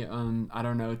me I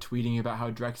don't know, tweeting about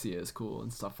how Drexia is cool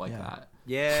and stuff like that.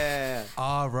 Yeah.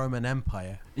 Our Roman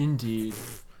Empire. Indeed.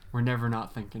 We're never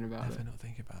not thinking about Never it. not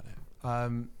think about it.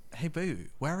 Hey Boo,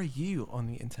 where are you on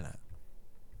the internet?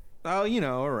 Oh,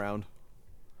 around.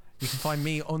 You can find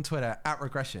me on Twitter at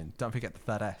Regression. Don't forget the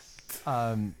third S.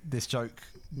 This joke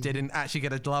didn't actually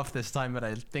get a laugh this time, but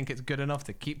I think it's good enough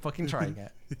to keep fucking trying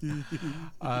it.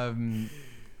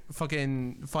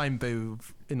 Fucking find Boo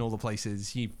in all the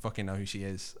places. You fucking know who she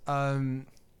is. We'll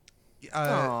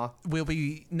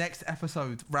be next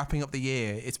episode wrapping up the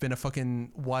year. It's been a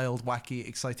fucking wild, wacky,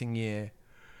 exciting year,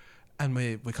 and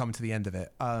we're coming to the end of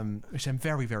it, which I'm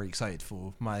very, very excited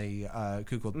for. My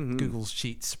Google's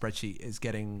Sheets spreadsheet is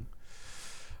getting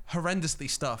horrendously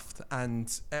stuffed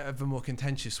and ever more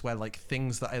contentious, where like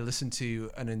things that I listen to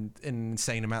an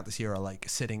insane amount this year are like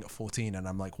sitting at 14, and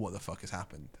I'm like, what the fuck has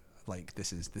happened? Like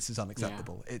this is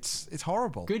unacceptable. Yeah. It's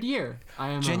horrible. Good year.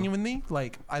 Genuinely,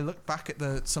 like I look back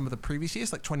at some of the previous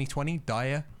years, like 2020,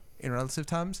 dire in relative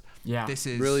terms. Yeah. This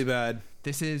is Really bad.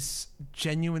 This is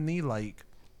genuinely like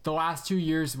The last 2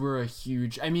 years were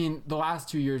the last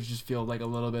 2 years just feel like a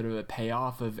little bit of a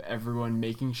payoff of everyone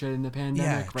making shit in the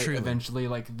pandemic, right? truly. Eventually,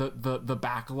 like the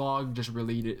backlog just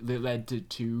really led to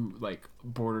two like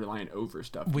borderline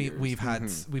overstuffed years.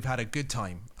 we've had a good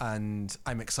time, and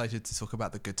I'm excited to talk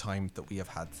about the good time that we have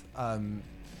had.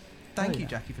 Thank you, yeah.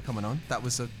 Jackie, for coming on. That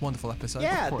was a wonderful episode.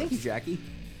 Yeah, course. thank you, Jackie.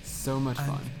 So much And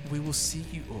fun. we will see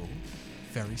you all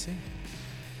very soon.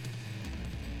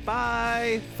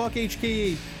 Bye. Fuck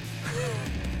HK.